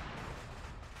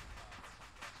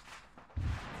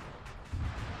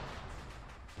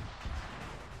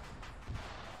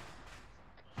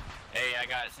 Hey, I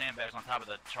got sandbags on top of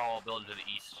the tall building to the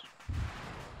east.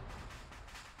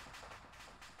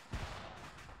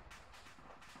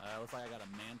 Looks like I got a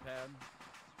man pad.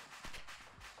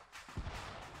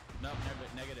 Nope,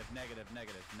 negative.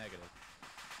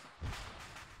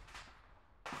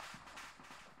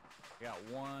 I got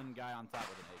one guy on top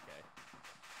with an AK.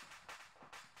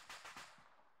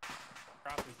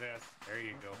 Drop his ass. There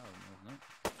you go. No.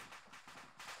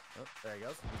 Oh, there he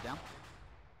goes. He's down.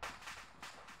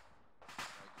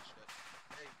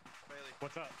 Hey, Bailey.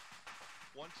 What's up?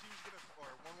 1-2's gonna,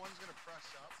 or 1-1's gonna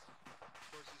press up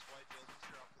towards these white buildings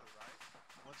here off to the right.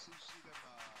 Once you see them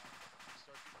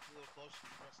start getting a little closer, you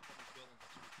press up on these buildings.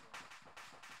 That's what you're doing.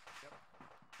 Yep.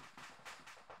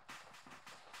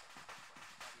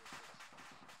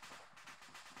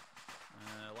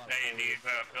 Hey, these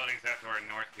buildings out to our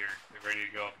north here. They're ready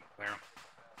to go up and clear them.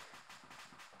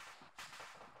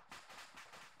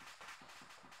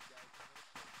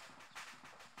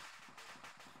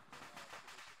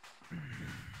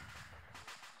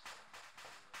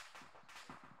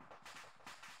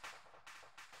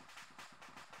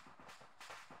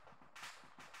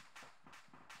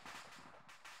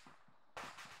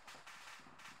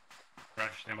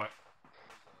 Roger, stand by.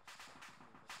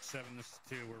 7, this is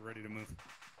 2, we're ready to move.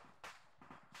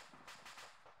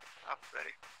 I'm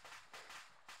ready.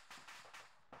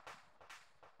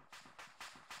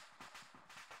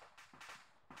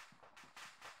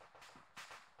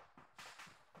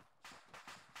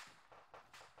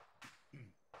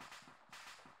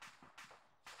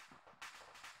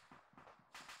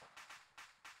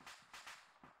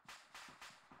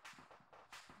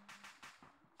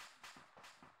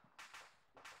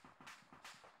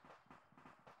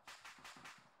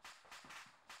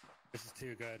 This is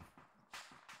 2, good.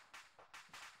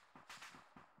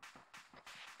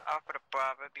 Alpha to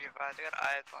Bravo, be advised, I got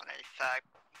eyes on a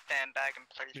sandbag in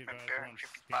placement bearing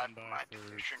 55 from my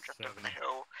position just over the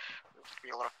hill. Looks to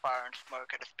be a lot of fire and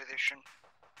smoke at this position.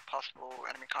 Possible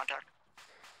enemy contact.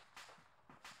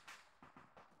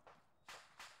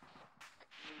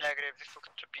 Negative, this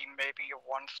looks to be maybe a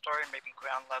 1-story, maybe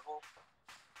ground level.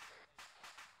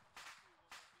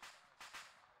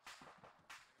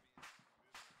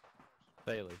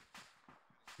 Bailey.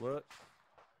 Look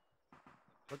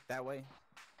that way.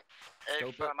 If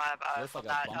Scope it. I have eyes Looks on like a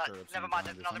that, bunker of never some mind, kind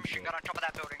there's or another some machine sort. gun on top of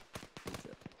that building.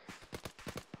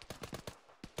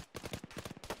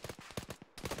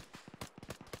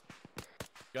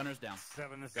 Gunner's down.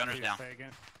 7, this Gunner's is 2, down. say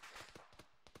again.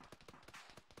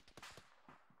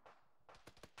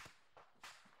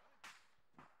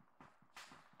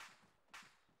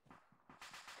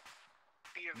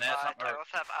 Be That's advised, not- I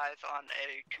also have eyes on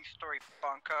a 2-story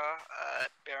bunker,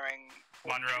 bearing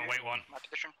Monroe, 42, wait one. my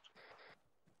position.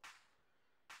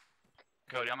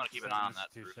 Cody, I'm gonna keep an eye on that.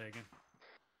 2, say again.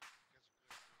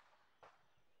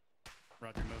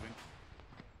 Roger, moving.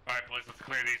 Alright, boys, let's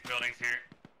clear these buildings here.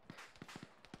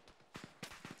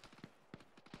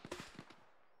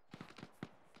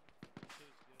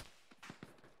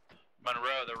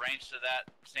 Monroe, the range to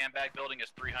that sandbag building is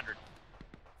 300.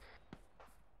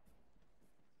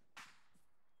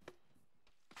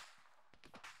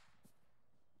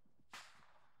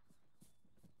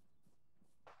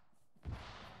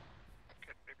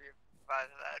 Could maybe advise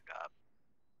that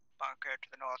bunker to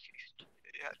the northeast.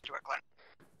 Yeah, direct line.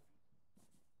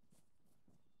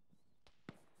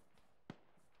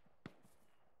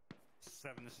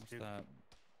 This is 2. That?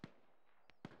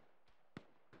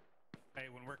 Hey,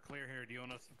 when we're clear here, do you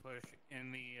want us to push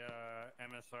in the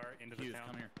MSR into the Hughes, town?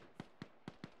 come here.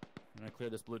 I'm gonna clear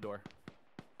this blue door.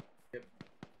 Yep.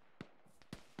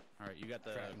 Alright, you got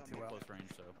the Tracking two out. close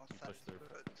range, so you push through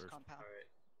first. Alright.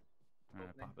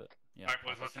 Alright, pop it. Yeah. Alright,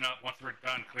 boys, listen up. Once we're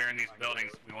done clearing these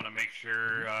buildings, we want to make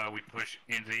sure we push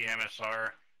into the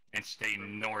MSR and stay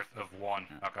north of 1.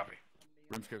 I'll copy.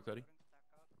 Room's clear, Cody.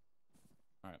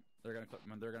 Alright, they're gonna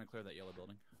clear that yellow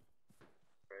building.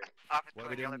 Office What are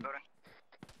we yellow doing? building.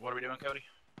 What are we doing, Cody?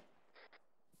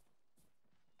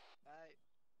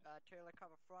 Taylor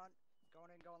cover front. Going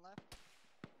in, going left.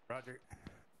 Roger.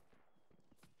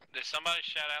 Did somebody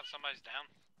shout out somebody's down?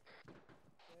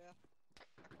 Clear.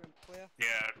 Backroom clear.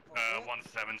 Yeah, Clear.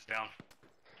 1-7's down.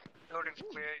 Building's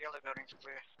clear, yellow building's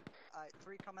clear. Alright,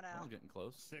 3 coming out. I'm getting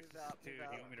close. 6 Move out, is 2. move Do you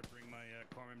out. want me to bring my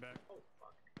corpsman back?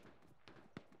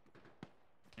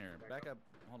 Here, back up.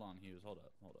 Hold on, Hughes. Hold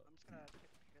up. I'm just gonna.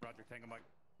 Roger, Tango Mike.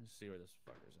 Let's see where this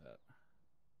fucker's at.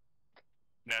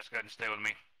 Ness, go ahead and stay with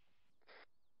me.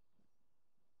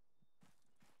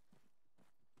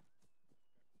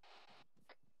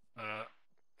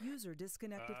 User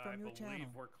disconnected from your channel. I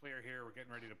believe we're clear here. We're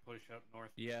getting ready to push up north.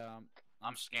 Yeah,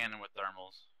 I'm scanning with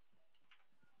thermals.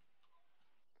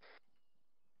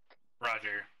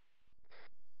 Roger.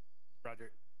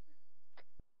 Roger.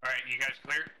 Alright, you guys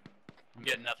clear? I'm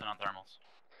getting nothing on thermals.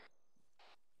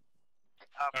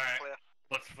 Alright, clear.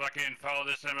 let's fucking follow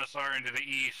this MSR into the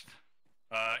east,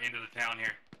 into the town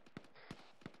here.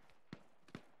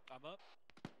 I'm up.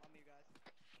 On you guys.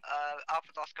 Alpha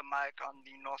Oscar Mike on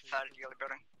the north side of the yellow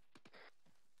building.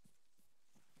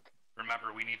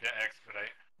 Remember, we need to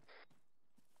expedite.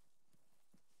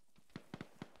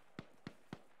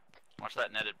 Watch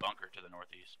that netted bunker to the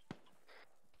northeast.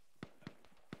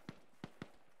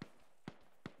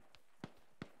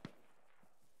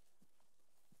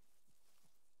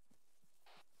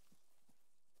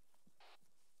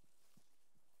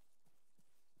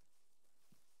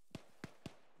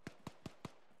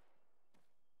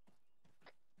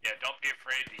 Yeah, don't be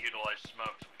afraid to utilize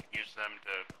smokes. We can use them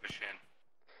to push in.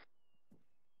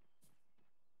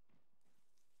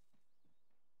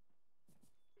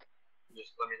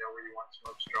 Just let me know where you want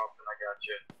smokes dropped and I got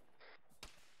you.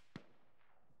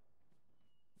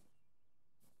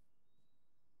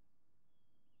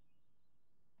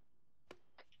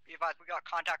 Be advised, we got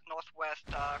contact northwest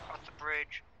across the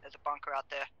bridge. There's a bunker out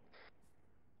there.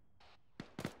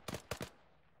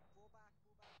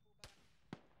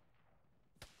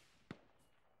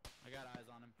 I got eyes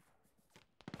on him.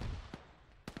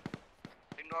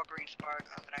 Ignore green spark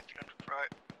as an accident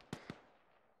approach.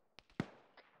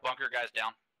 Bunker guy's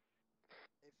down.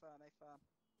 A firm, A firm.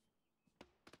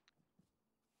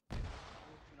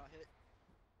 Wolf, you're not hit.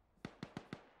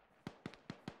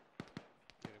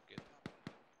 Good.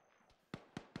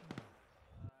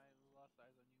 I lost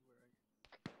eyes on you. Where are you?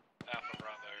 Alpha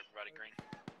Bravo, everybody green.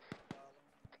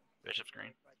 Bishop's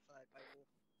green. Right side by Wolf.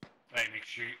 Hey, make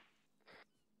sure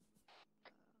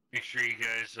you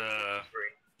guys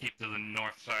keep to the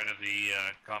north side of the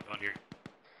compound here.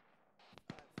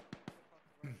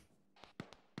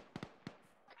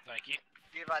 Thank you.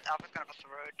 Be advised, Alpha's gonna cross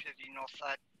the road to the north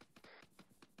side.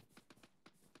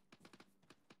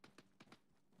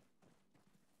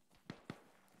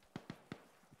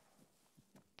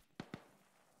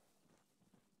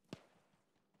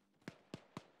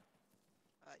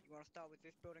 You want to start with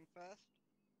this building first?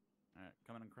 Alright,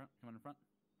 coming in front. Coming in front.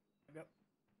 Yep.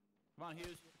 Come on,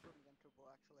 Hughes.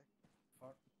 Actually.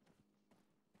 Fuck.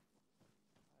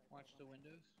 Watch the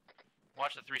windows.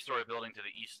 Watch the 3-story building to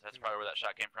the east. That's probably where that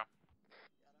shot came from.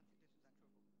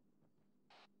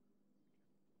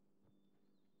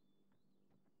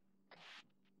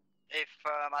 If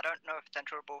I don't know if it's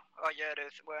enterable. Oh yeah, it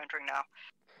is. We're entering now.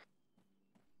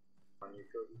 On you,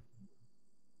 Cody.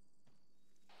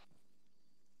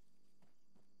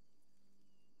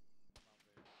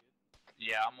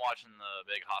 Yeah, I'm watching the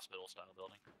big hospital-style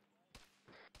building.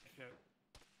 Okay.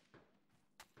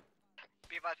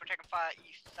 Be advised, we're taking fire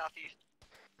east, southeast.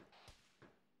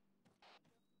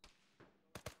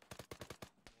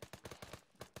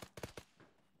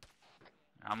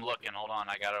 I'm looking. Hold on.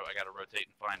 I gotta rotate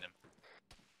and find him.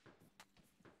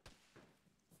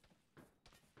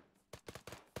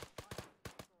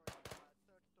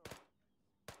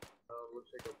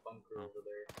 take a bunker over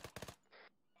there.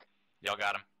 Y'all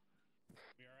got him.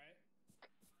 We alright?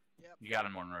 Yep. You got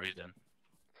him, Monroe. He's in.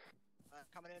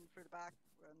 Coming in through the back.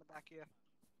 We're in the back here.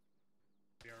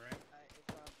 We alright?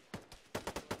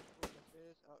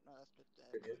 Oh, no, that's just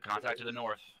Contact to the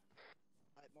north.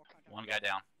 more contact. One guy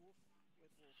down.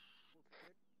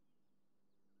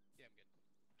 Yeah, I'm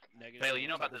good. Negative. Bailey, you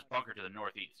know about this bunker to the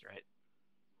northeast, right?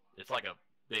 It's like a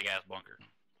big ass bunker.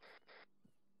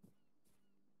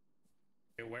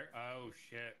 Hey, where? Oh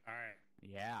shit! All right.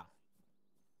 Yeah.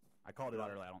 I called it out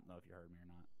earlier. I don't know if you heard me or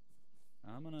not.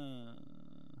 I'm gonna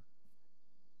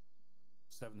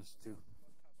 7-2.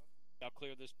 Y'all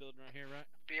clear this building right here, right?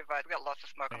 Be advised, we got lots of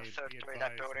smoke on the third story of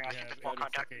that building. I think there's more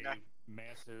contact in there.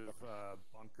 Massive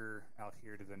bunker out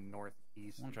here to the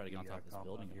northeast. I'm gonna try to get on top of this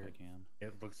building here. if I can.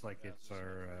 It looks like it's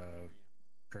our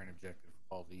current objective.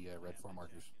 All the red floor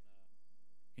markers.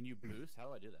 Can you boost? How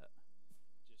do I do that?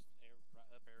 Just right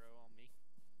up arrow on me.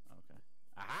 Okay.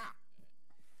 Aha!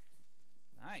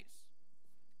 Nice.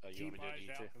 Keep eyes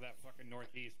out for that fucking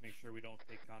northeast. Make sure we don't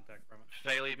take contact from it.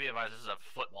 Bailey, be advised, this is a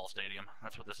football stadium.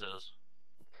 That's what this is.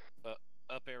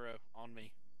 Up arrow on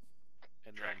me.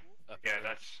 And then up Yeah, arrow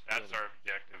that's our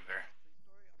objective there.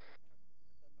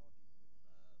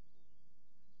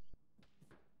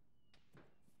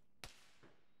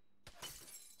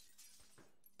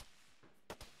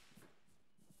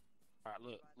 Alright,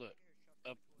 look.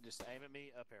 Up, just aim at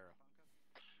me, up arrow.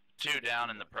 2 down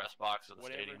in the press box of the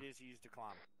Whatever stadium. it is you use to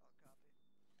climb.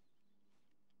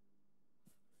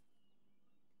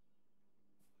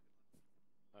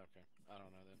 Okay, I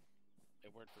don't know then.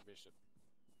 It worked for Bishop.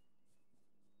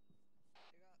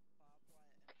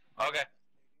 Okay.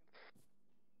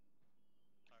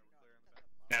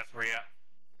 That's where you at.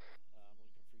 I'm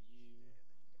looking for you.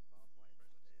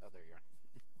 Oh, there you are.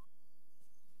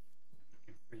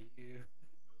 Looking for you.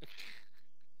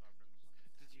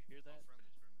 Did you hear that?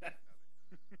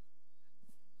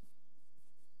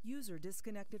 User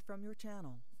disconnected from your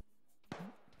channel. Oh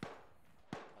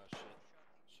shit.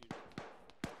 Shoot.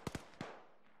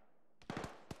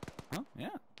 Huh? Yeah.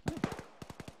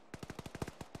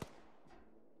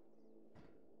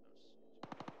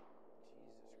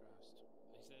 Jesus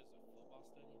Christ. He says a football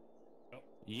stadium? Nope.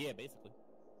 Yeah, basically.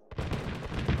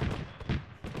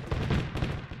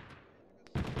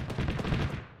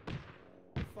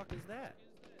 The fuck is that?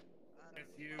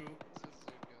 SU.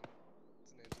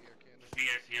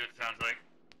 CSU, it sounds like.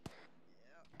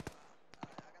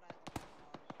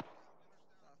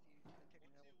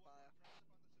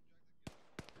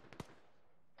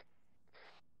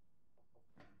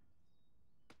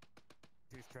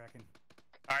 Who's tracking?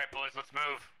 All right, boys, let's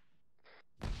move.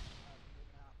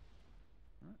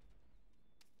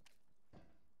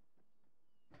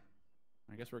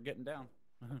 I guess we're getting down.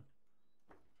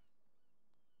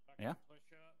 Yeah? Push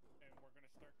up, and we're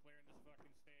gonna start clearing this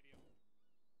fucking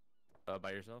stadium.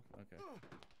 By yourself? Okay.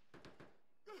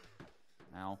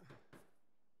 Ow.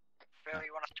 Phil,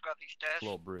 you want us to go up these stairs? A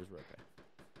little bruise, but okay.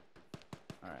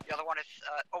 Alright. The other one is,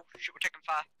 oh shoot, we're taking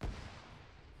fire.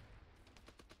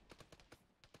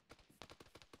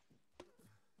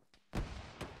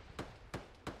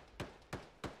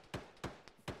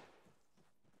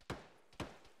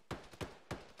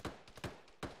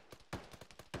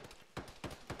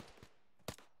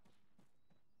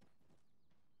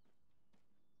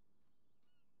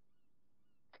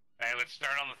 Hey, let's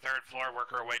start on the 3rd floor,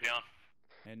 work our way down.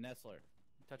 Hey, Nestler,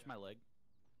 touch my leg.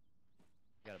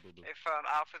 Got a boo-boo. If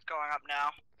Alph is going up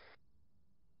now.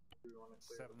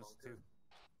 7-2.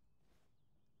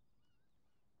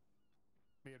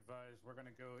 Be advised, we're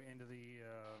gonna go into the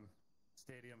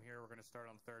stadium here. We're gonna start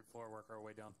on the 3rd floor, work our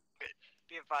way down.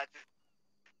 Be advised, the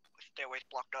stairway's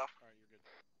blocked off. Alright, you're good.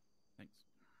 Thanks.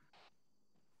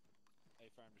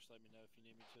 Hey, Farm, just let me know if you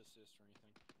need me to assist or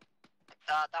anything.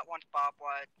 That one's barbed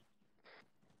wire.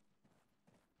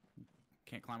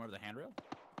 Can't climb over the handrail? Can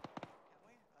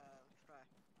we? Let's try.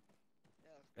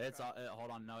 Yeah, let's It's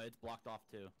hold on, no, it's blocked off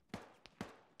too.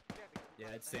 Yeah,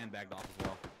 it's sandbagged off as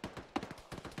well.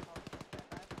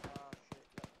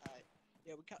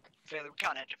 Yeah, we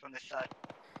can't enter from this side.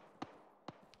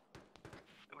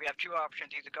 We have 2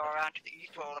 options, either go around to the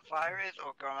east where all the fire is,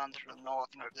 or go around to the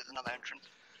north and hope there's another entrance.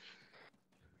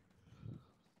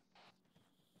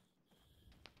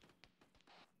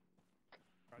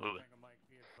 Roger, Tango Mike,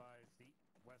 be advised, the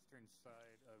western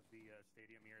side of the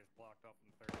stadium here is blocked off on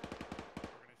the 3rd.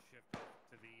 We're gonna shift up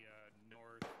to the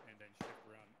north and then shift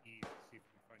around east to see if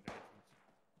we can find an entrance.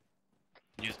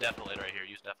 Use defilade right here.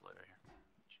 Use defilade right here.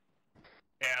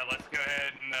 Yeah, let's go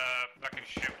ahead and fucking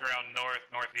shift around north,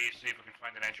 northeast, see if we can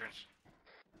find an entrance.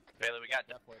 Bailey, we got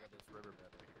defilade on this riverbed right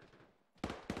here.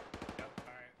 Yep, I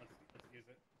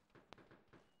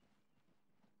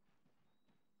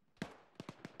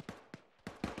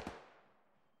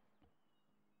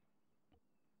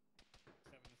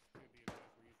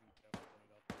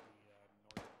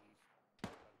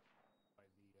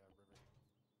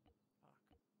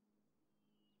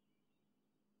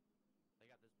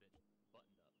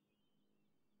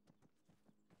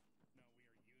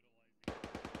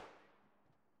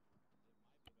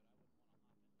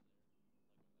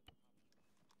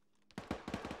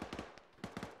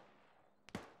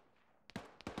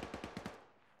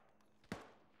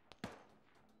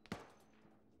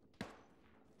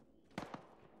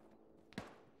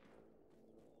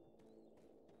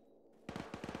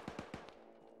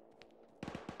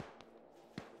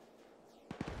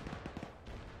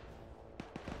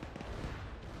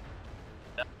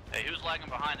Hey, who's lagging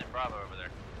behind in Bravo over there?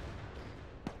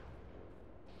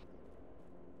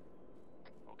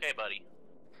 Okay, buddy.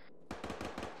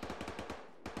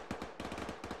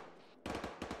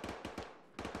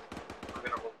 I'm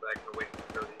gonna hold back and wait for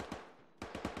Cody.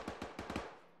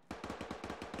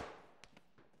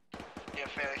 Yeah,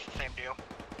 fairly same deal.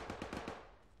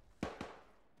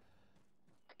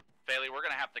 Bailey, we're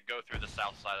gonna have to go through the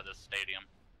south side of this stadium.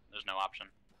 There's no option.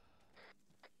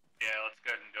 Yeah, let's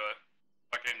go ahead and do it.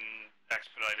 Fucking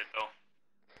expedite it though.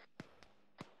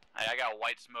 Hey, I got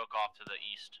white smoke off to the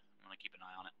east. I'm gonna keep an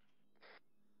eye on it.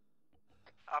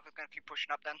 Alpha's gonna keep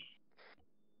pushing up then.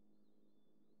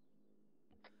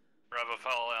 Bravo,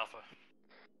 follow Alpha.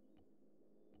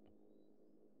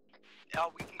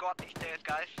 We can go up these stairs,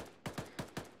 guys.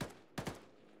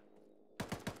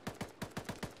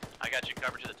 I got you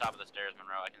covered to the top of the stairs,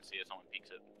 Monroe. I can see if someone peeks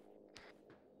it.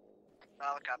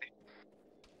 Solid copy.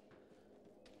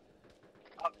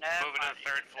 Up next. Moving to the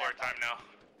third floor, time now.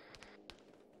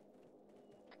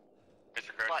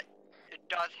 Mr. Kirk. But it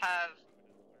does have.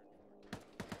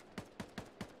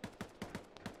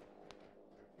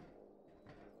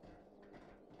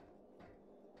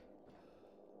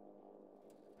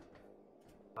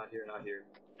 Not here, not here.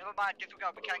 Never mind,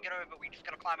 disregard. We can't get over. We just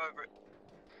gotta climb over it.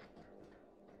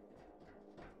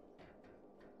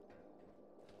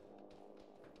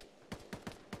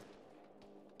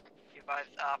 You advise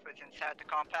Alpha is inside the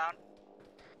compound.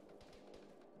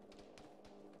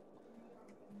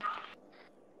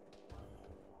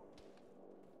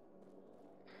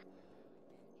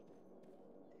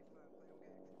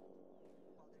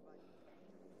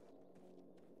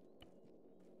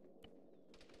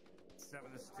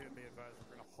 This is 2, be advised,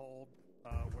 we're going to hold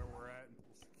where we're at and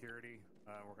pull security.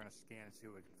 We're going to scan and see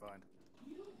what we can find.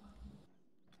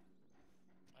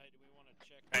 Hey, do we want to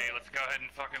check? Hey, let's go ahead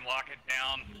and fucking lock it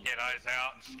down, get eyes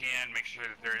out, and scan, make sure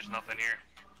that there is nothing here.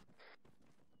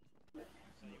 So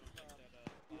you want to check that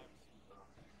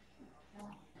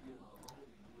box?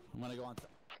 I'm gonna go on.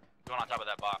 Going on top of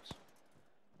that box.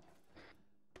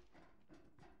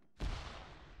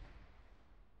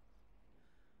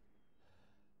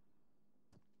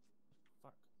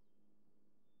 Fuck.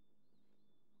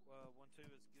 Well, 1-2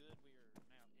 is good. We are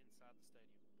now inside the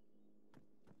stadium,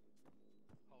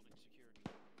 holding security.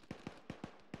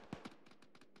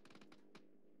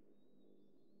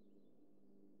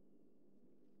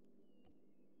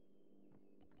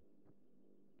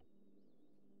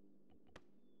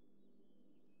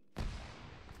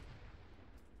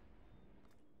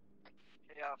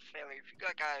 Yeah, fairly. If you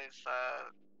got guys,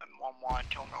 in 1-1,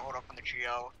 tell them to hold up on the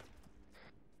GL.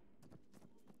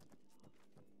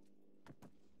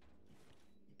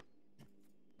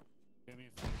 Do me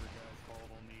a favor, guys.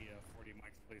 Hold on the 40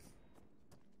 mics, please.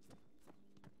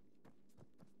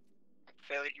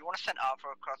 Fairly, do you want to send Alpha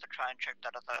across to try and check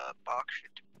that other box?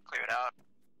 Should clear it out.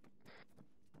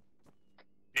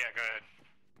 Yeah, go ahead.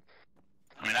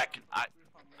 I mean,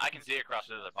 I can see across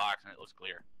the other box and it looks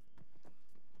clear.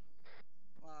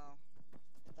 Wow.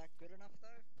 Is that good enough, though?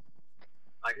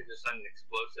 I could just send an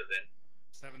explosive in.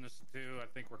 7 this is 2. I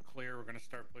think we're clear. We're going to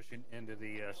start pushing into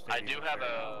the stadium. I do have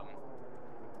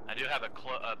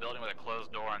a building with a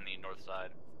closed door on the north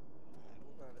side.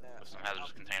 We'll go over there. With some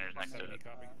hazardous containers next to it.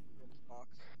 Copy.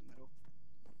 Box in the middle.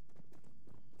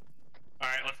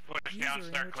 Alright, let's push down and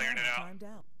start clearing it out. Timed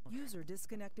out. User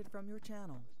disconnected from your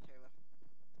channel.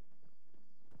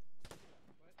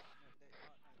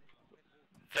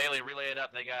 Thalie, relay it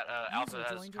up. They got Alpha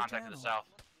has joined your contact to the channel. south.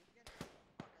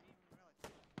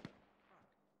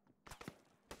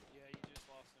 Yeah, you just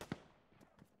lost him.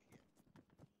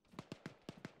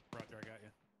 Roger, I got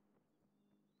you.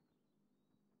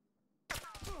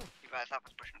 You guys,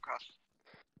 Alpha's pushing across.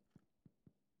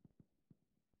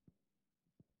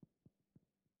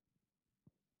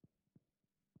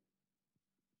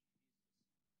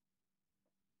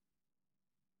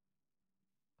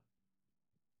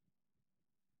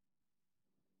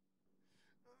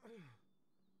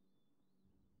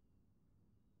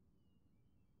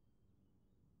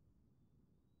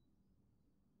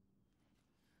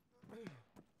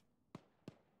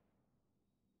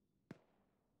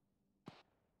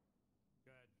 Good.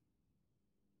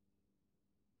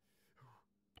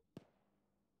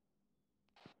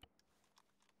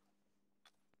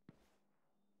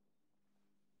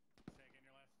 Say again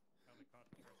your last. Tell me,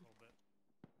 concentrate a little bit.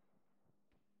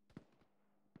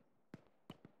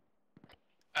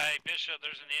 Hey, Bishop,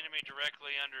 there's an enemy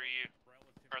directly under you.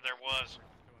 Or there was.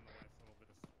 Doing the last little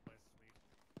bit of last sweep.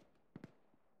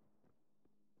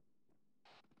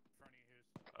 In front of you,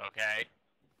 who's? Okay.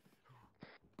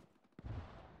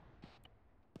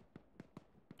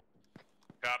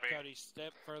 Copy. Cody,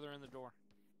 step further in the door.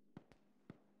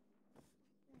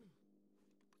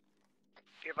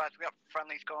 Be advised, we got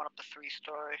friendlies going up the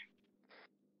 3-story.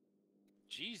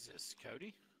 Jesus,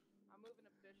 Cody. I'm moving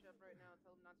a bishop right now.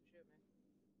 Tell him not to shoot me.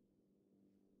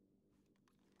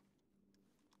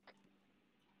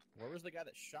 Where was the guy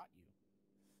that shot you?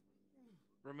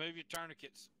 Remove your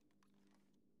tourniquets.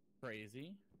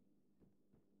 Crazy.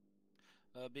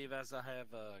 Beavas, I have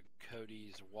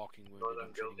Cody's walking wounded.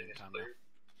 I'm treating him time now.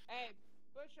 Hey,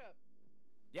 Bishop.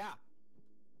 Yeah.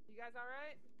 You guys all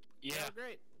right? Yeah.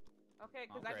 Great. Okay,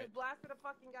 because I'm I great. just blasted a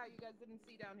fucking guy you guys didn't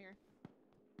see down here.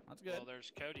 That's good. Well,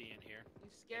 there's Cody in here. You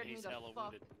scared and me he's the hella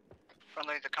fuck. wounded.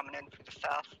 Friendlies are coming in from the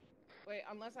south. Wait,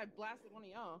 unless I blasted one of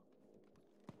y'all.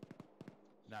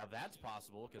 Now that's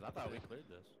possible, because I thought we cleared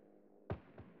this.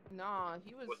 Nah,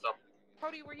 he was... What's up?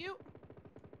 Cody, were you...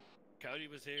 Cody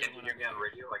was here Can you when hear me on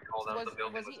radio? I called out the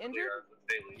building. Was he injured?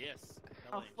 Yes.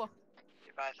 Oh, fuck.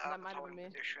 Advise, That might have been me.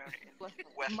 West,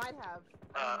 Might have.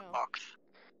 I don't know. box.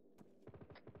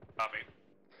 Copy.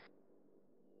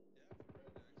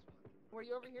 Were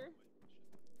you over here?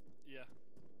 Yeah.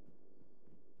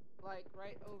 Like,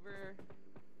 right over...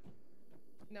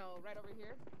 No, right over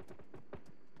here?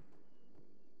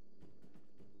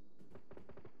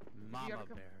 Mama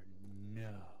Bear,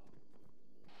 no.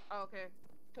 Oh, okay.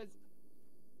 Because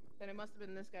then it must have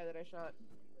been this guy that I shot.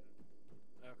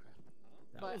 Okay.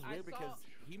 That But was weird I saw- because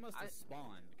he must have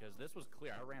spawned, because this was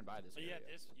clear. I ran by this area.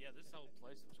 This whole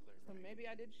place was clear. So maybe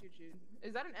I did shoot you.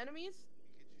 Is that an enemy's?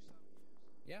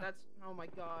 Yeah. That's... Oh my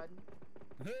god.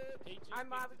 He just I picked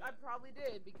it up. probably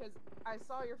did, because I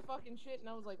saw your fucking shit and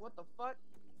I was like, what the fuck?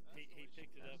 He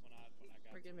picked it up when I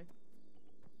got Forgive me.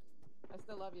 I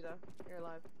still love you though. You're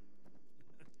alive.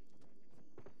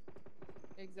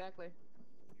 Exactly.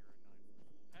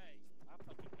 Hey, I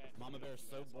fucking passed. Mama Bear's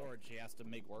so bored she has to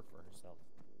make work for herself.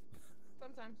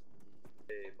 Sometimes.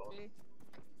 Hey, boss. See?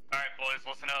 Alright, boys,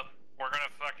 listen up. We're gonna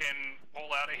fucking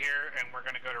pull out of here, and we're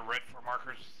gonna go to red for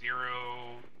markers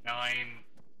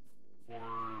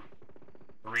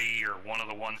 0943 or one of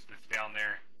the ones that's down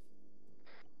there.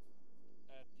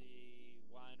 At the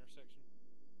Y intersection.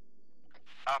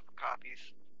 Alpha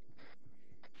copies.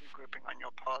 Regrouping on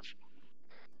your pause.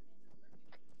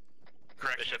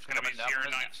 Correct, Bishop's it's gonna be coming down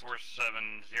from his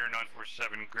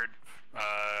 0947 grid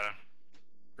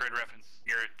reference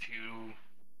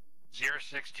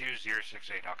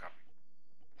 02062068. I'll copy.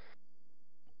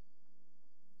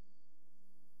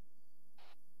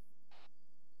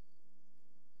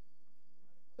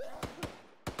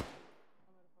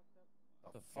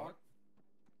 The fuck?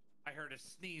 I heard a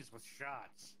sneeze with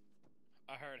shots.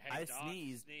 I heard, hey, I Doc,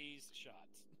 sneezed. sneeze,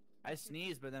 shots. I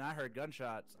sneezed, but then I heard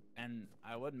gunshots, and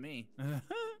I wasn't me.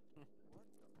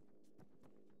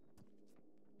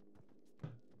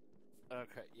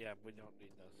 Okay, yeah, we don't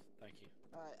need those. Thank you.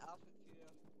 Alright, Alpha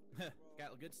here.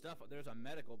 Got good stuff. There's a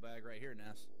medical bag right here,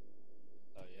 Ness.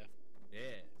 Oh, yeah?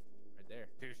 Yeah, right there.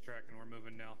 Two's tracking, we're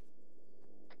moving now.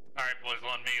 Alright, boys,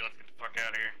 on me. Let's get the fuck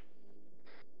out of here.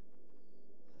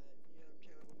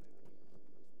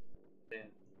 Dan,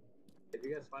 if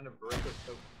you guys find a burrito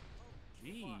soap,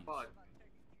 Jeez. fuck.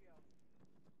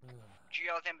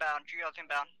 Geo's inbound. Geo's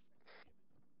inbound.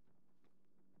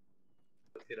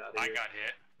 Let's get out of I here. got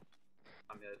hit.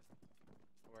 I'm hit.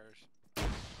 Where's?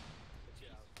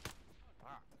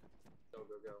 Go,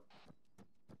 go, go.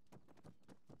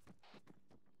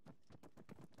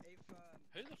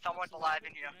 Who the Someone's fuck's alive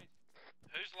lobbing in here. grenades?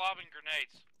 Who's lobbing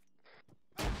grenades?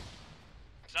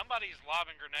 Somebody's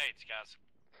lobbing grenades, guys.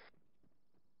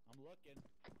 I'm looking.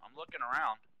 I'm looking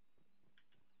around.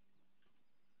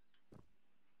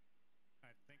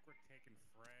 I think we're taking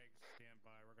frags. Stand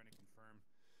by, we're gonna confirm.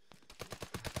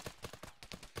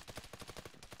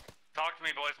 Talk to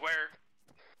me, boys. Where?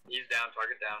 He's down,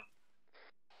 target down.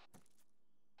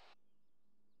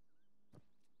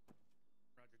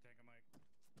 Roger, Tango Mike.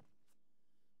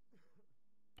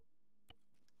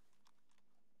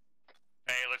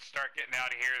 Hey, let's start getting out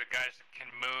of here. The guys that can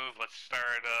move, let's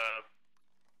start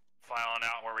filing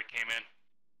out where we came in.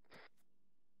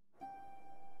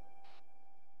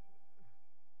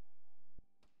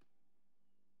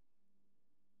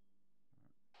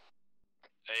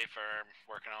 A firm,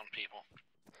 working on people.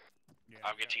 Yeah,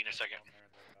 I'll get to you in a second.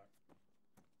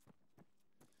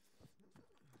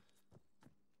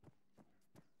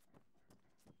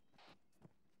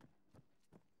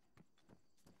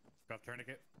 Got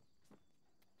tourniquet?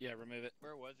 Yeah, remove it.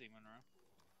 Where was he, Monroe?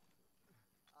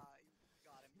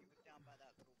 Got him. He was down by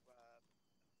that little,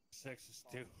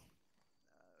 6-2.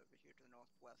 over here to the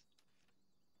northwest.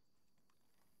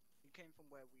 He came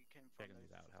from where we came from. Checking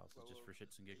these outhouses just for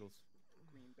shits and giggles.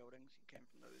 green buildings. He came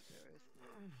from those areas.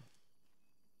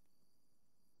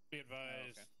 Be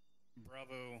advised,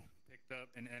 Bravo picked up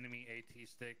an enemy AT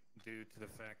stick due to the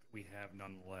fact that we have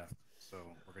none left,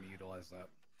 so we're going to utilize that.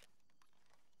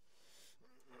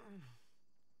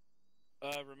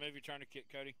 Remove your tourniquet,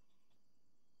 Cody.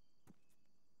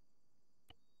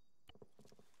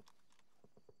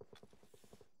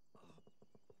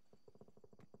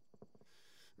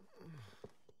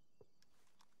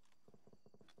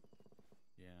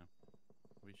 Yeah.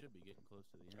 We should be getting close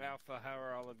to the end. Alpha, how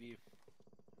are all of you?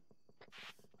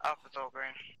 Alpha's all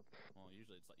green. Well,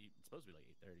 usually it's supposed to be like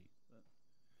 8:30. But...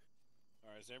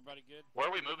 All right, is everybody good? Where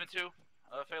are we moving to,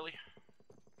 Faley?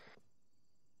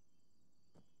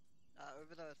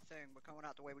 Over the thing. We're coming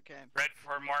out the way we came. Red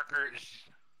for markers.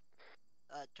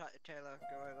 Taylor,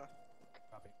 go over.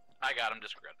 Copy. I got him,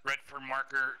 disregard. Red for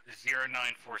marker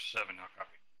 0947. I'll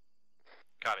copy.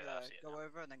 Copy that. I see it. Go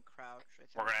over and then crouch.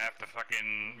 We're gonna have to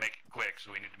fucking make it quick,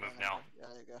 so we need to move now.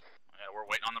 Yeah, there you go. Yeah, we're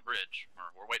waiting on the bridge.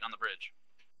 We're waiting on the bridge.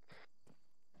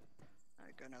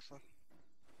 Alright, go Nessa.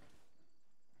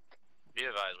 Be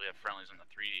advised, we have friendlies in the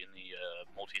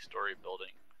multi-story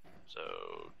building, so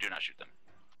do not shoot them.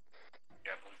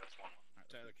 Yeah, I believe that's 1-1. Alright,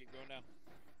 Tyler, keep going down.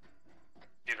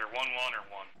 Either 1-1 or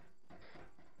 1.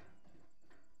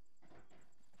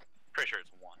 Pretty sure it's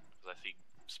 1, because I see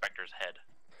Spectre's head.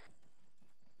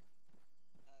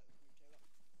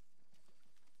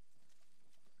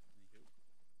 Anywho.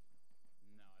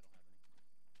 No, I don't have any.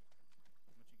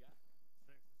 What you got?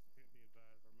 6, be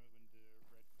advised, we're moving to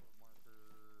red for marker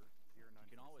 09. You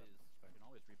can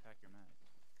always repack your mag.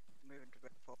 Moving to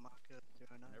red for marker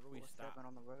 09. Whenever we stop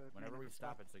on the road. Whenever we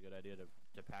stop, it's a good idea to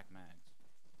pack mags.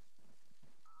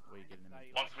 Way you get an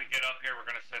Once we get up here, we're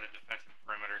gonna set a defensive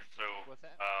perimeter. So, What's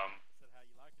that? Said how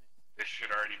you liking it? this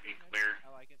should already be cleared. I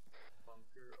like it.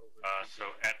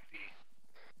 So at the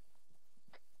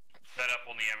setup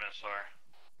on the MSR.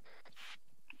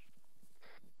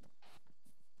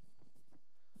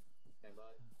 Stand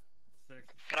by. 6.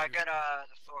 Can I get the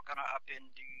sword gunner up in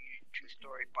the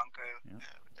two-story bunker with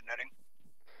the netting?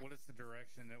 What is the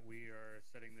direction that we are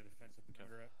setting the defensive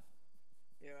perimeter at?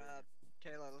 Here,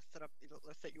 Taylor, let's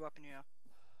set you up in here.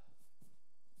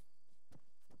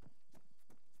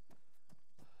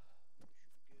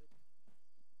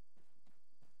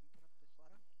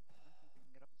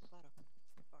 Get up this ladder.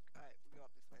 Fuck, alright, we go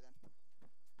up this way then.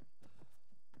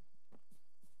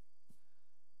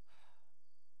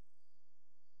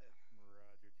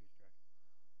 Roger, 2 strike.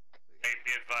 Hey,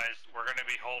 be advised, we're gonna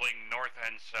be holding north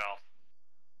and south.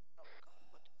 Oh god,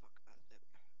 what the fuck? There we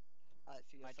go. Alright,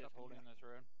 so you're Am I set just up in holding here. this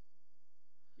road?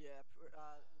 Yeah,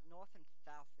 north and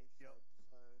south is good,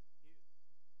 so...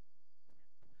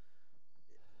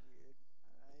 Weird.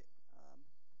 Alright,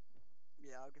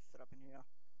 yeah, I'll get set up in here.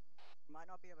 Might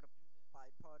not be able to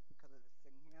bipod because of this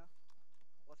thing here.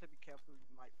 Also be careful, you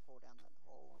might fall down that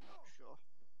hole, I'm not sure.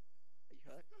 Are you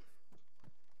hurt?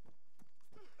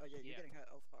 Oh yeah, you're getting hurt,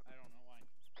 oh fuck. I don't know why.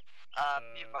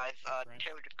 Be advised,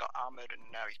 Taylor just got armored and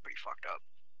now he's pretty fucked up.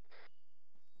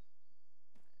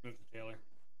 Move to Taylor.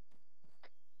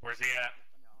 Where's he at?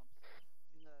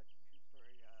 In the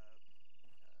two-story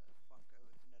bunker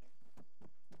with the netting.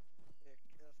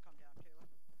 Yeah, let's come down, Taylor.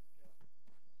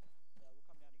 Yeah, we'll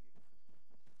come down to you.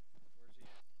 Where's he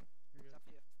at? He's up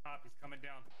here. Top, he's coming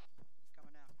down. He's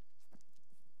coming now.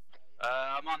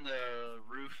 I'm on the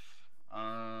roof,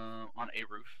 on a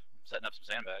roof, setting up some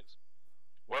sandbags.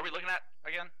 Where are we looking at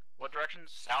again? What directions?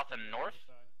 South and north?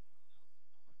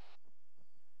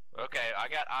 Okay, I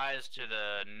got eyes to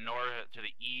the north, to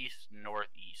the east,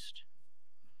 northeast.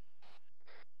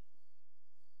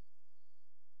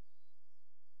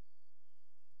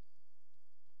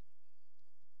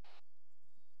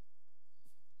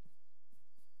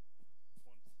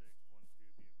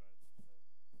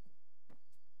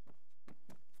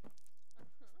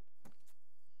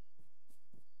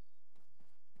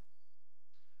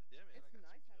 Yeah, man. It's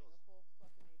nice having a full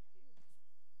fucking HQ.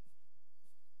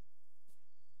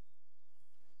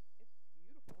 It's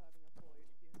beautiful having a full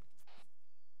HQ.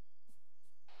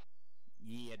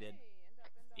 Yeah, I did. Hey,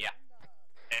 end up. Yeah.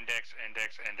 Index.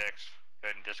 Go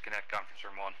ahead and disconnect conference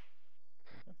room 1.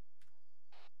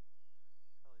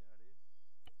 Hell yeah, dude.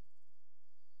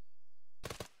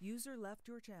 User left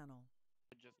your channel.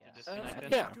 Just User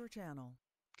disconnect. left your channel.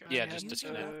 Yeah, just User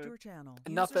disconnect. left your channel.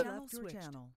 Nothing. User left your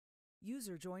channel.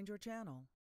 User joined your channel.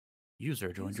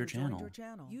 User joined your channel.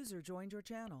 User joined your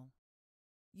channel.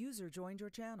 User joined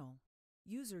your channel.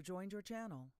 User joined your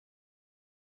channel.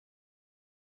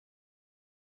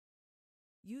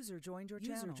 User joined your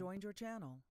channel. User joined your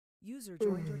channel. User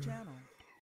joined your channel.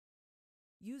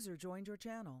 User joined your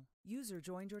channel. User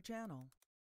joined your channel.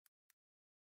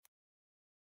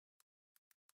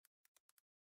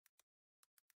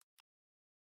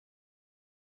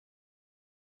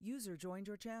 User joined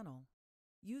your channel.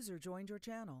 User joined your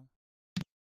channel.